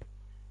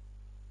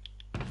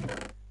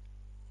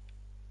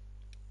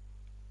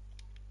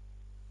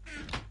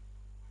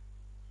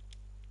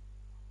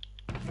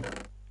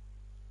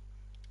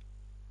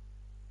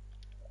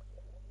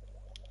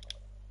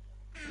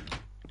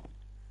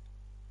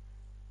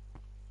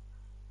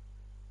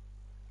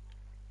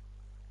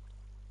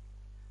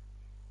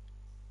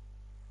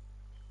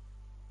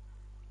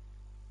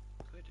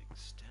 Could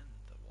extend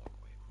the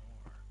walkway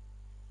more.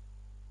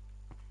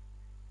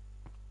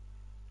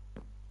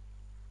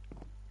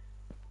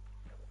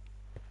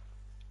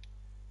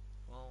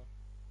 Well,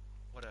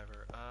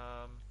 whatever.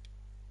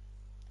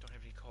 Don't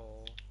have any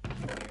coal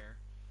here.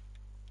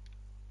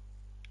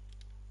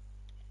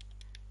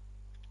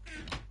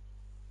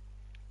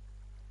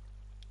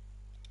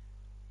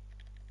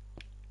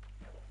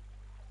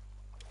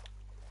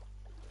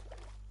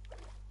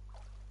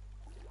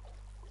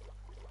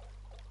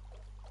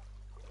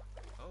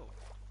 Oh.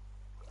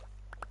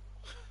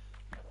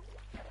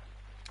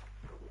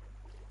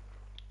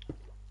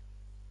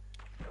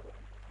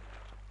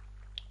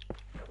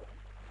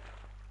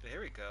 There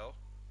we go.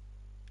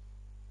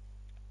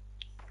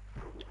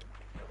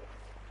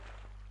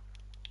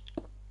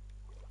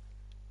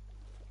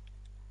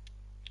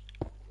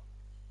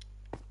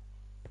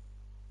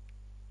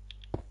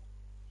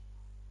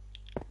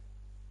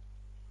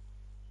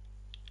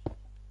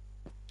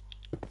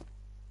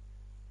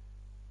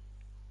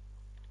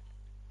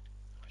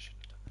 I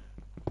shouldn't have done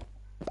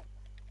that.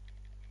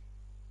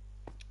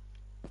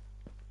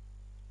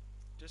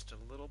 Just a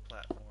little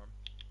platform.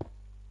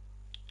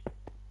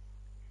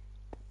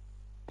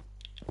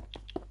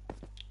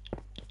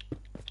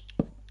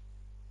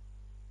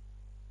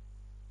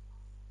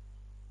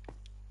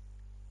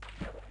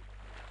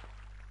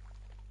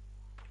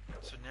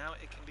 So now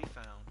it can be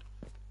found.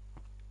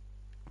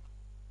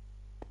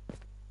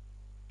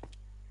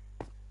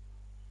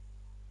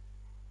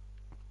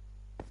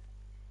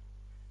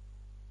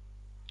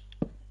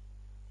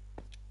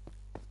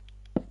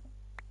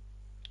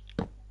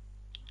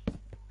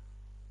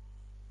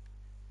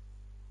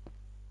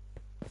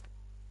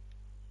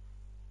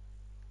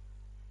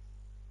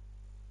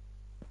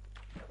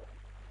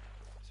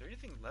 Is there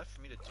anything left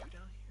for me to do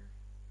down here?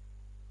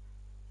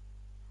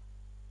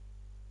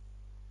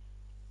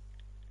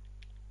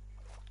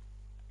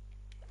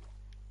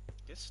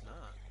 Guess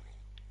not.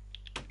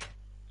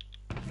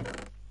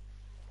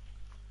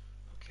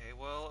 Okay,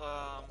 well,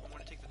 I'm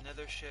gonna take the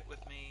nether shit with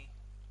me.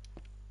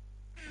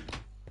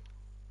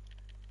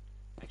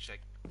 Actually,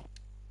 I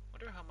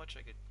wonder how much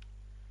I could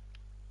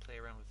play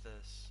around with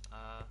this.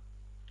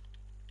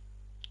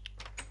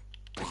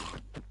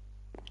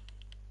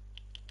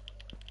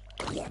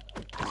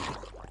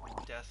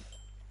 Death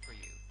for you.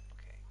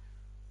 Okay.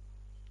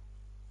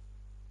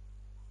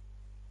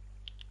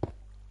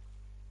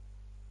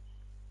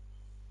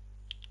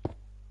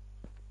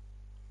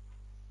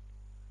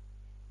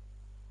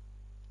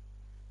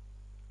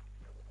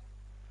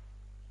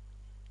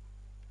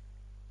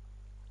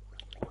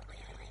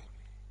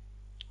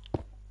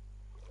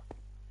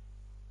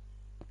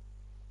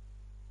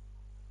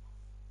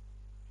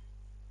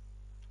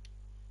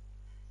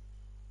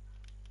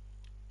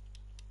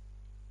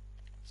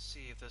 Let's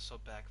see if this will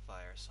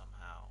backfire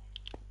somehow.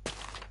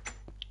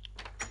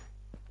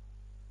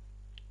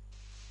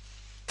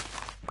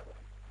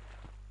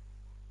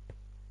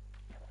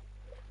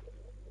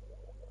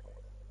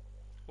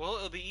 Well,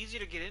 it'll be easy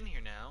to get in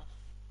here now.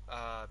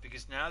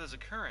 because now there's a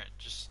current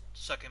just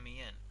sucking me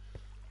in.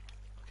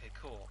 Okay,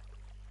 cool.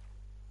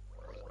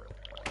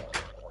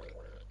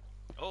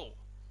 Oh,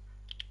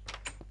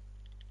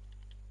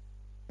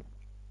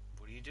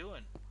 what are you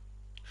doing?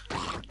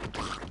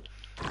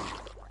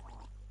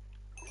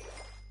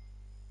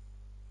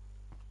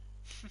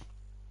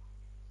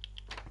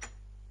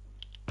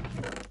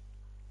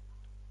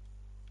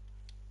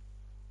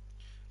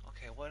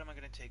 Okay, what am I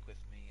gonna take with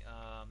me?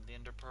 The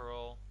Ender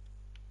Pearl.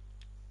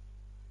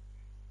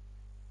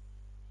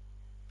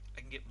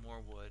 I can get more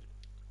wood.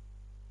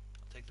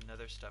 I'll take the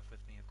nether stuff with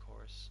me, of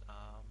course.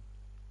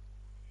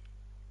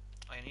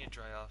 I need to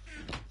dry off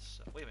this.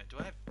 Wait a minute, do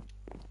I have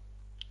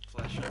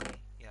flesh on me?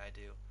 Yeah, I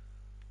do.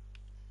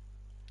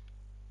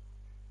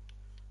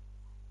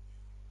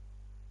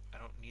 I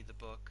don't need the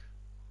book.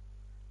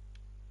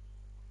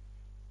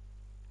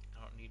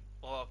 I don't need...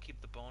 Well, I'll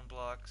keep the bone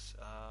blocks.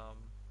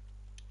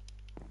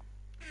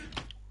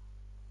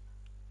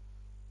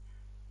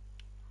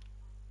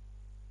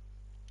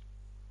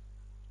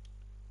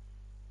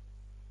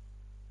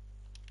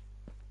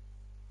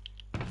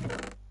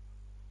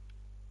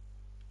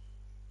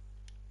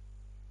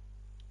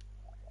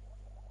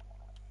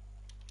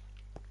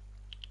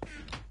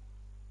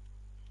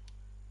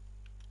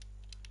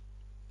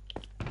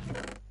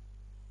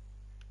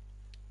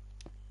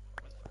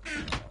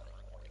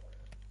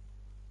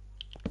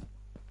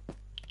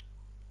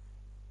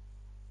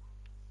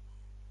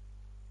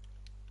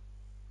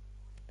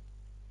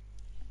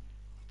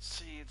 Let's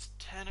see, it's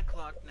 10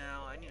 o'clock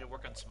now. I need to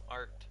work on some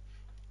art.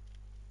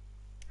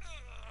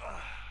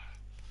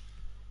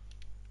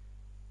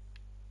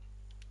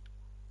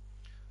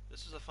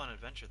 This is a fun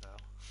adventure, though.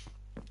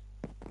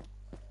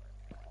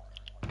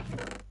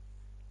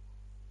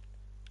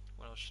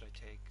 What else should I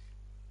take?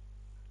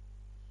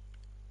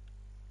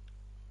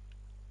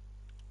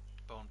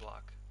 Bone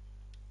block.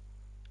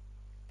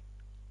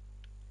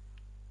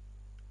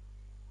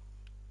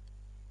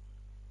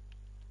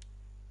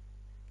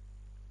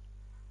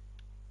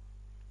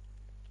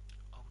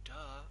 Oh, duh.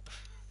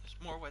 There's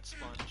more wet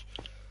sponge.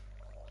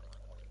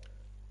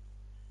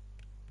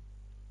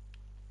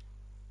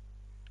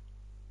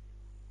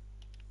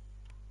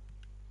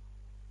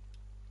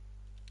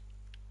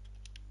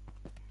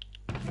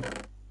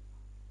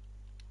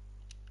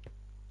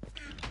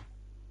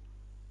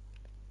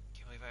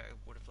 Can't believe I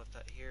would have left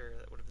that here.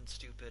 That would have been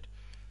stupid.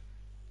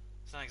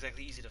 It's not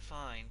exactly easy to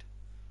find.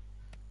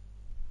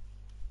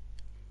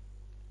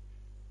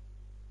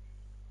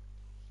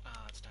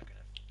 It's not gonna...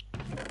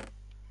 I'm gonna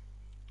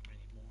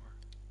need more.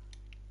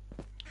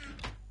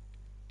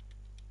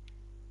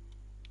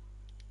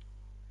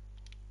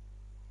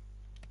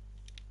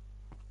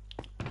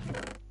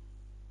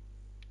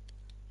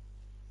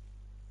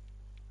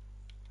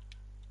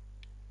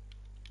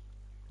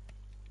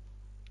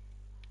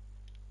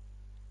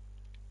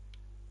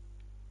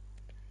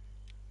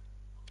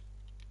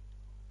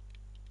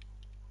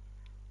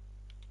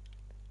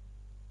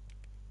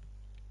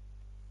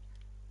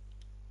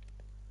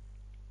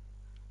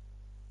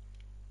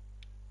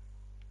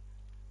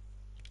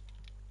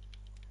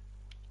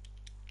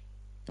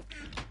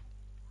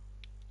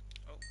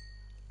 Oh.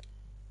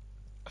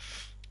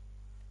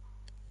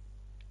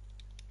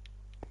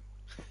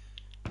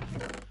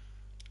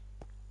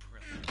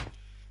 Brilliant.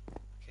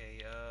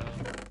 Okay,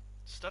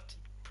 stuff to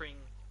bring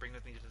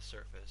with me to the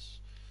surface.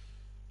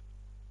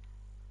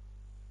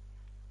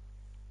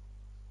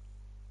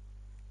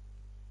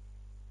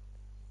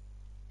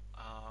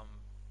 I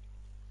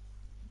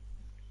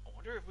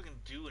wonder if we can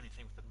do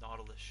anything with the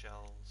Nautilus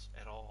shells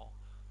at all.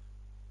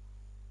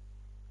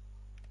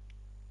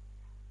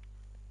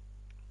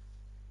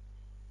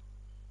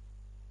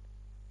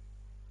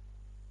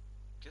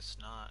 Guess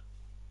not.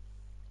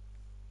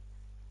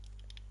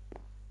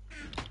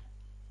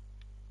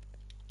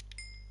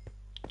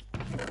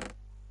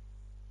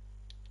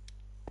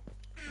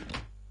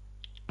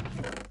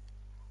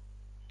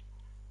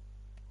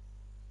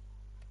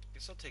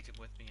 Guess I'll take it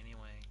with me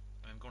anyway.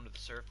 I'm going to the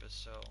surface,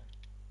 so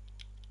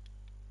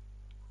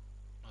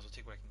might as well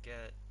take what I can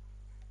get.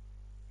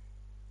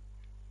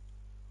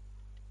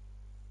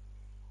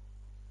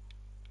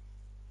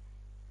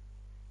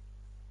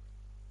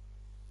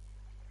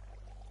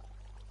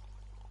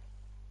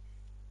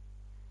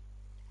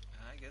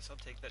 I guess I'll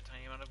take that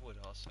tiny amount of wood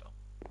also.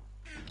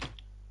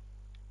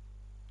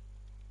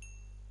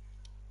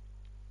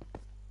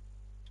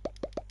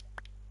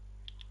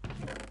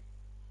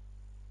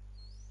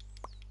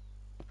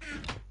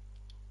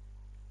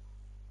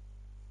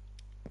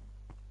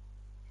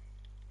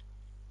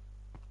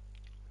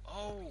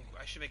 Oh,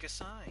 I should make a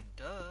sign.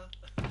 Duh.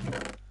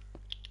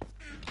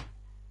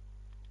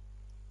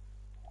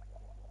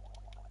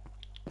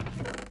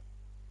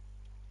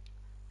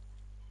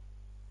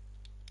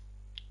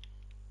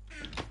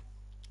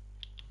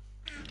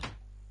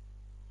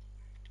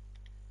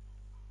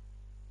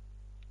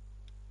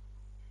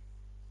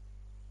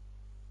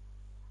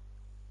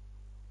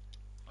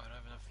 I don't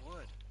have enough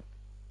wood.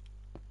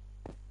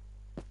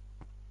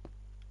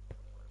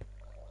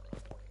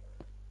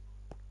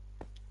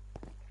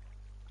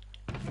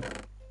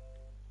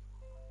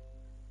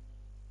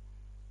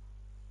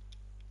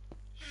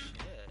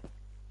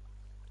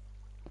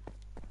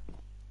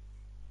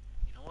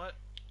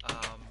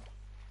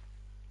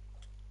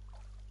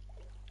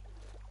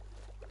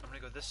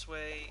 this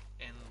way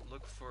and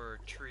look for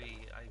a tree.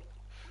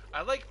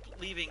 I like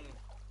leaving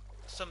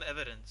some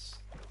evidence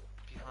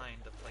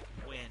behind of like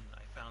when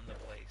I found the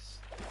place.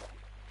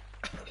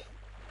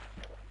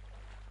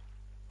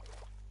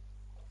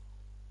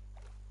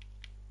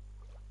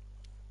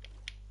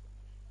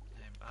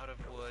 I'm out of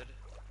wood.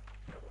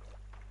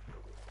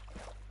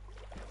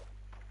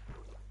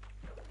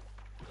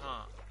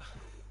 Huh.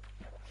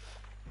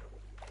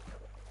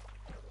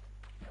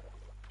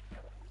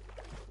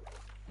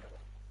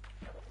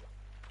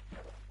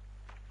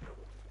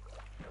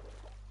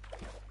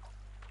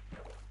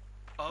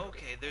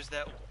 Okay, there's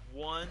that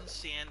one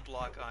sand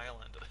block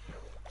island.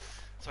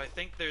 So I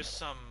think there's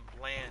some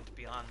land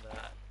beyond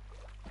that.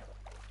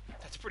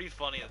 That's pretty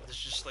funny that there's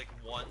just like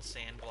one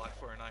sand block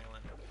for an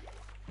island.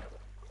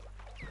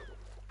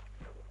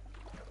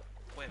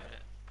 Wait a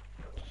minute.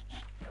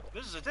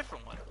 This is a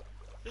different one.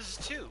 This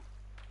is two.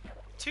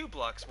 2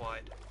 blocks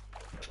wide.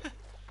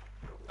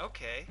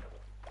 Okay.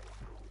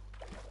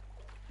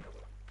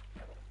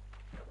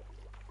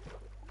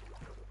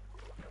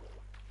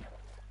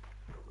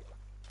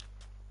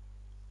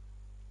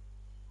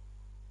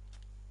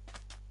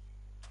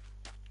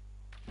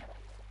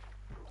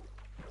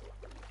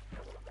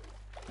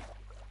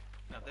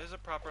 Now there's a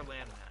proper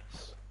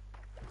landmass.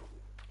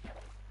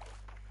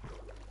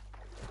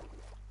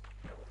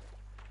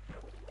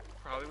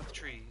 Probably with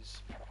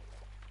trees.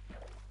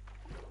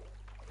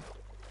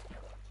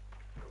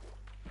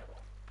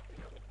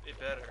 It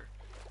better.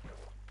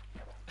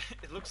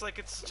 It looks like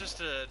it's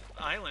just an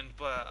island,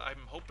 but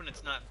I'm hoping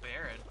it's not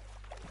barren.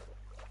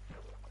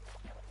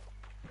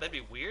 That'd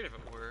be weird if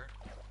it were.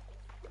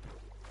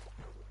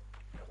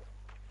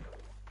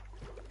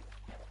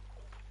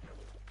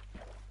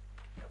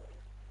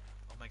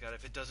 Oh my god,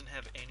 if it doesn't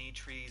have any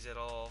trees at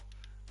all,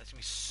 that's gonna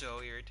be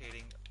so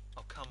irritating.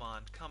 Oh, come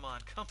on, come on,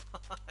 come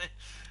on.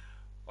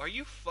 Are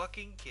you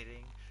fucking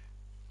kidding?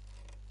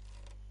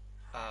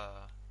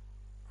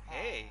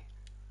 Hey,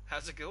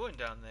 how's it going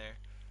down there?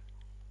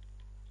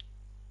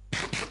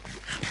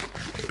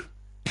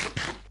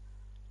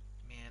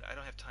 Man, I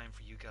don't have time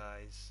for you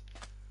guys.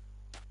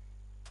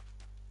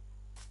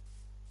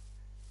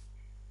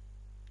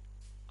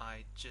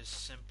 I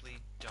just simply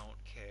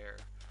don't care.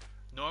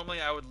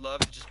 Normally I would love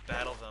to just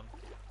battle them.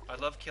 I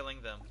love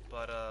killing them,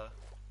 but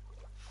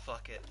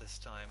fuck it this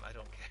time. I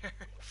don't care.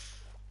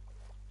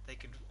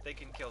 They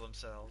can kill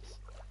themselves.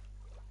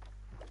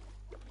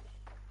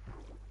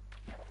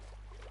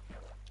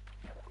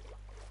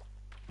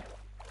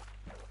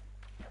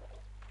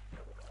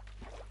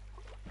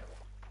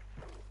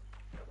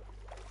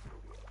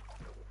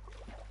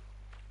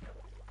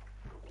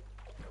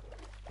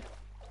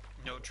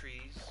 No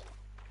trees.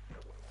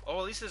 Oh,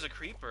 at least there's a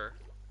creeper.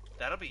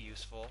 That'll be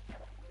useful.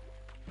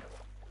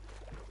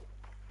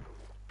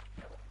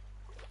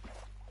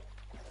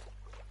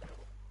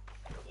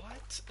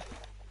 What?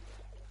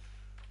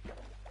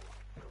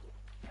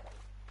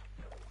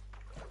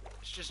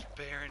 It's just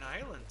barren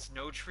islands,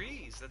 no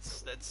trees.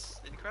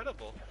 That's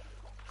incredible.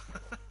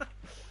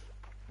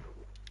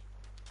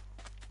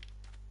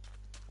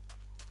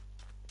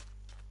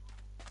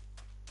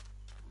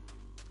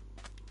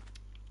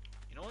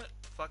 You know what?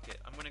 Fuck it.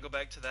 I'm gonna go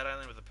back to that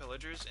island with the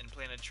pillagers and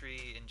plant a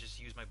tree and just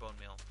use my bone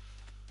meal.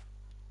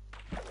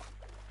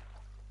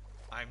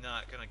 I'm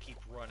not gonna keep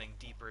running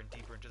deeper and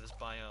deeper into this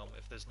biome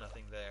if there's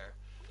nothing there.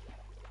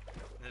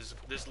 There's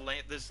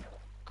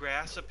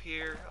grass up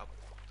here,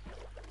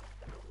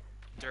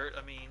 dirt.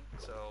 I mean,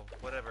 so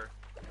whatever.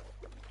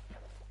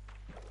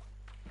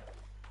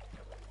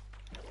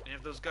 And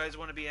if those guys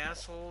want to be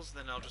assholes,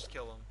 then I'll just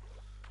kill them.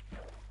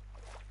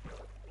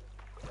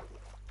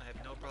 I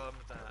have no problem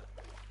with that.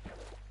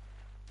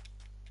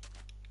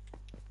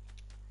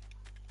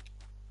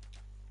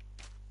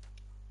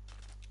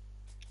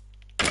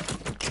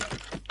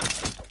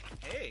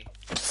 Hey!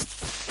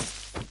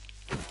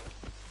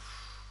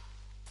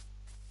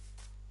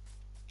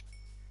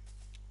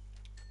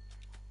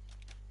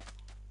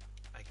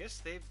 I guess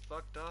they've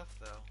fucked off,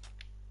 though.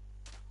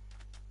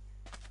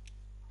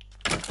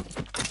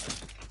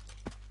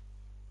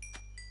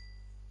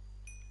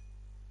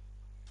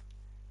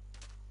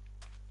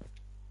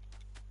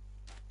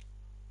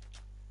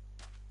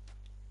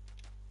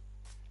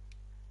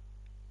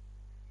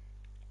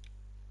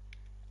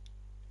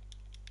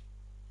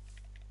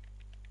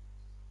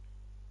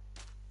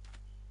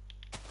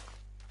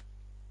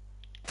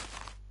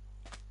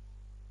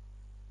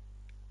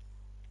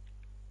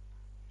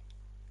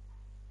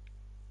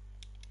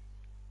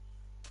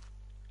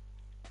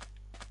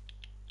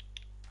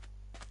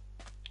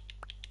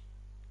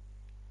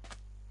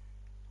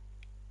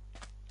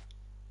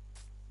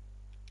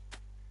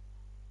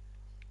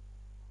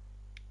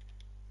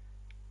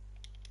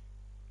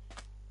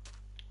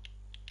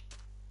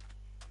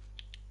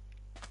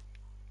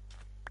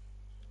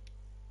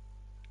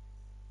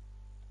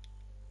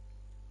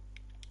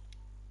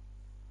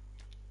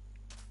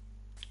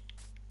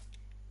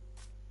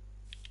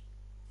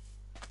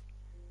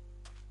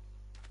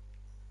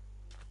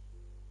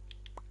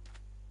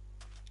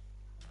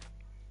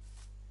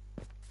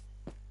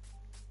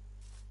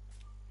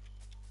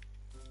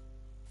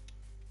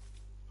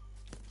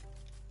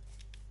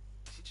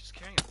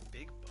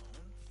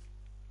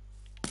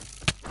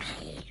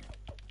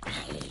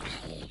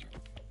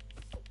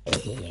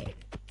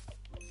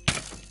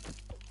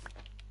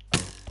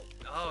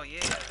 Oh yeah,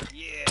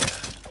 yeah,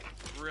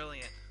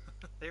 brilliant.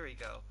 There we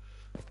go.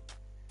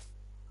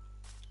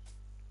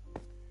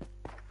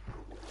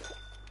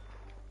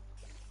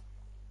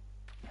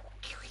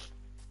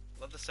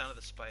 Love the sound of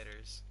the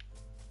spiders.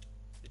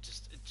 It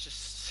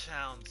just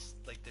sounds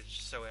like they're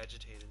just so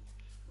agitated.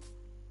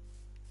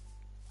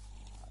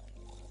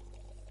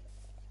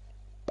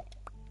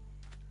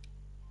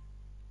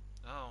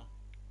 Oh.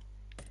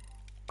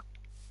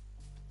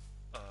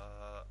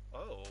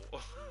 Oh.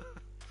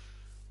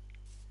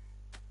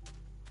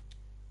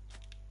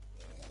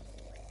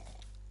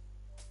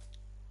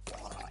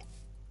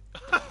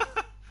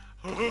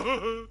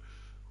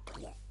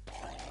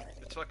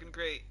 It's fucking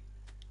great.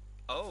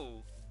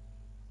 Oh.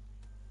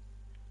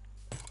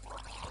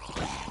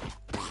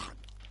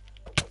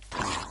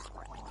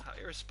 How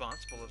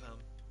irresponsible of him.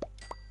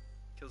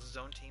 Kills his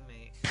own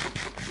teammate.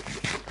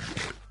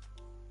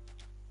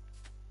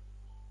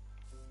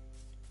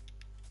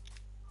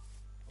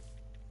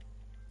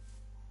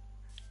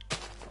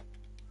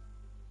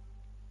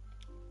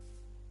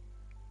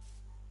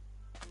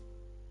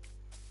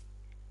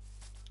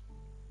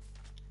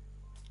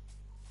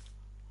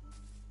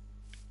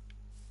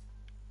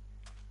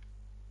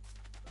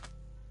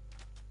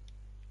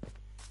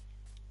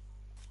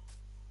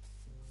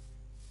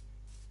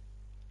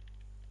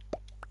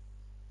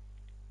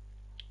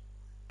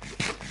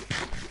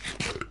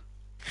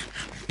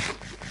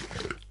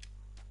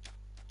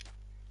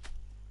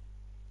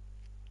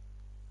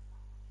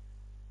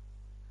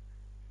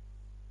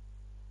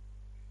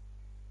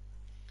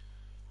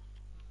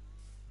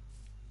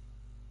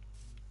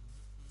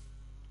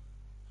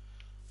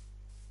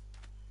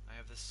 I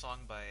have this song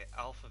by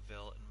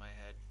Alphaville in my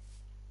head.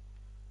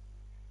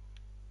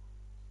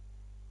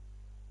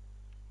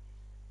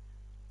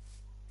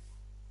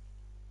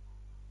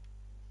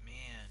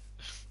 Man,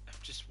 I'm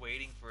just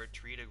waiting for a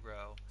tree to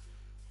grow.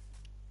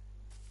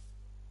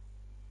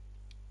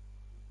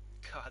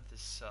 God,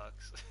 this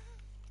sucks.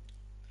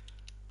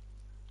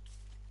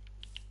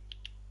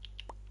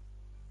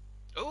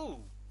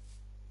 Oh!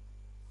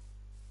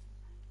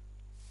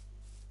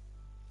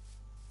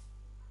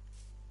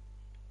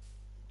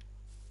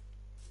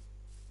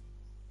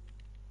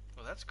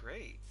 Well, that's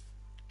great.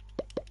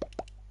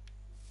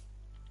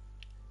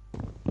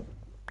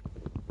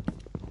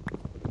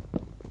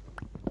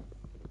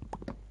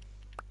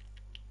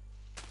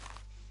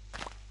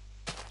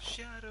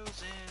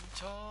 Shadows in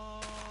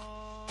tall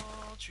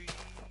trees.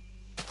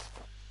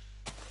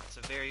 It's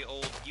a very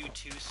old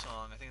U2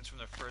 song. I think it's from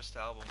their first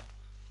album.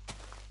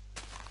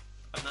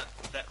 I'm not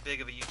that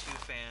big of a U2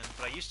 fan,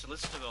 but I used to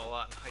listen to them a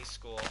lot in high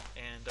school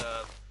and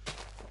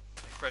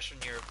my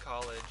freshman year of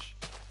college.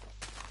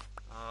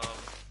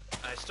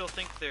 I still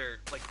think their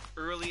like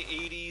early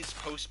 '80s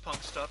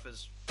post-punk stuff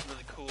is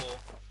really cool.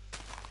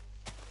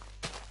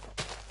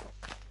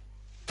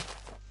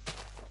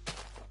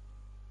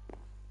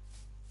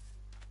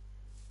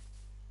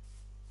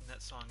 And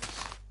that song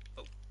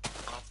is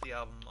off the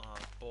album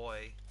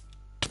Boy.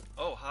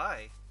 Oh,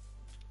 hi.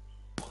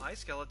 Oh, hi,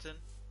 Skeleton.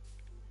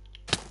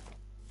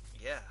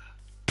 Yeah.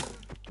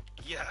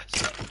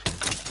 Yes.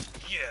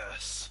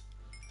 Yes.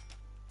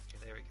 Okay,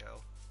 there we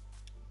go.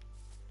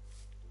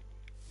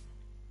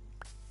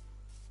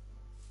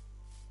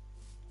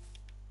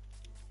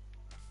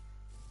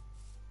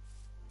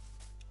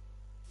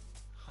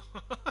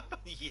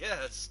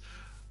 Yes.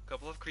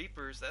 Couple of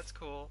creepers. That's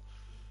cool.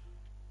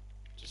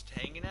 Just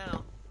hanging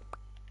out.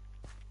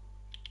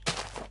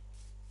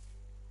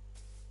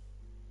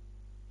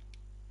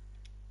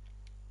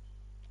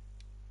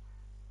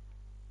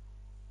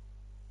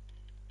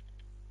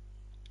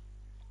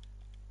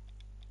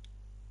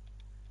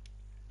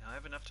 Now I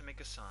have enough to make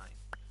a sign.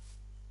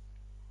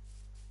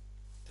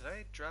 Did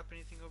I drop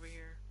anything over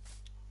here?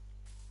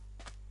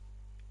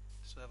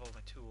 Still have all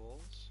my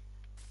tools.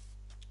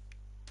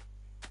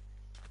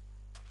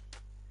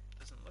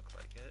 Doesn't look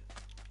like it.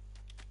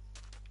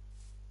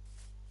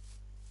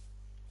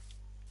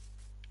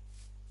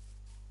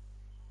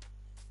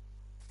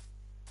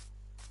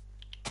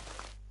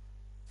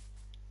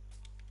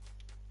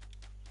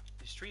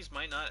 These trees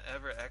might not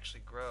ever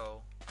actually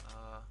grow.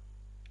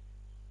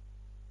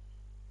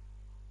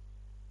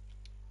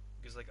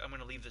 Because like I'm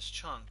gonna leave this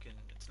chunk and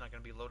it's not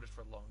gonna be loaded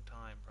for a long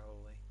time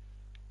probably.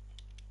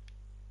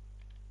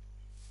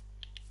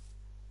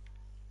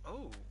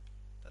 Oh,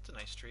 that's a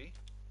nice tree.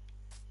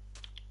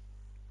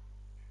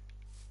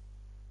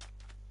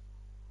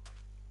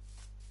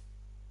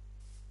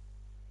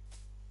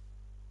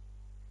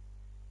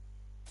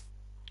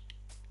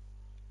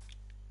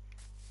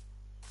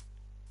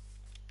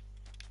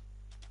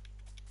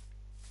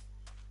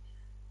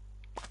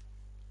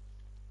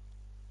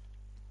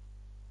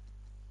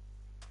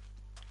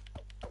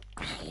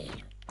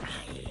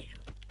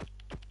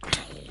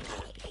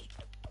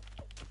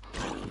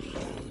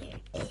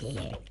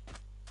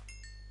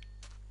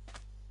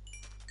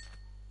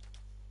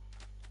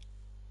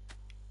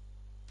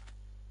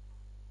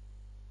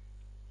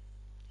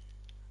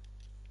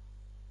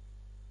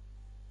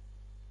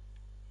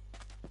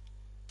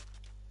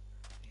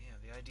 Yeah,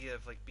 the idea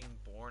of like being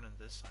born on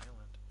this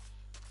island.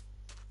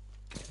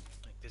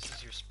 this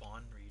is your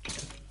spawn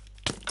region,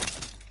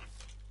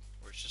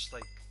 where it's just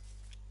like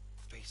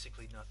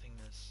basically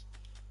nothingness.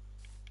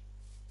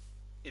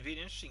 It'd be an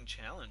interesting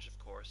challenge, of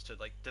course, to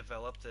like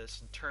develop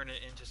this and turn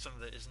it into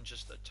something that isn't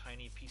just a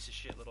tiny piece of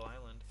shit little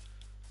island.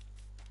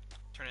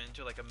 Turn it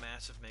into like a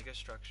massive mega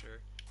structure.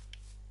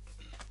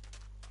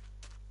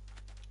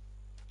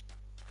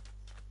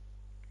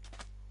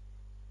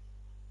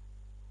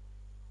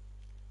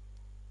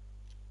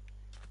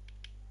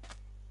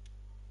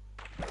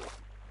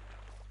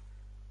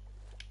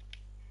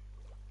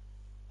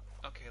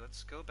 Okay,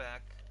 let's go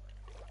back.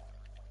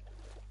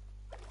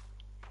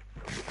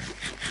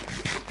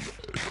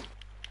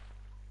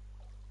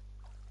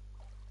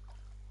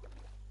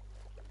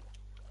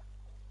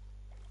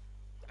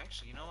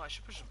 Actually, you know, I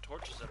should put some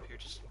torches up here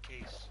just in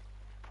case.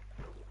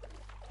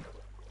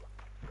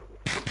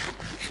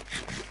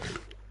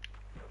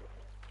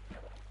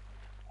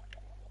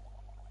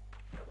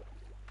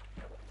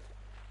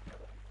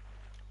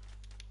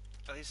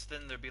 At least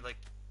then there'd be like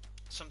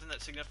something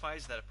that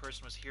signifies that a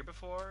person was here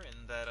before,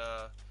 and that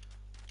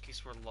in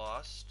case we're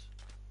lost,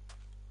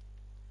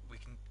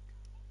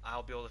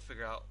 I'll be able to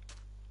figure out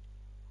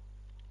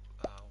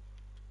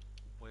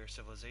where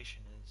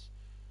civilization is.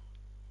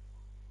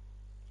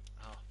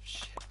 Oh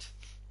shit.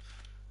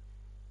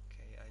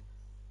 Okay, I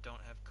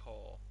don't have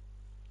coal.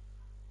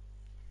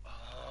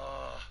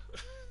 Oh.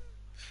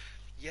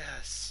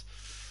 Yes.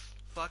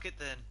 Fuck it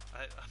then.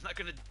 I'm not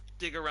gonna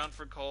dig around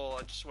for coal.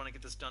 I just want to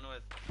get this done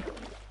with.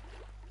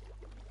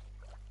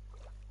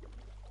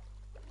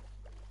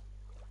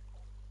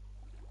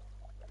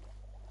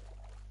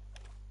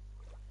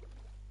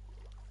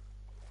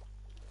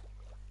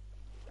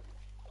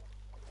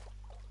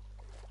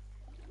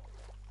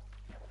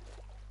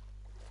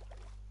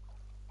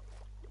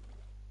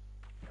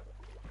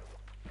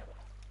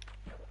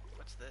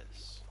 What's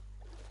this?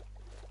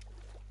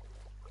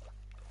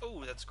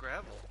 Oh, that's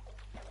gravel.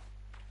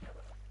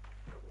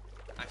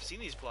 I've seen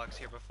these blocks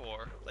here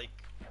before. Like,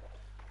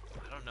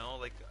 I don't know,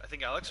 like, I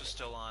think Alex was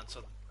still on,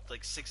 so,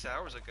 like, 6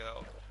 hours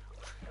ago.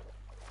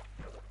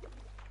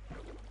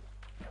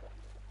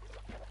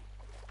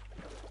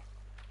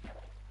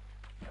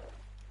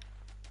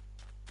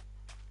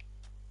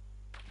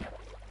 I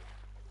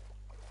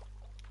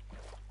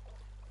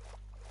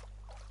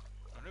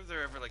wonder if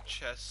there are ever, like,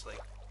 chests, like,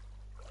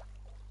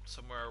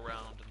 somewhere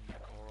around in the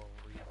coral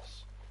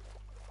reefs.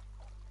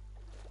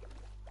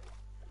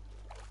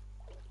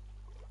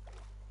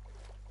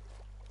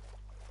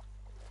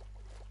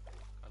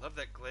 I love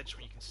that glitch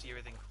when you can see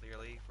everything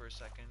clearly for a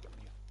second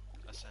when you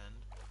ascend.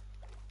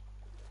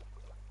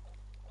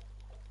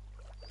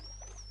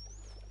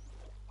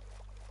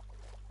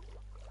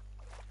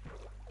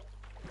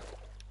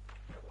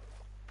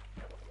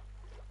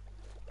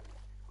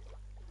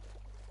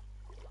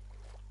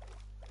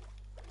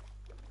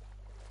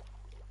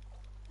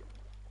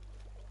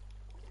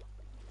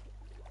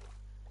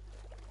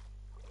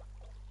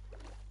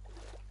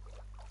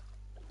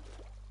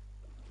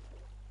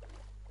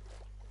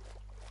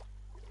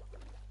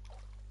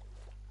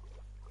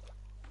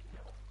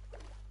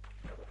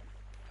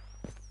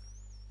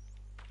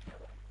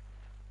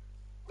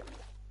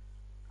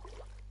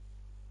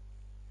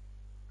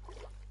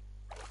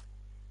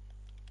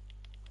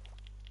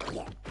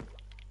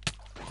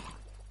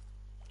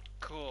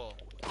 Cool.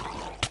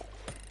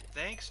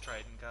 Thanks,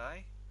 Trident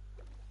guy.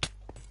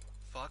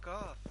 Fuck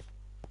off.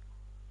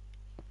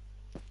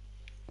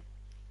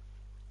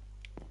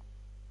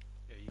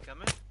 Are you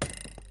coming?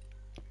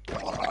 You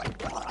and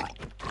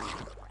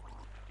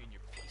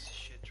your piece of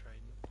shit,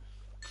 Trident.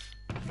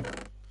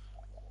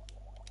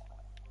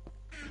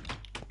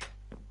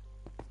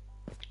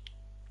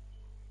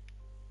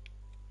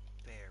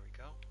 There we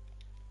go.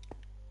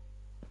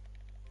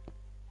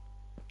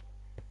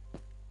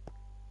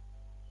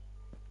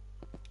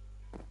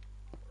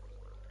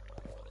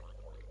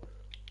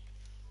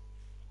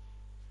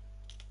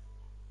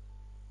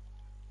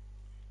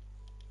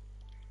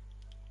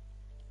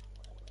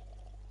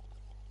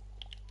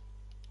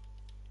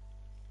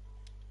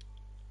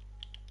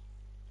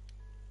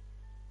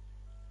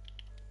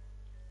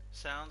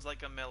 Sounds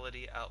like a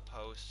melody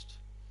outpost.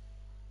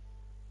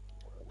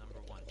 Number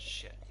one,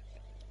 shit.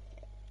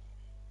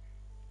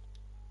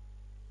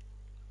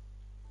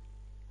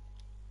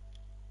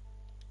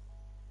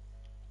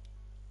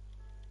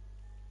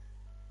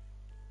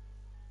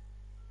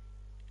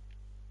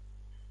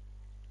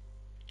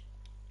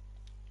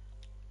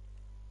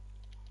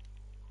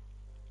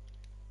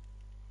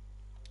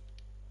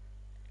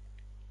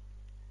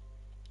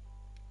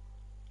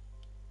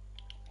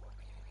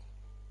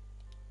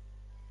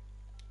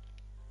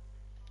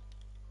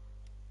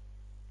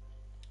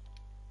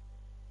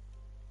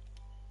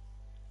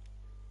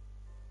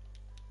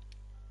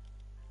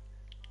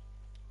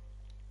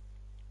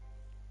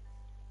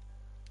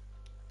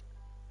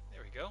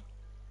 There we go.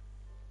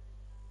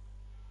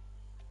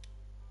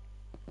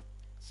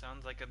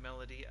 Sounds like a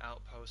melody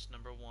outpost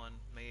number one,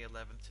 May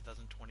 11th,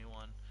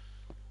 2021.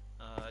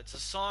 It's a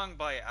song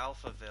by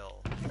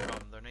Alphaville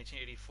from their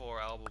 1984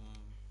 album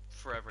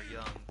Forever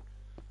Young.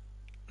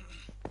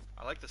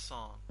 I like the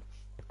song.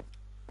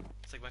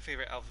 It's like my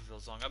favorite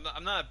Alphaville song.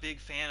 I'm not a big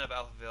fan of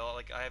Alphaville.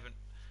 Like I haven't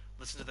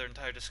listened to their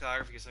entire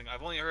discography or something.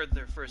 I've only heard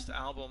their first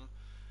album.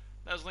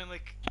 That was only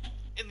like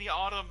in the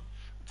autumn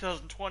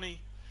 2020,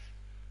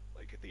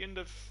 like at the end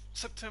of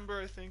September,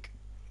 I think.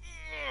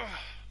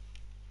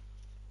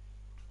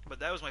 But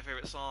that was my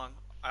favorite song.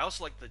 I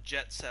also like the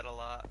Jet Set a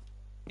lot,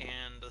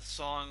 and the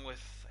song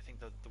with I think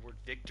the word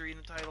victory in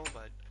the title,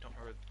 but I don't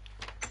remember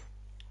what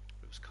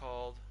it was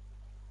called.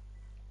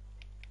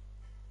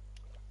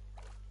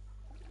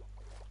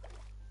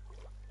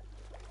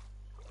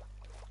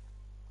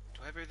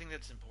 Do I have everything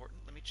that's important?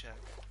 Let me check.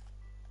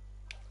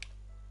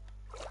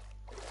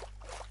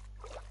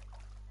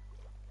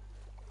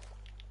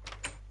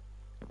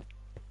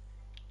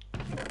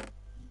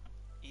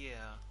 Yeah.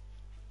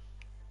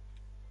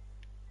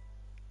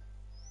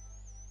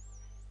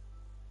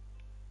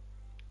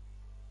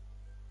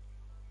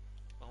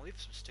 I'll leave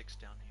some sticks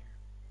down here.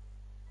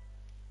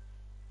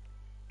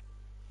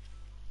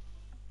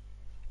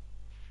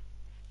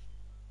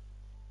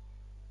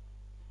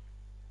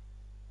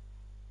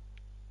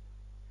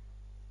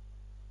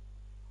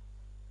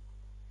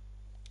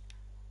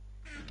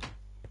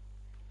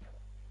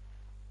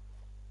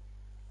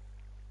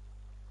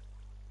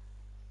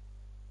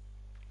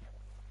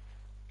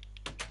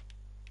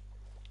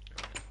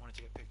 I want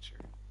to take a picture.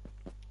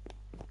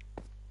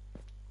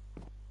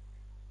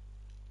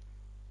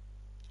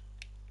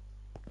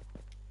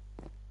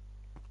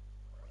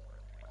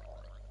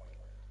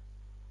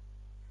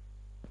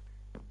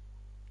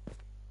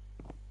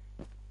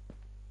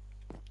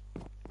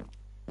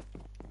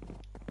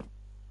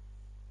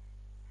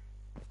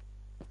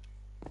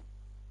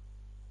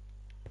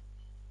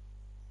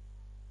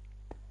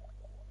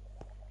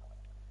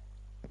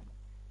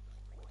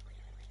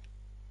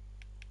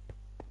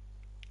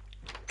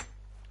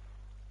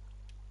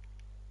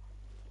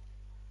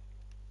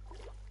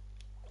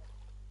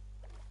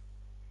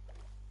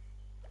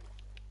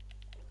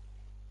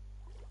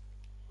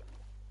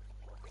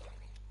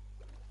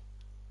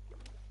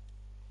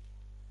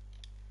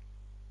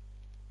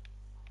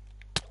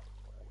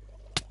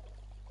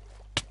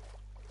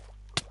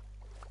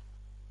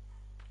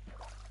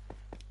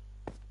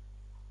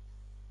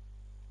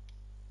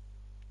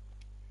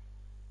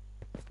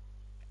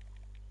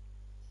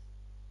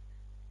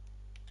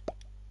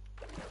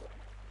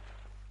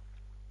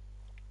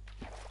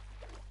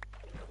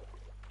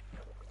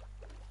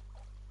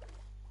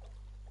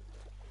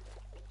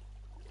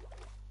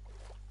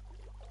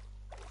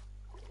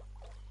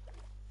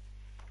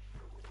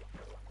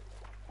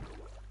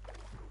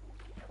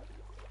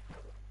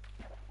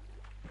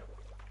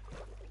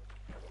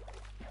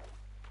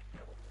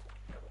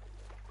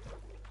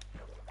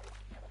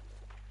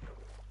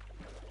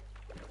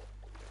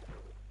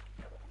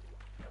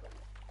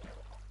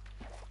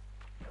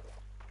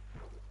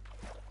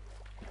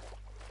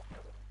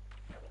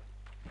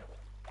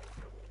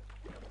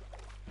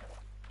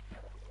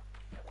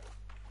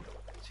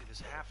 See,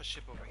 there's half a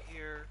ship over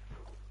here.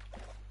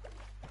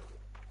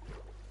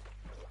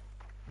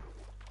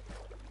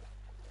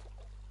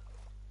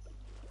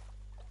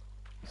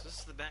 So this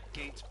is the Matt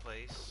Gates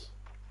place.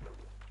 You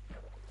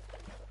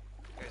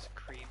guy's a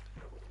creep.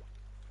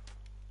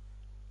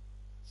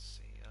 Let's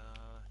see,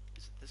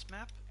 is it this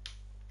map?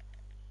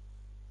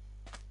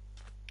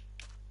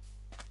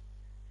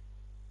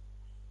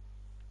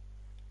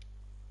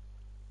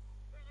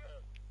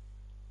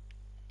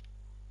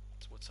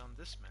 So what's on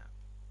this map?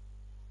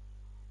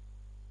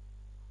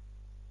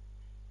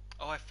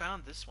 Oh, I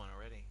found this one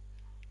already.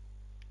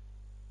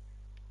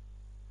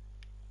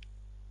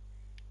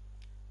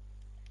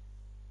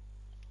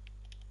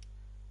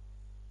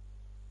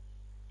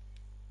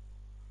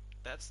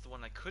 That's the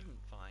one I couldn't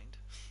find.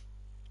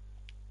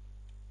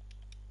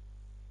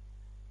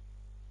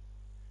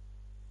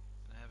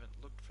 I haven't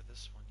looked for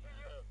this one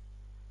yet.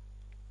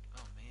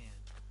 Oh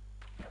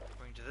man.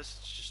 According to this,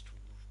 it's just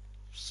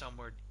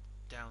somewhere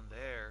down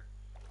there.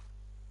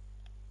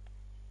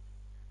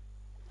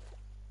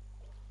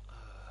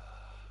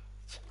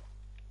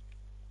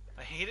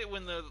 I hate it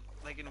when they're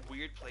like in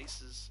weird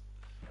places.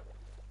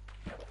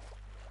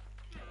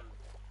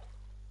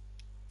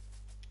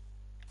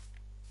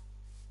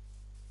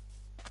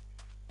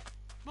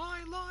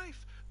 My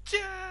life!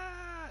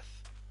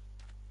 Death!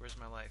 Where's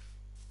my life?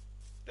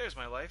 There's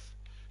my life.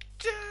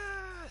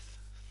 Death!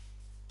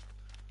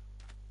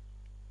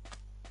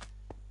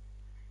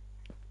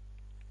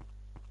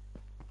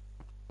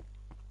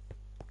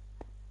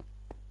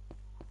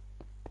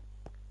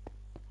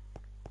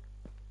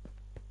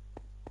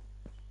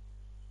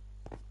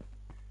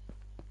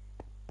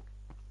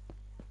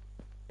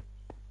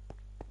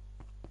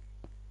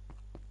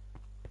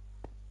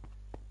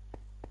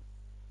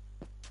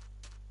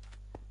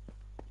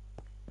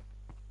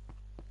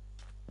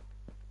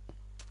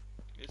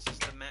 Is this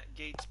the Matt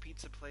Gates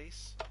pizza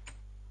place?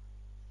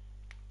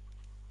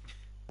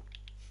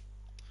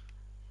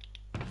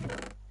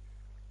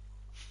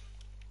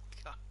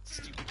 God,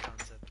 stupid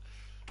concept.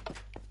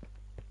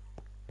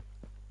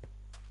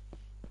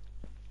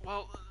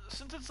 Well,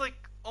 since it's like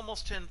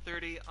almost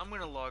 10:30. I'm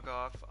gonna log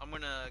off. I'm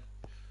gonna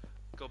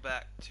go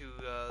back to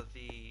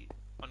the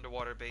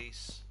underwater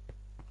base.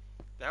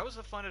 That was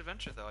a fun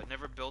adventure, though. I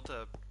never built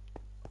a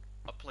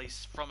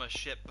place from a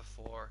ship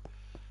before,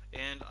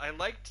 and I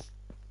liked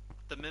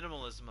the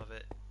minimalism of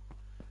it.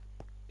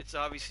 It's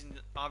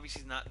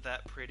obviously not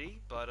that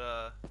pretty, but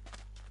I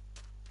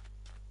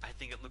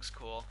think it looks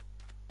cool.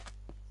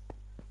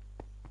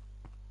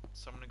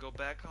 So I'm gonna go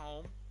back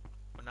home.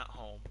 Well, not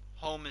home.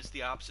 Home is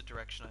the opposite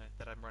direction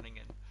that I'm running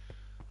in.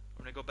 I'm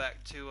gonna go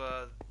back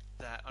to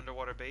that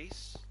underwater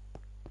base.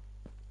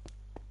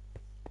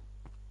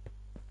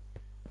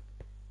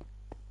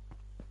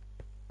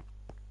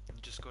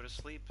 And just go to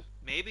sleep.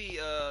 Maybe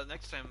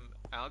next time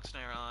Alex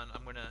and I are on,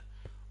 I'm gonna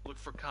look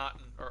for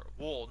cotton or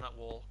wool, not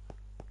wool,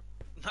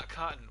 not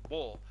cotton,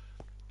 wool,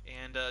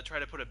 and try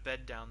to put a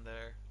bed down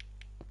there.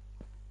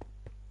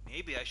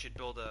 Maybe I should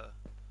build a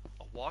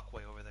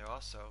walkway over there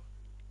also. I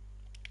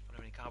don't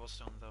have any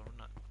cobblestone though,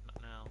 not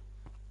now.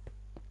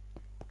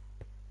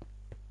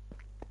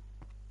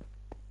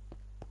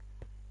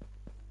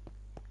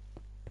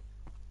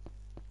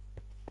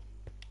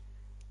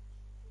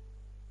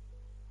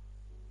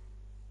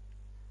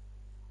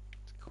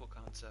 It's a cool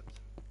concept.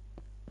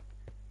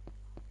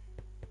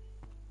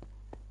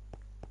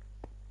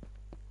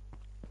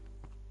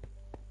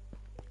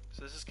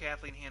 So this is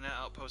Kathleen Hanna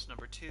Outpost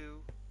number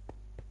 2.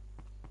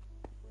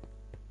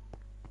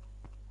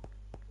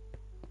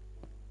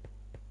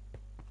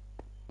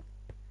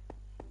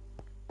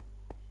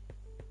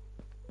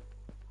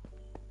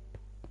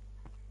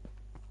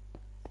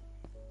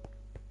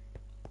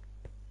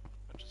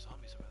 Bunch of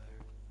zombies over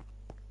there.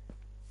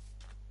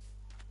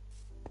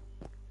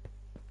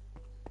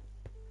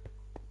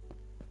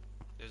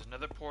 There's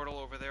another portal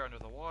over there under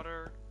the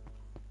water.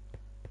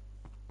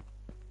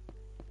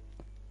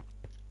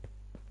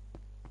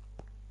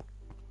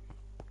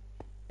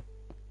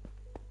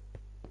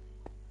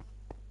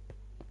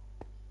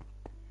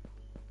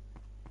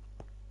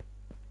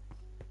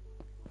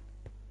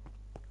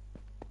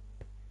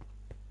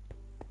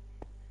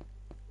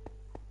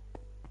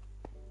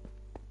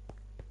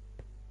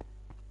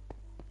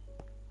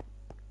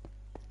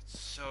 It's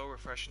so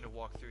refreshing to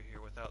walk through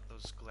here without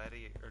those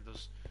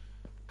those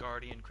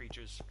guardian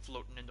creatures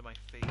floating into my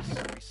face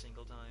every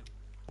single time.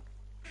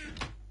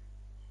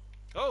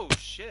 Oh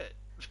shit!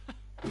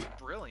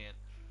 Brilliant.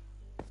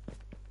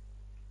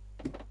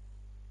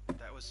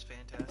 That was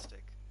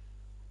fantastic.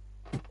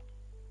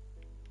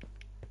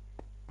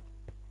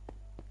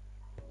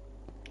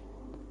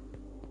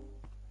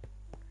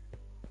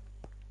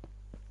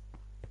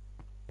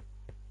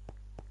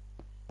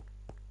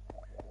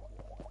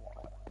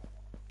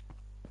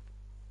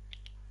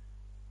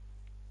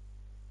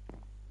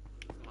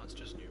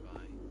 Monsters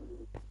nearby.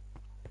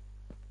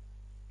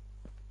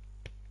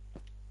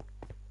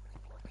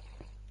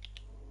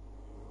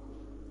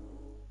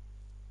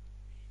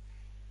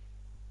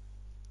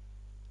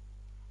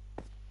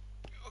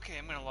 Okay,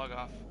 I'm gonna log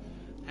off.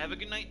 Have a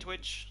good night,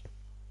 Twitch.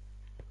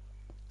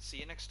 See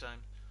you next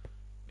time.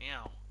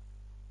 Meow.